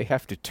thing, they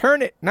have to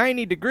turn it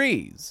 90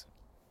 degrees.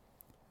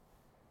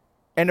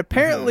 And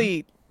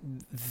apparently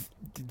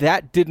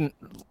that didn't...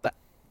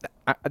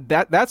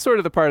 That's sort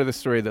of the part of the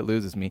story that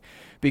loses me,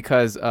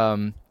 because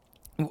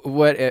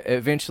what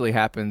eventually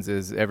happens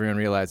is everyone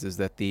realizes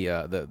that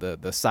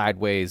the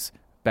sideways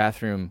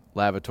bathroom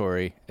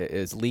lavatory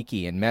is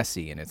leaky and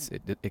messy, and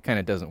it kind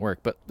of doesn't work.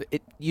 But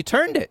you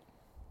turned it.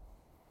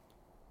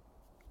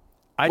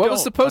 What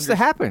was supposed to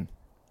happen?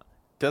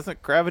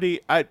 Doesn't gravity?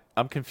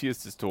 I'm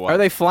confused as to why. Are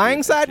they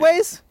flying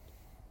sideways?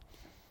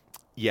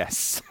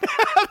 Yes.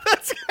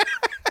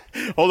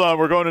 Hold on,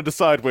 we're going into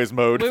sideways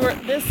mode.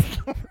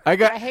 I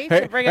hate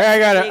to bring up I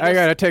San Diego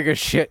gotta take a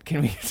shit.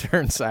 Can we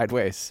turn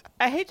sideways?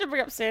 I hate to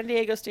bring up San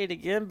Diego State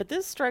again, but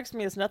this strikes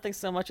me as nothing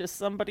so much as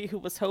somebody who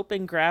was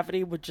hoping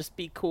gravity would just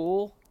be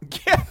cool.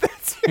 Yeah,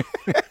 that's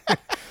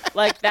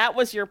like that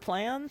was your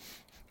plan.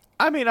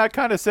 I mean, I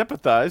kind of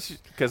sympathize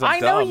because I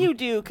I'm know dumb. you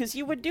do, because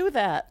you would do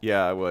that.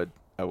 Yeah, I would.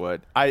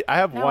 I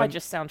have Now one. I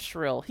just sound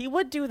shrill. He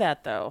would do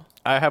that, though.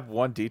 I have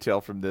one detail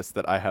from this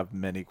that I have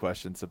many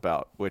questions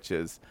about, which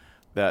is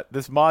that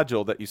this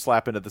module that you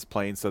slap into this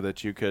plane so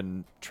that you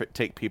can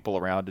take people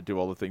around to do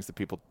all the things that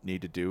people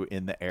need to do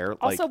in the air.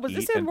 Also, like was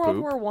this eat in and World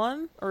poop. War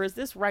One, or is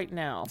this right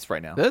now? It's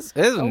right now. This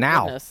is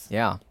now. Goodness.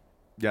 Yeah.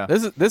 Yeah.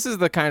 This is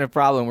the kind of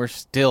problem we're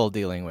still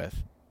dealing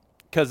with.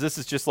 Because this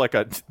is just like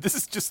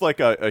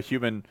a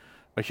human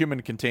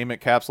containment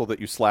capsule that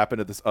you slap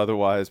into this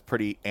otherwise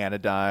pretty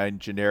anodyne,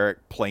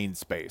 generic plane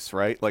space,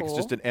 right? Like It's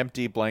just an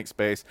empty blank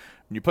space,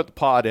 and you put the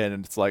pod in,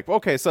 and it's like,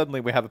 okay, suddenly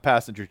we have a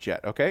passenger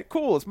jet. Okay,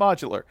 cool, it's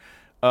modular.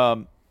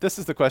 This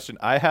is the question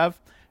I have.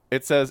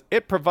 It says,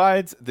 it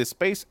provides the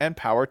space and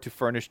power to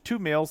furnish 2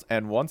 meals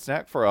and 1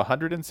 snack for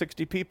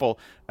 160 people,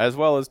 as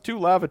well as 2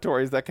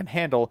 lavatories that can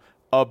handle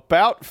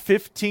about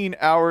 15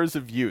 hours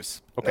of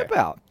use. Okay.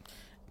 About.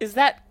 Is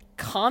that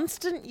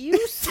constant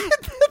use?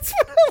 That's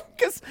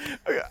because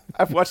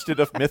I've watched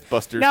enough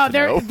MythBusters. No, to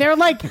know. they're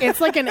like,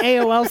 it's like an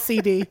AOL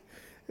CD.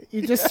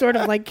 You just sort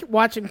of like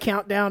watch them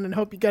count down and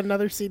hope you get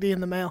another CD in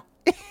the mail.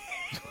 Is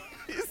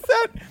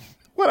that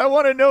what I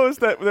want to know? Is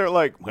that they're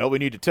like, well, we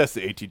need to test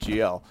the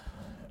ATGL.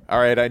 All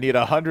right, I need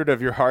 100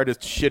 of your hardest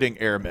shitting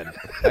airmen.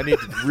 I need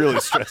to really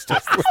stress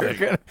test this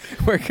thing.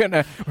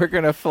 We're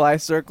gonna fly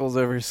circles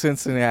over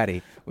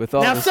Cincinnati with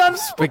all Now, the son-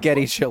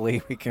 spaghetti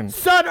chili we can.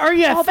 Son, are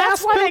you a Oh,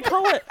 that's fast why they poop?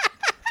 call it.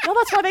 No,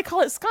 that's why they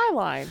call it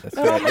Skyline.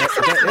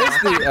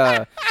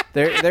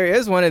 There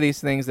is one of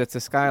these things that's a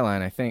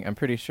Skyline. I think I'm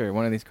pretty sure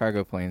one of these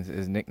cargo planes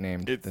is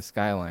nicknamed the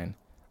Skyline.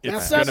 Now,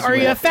 It's son, gonna are be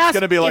you a like- fast? It's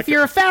gonna be like if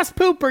you're a fast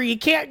pooper, you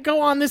can't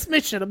go on this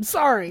mission. I'm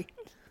sorry.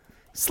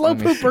 Slow Let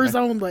me poopers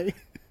only.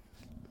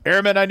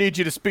 Airmen, I need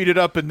you to speed it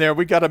up in there.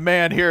 We got a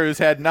man here who's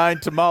had 9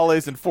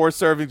 tamales and 4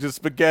 servings of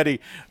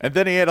spaghetti, and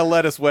then he had a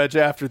lettuce wedge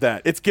after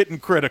that. It's getting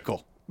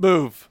critical.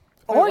 Move.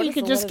 Or what you does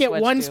could the just lettuce get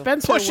wedge one do?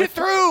 Spencer. Push with, it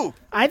through.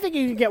 I think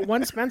you could get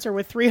one Spencer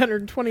with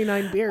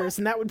 329 beers,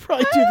 and that would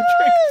probably do the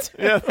trick.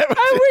 Yeah, that was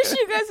I wish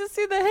you guys could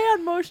see the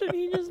hand motion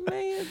he just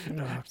made.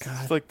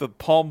 It's like the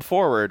palm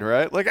forward,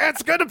 right? Like,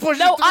 that's going to push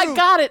No, it through. I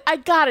got it. I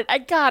got it. I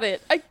got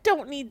it. I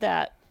don't need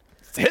that.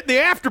 It's hitting the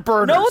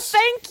afterburners. No,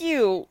 thank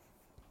you.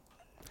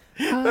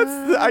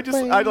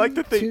 I like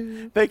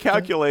that they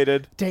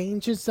calculated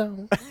Danger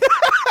zone.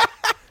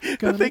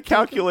 that they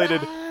calculated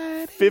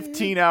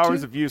 15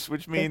 hours of use,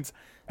 which means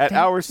at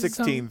hour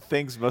 16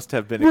 things must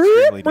have been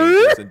extremely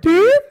dangerous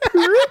indeed.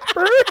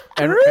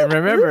 And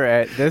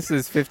remember, this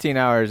is 15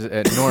 hours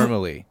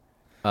normally.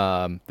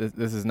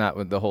 This is not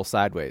with the whole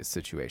sideways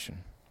situation.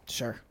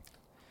 Sure.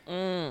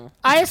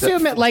 I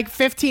assume at like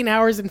 15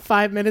 hours and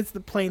 5 minutes, the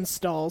plane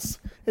stalls.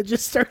 It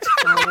just starts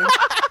falling.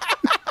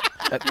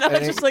 No,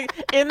 it's just like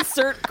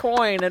insert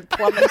coin and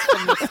plummets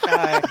from the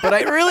sky. But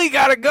I really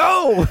gotta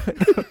go.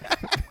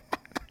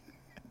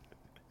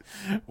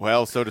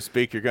 Well, so to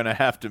speak, you're going to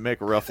have to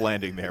make a rough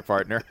landing there,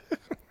 partner.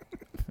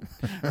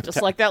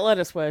 Just like that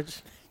lettuce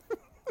wedge.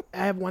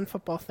 I have one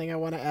football thing I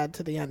want to add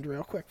to the end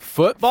real quick.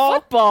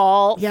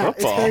 Football. Yeah, it's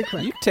Football. very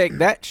quick. You take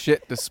that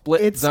shit to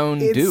split zone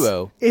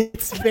duo.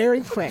 It's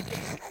very quick.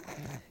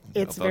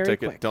 It's Don't very take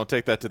quick. Don't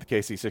take that to the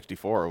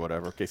KC-64 or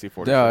whatever,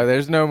 KC-44. No,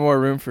 there's no more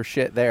room for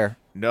shit there.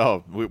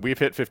 No, we've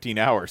hit 15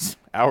 hours.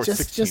 Hour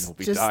 16 will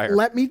be dire.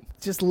 let me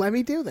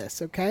do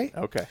this, okay?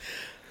 Okay.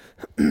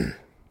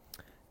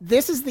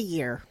 This is the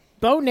year.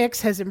 Bo Nix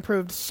has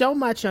improved so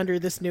much under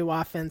this new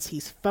offense.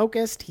 He's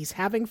focused, he's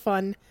having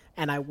fun,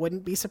 and I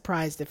wouldn't be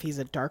surprised if he's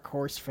a dark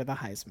horse for the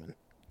Heisman.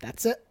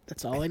 That's it.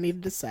 That's all I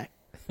needed to say.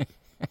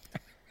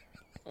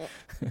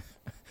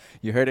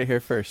 You heard it here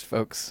first,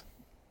 folks.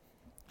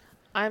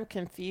 I'm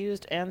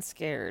confused and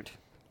scared.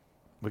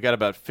 We got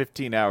about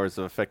 15 hours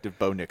of effective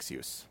Bo Nix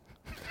use.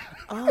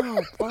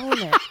 Oh,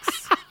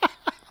 bonus.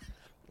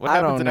 What I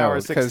happens don't in know, hour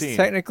because 16?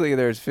 technically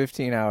there's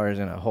 15 hours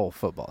in a whole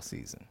football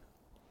season.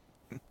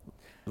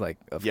 Like,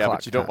 of Yeah, clock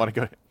but you don't time. want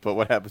to go. But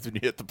what happens when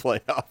you hit the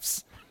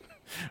playoffs?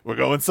 We're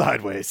going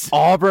sideways.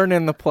 Auburn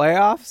in the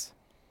playoffs?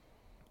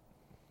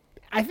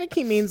 I think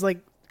he means like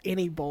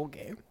any bowl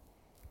game.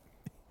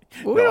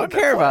 Well, we don't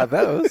care about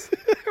those.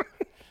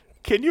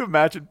 Can you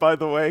imagine, by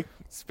the way,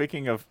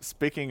 speaking of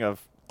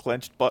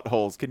clenched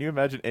buttholes, can you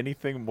imagine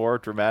anything more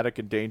dramatic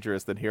and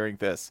dangerous than hearing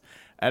this?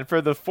 And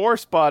for the 4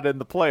 spot in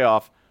the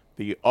playoff,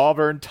 the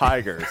Auburn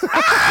Tigers.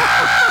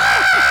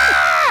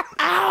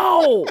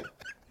 Ow!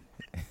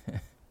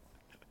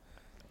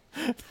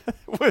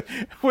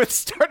 with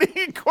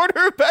starting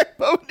quarterback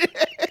Bo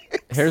Nix.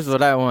 Here's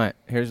what I want.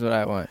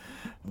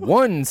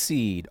 1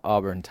 seed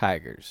Auburn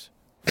Tigers.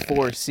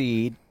 4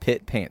 seed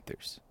Pitt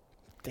Panthers.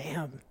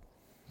 Damn.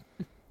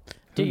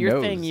 Do Who your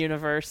knows? thing,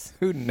 universe.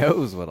 Who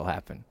knows what'll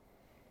happen?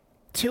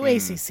 2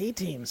 ACC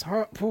teams.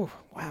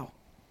 Wow.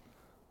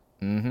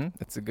 Mm-hmm.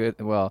 It's a good,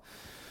 well,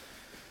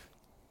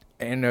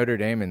 and Notre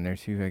Dame in there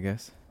too, I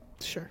guess.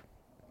 Sure.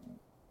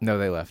 No,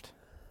 they left.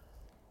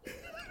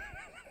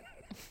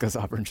 Because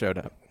Auburn showed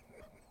up.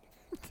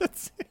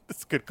 That's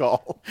a good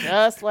call.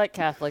 Just like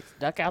Catholics,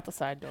 duck out the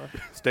side door.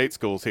 State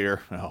schools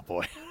here. Oh,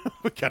 boy.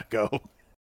 We got to go.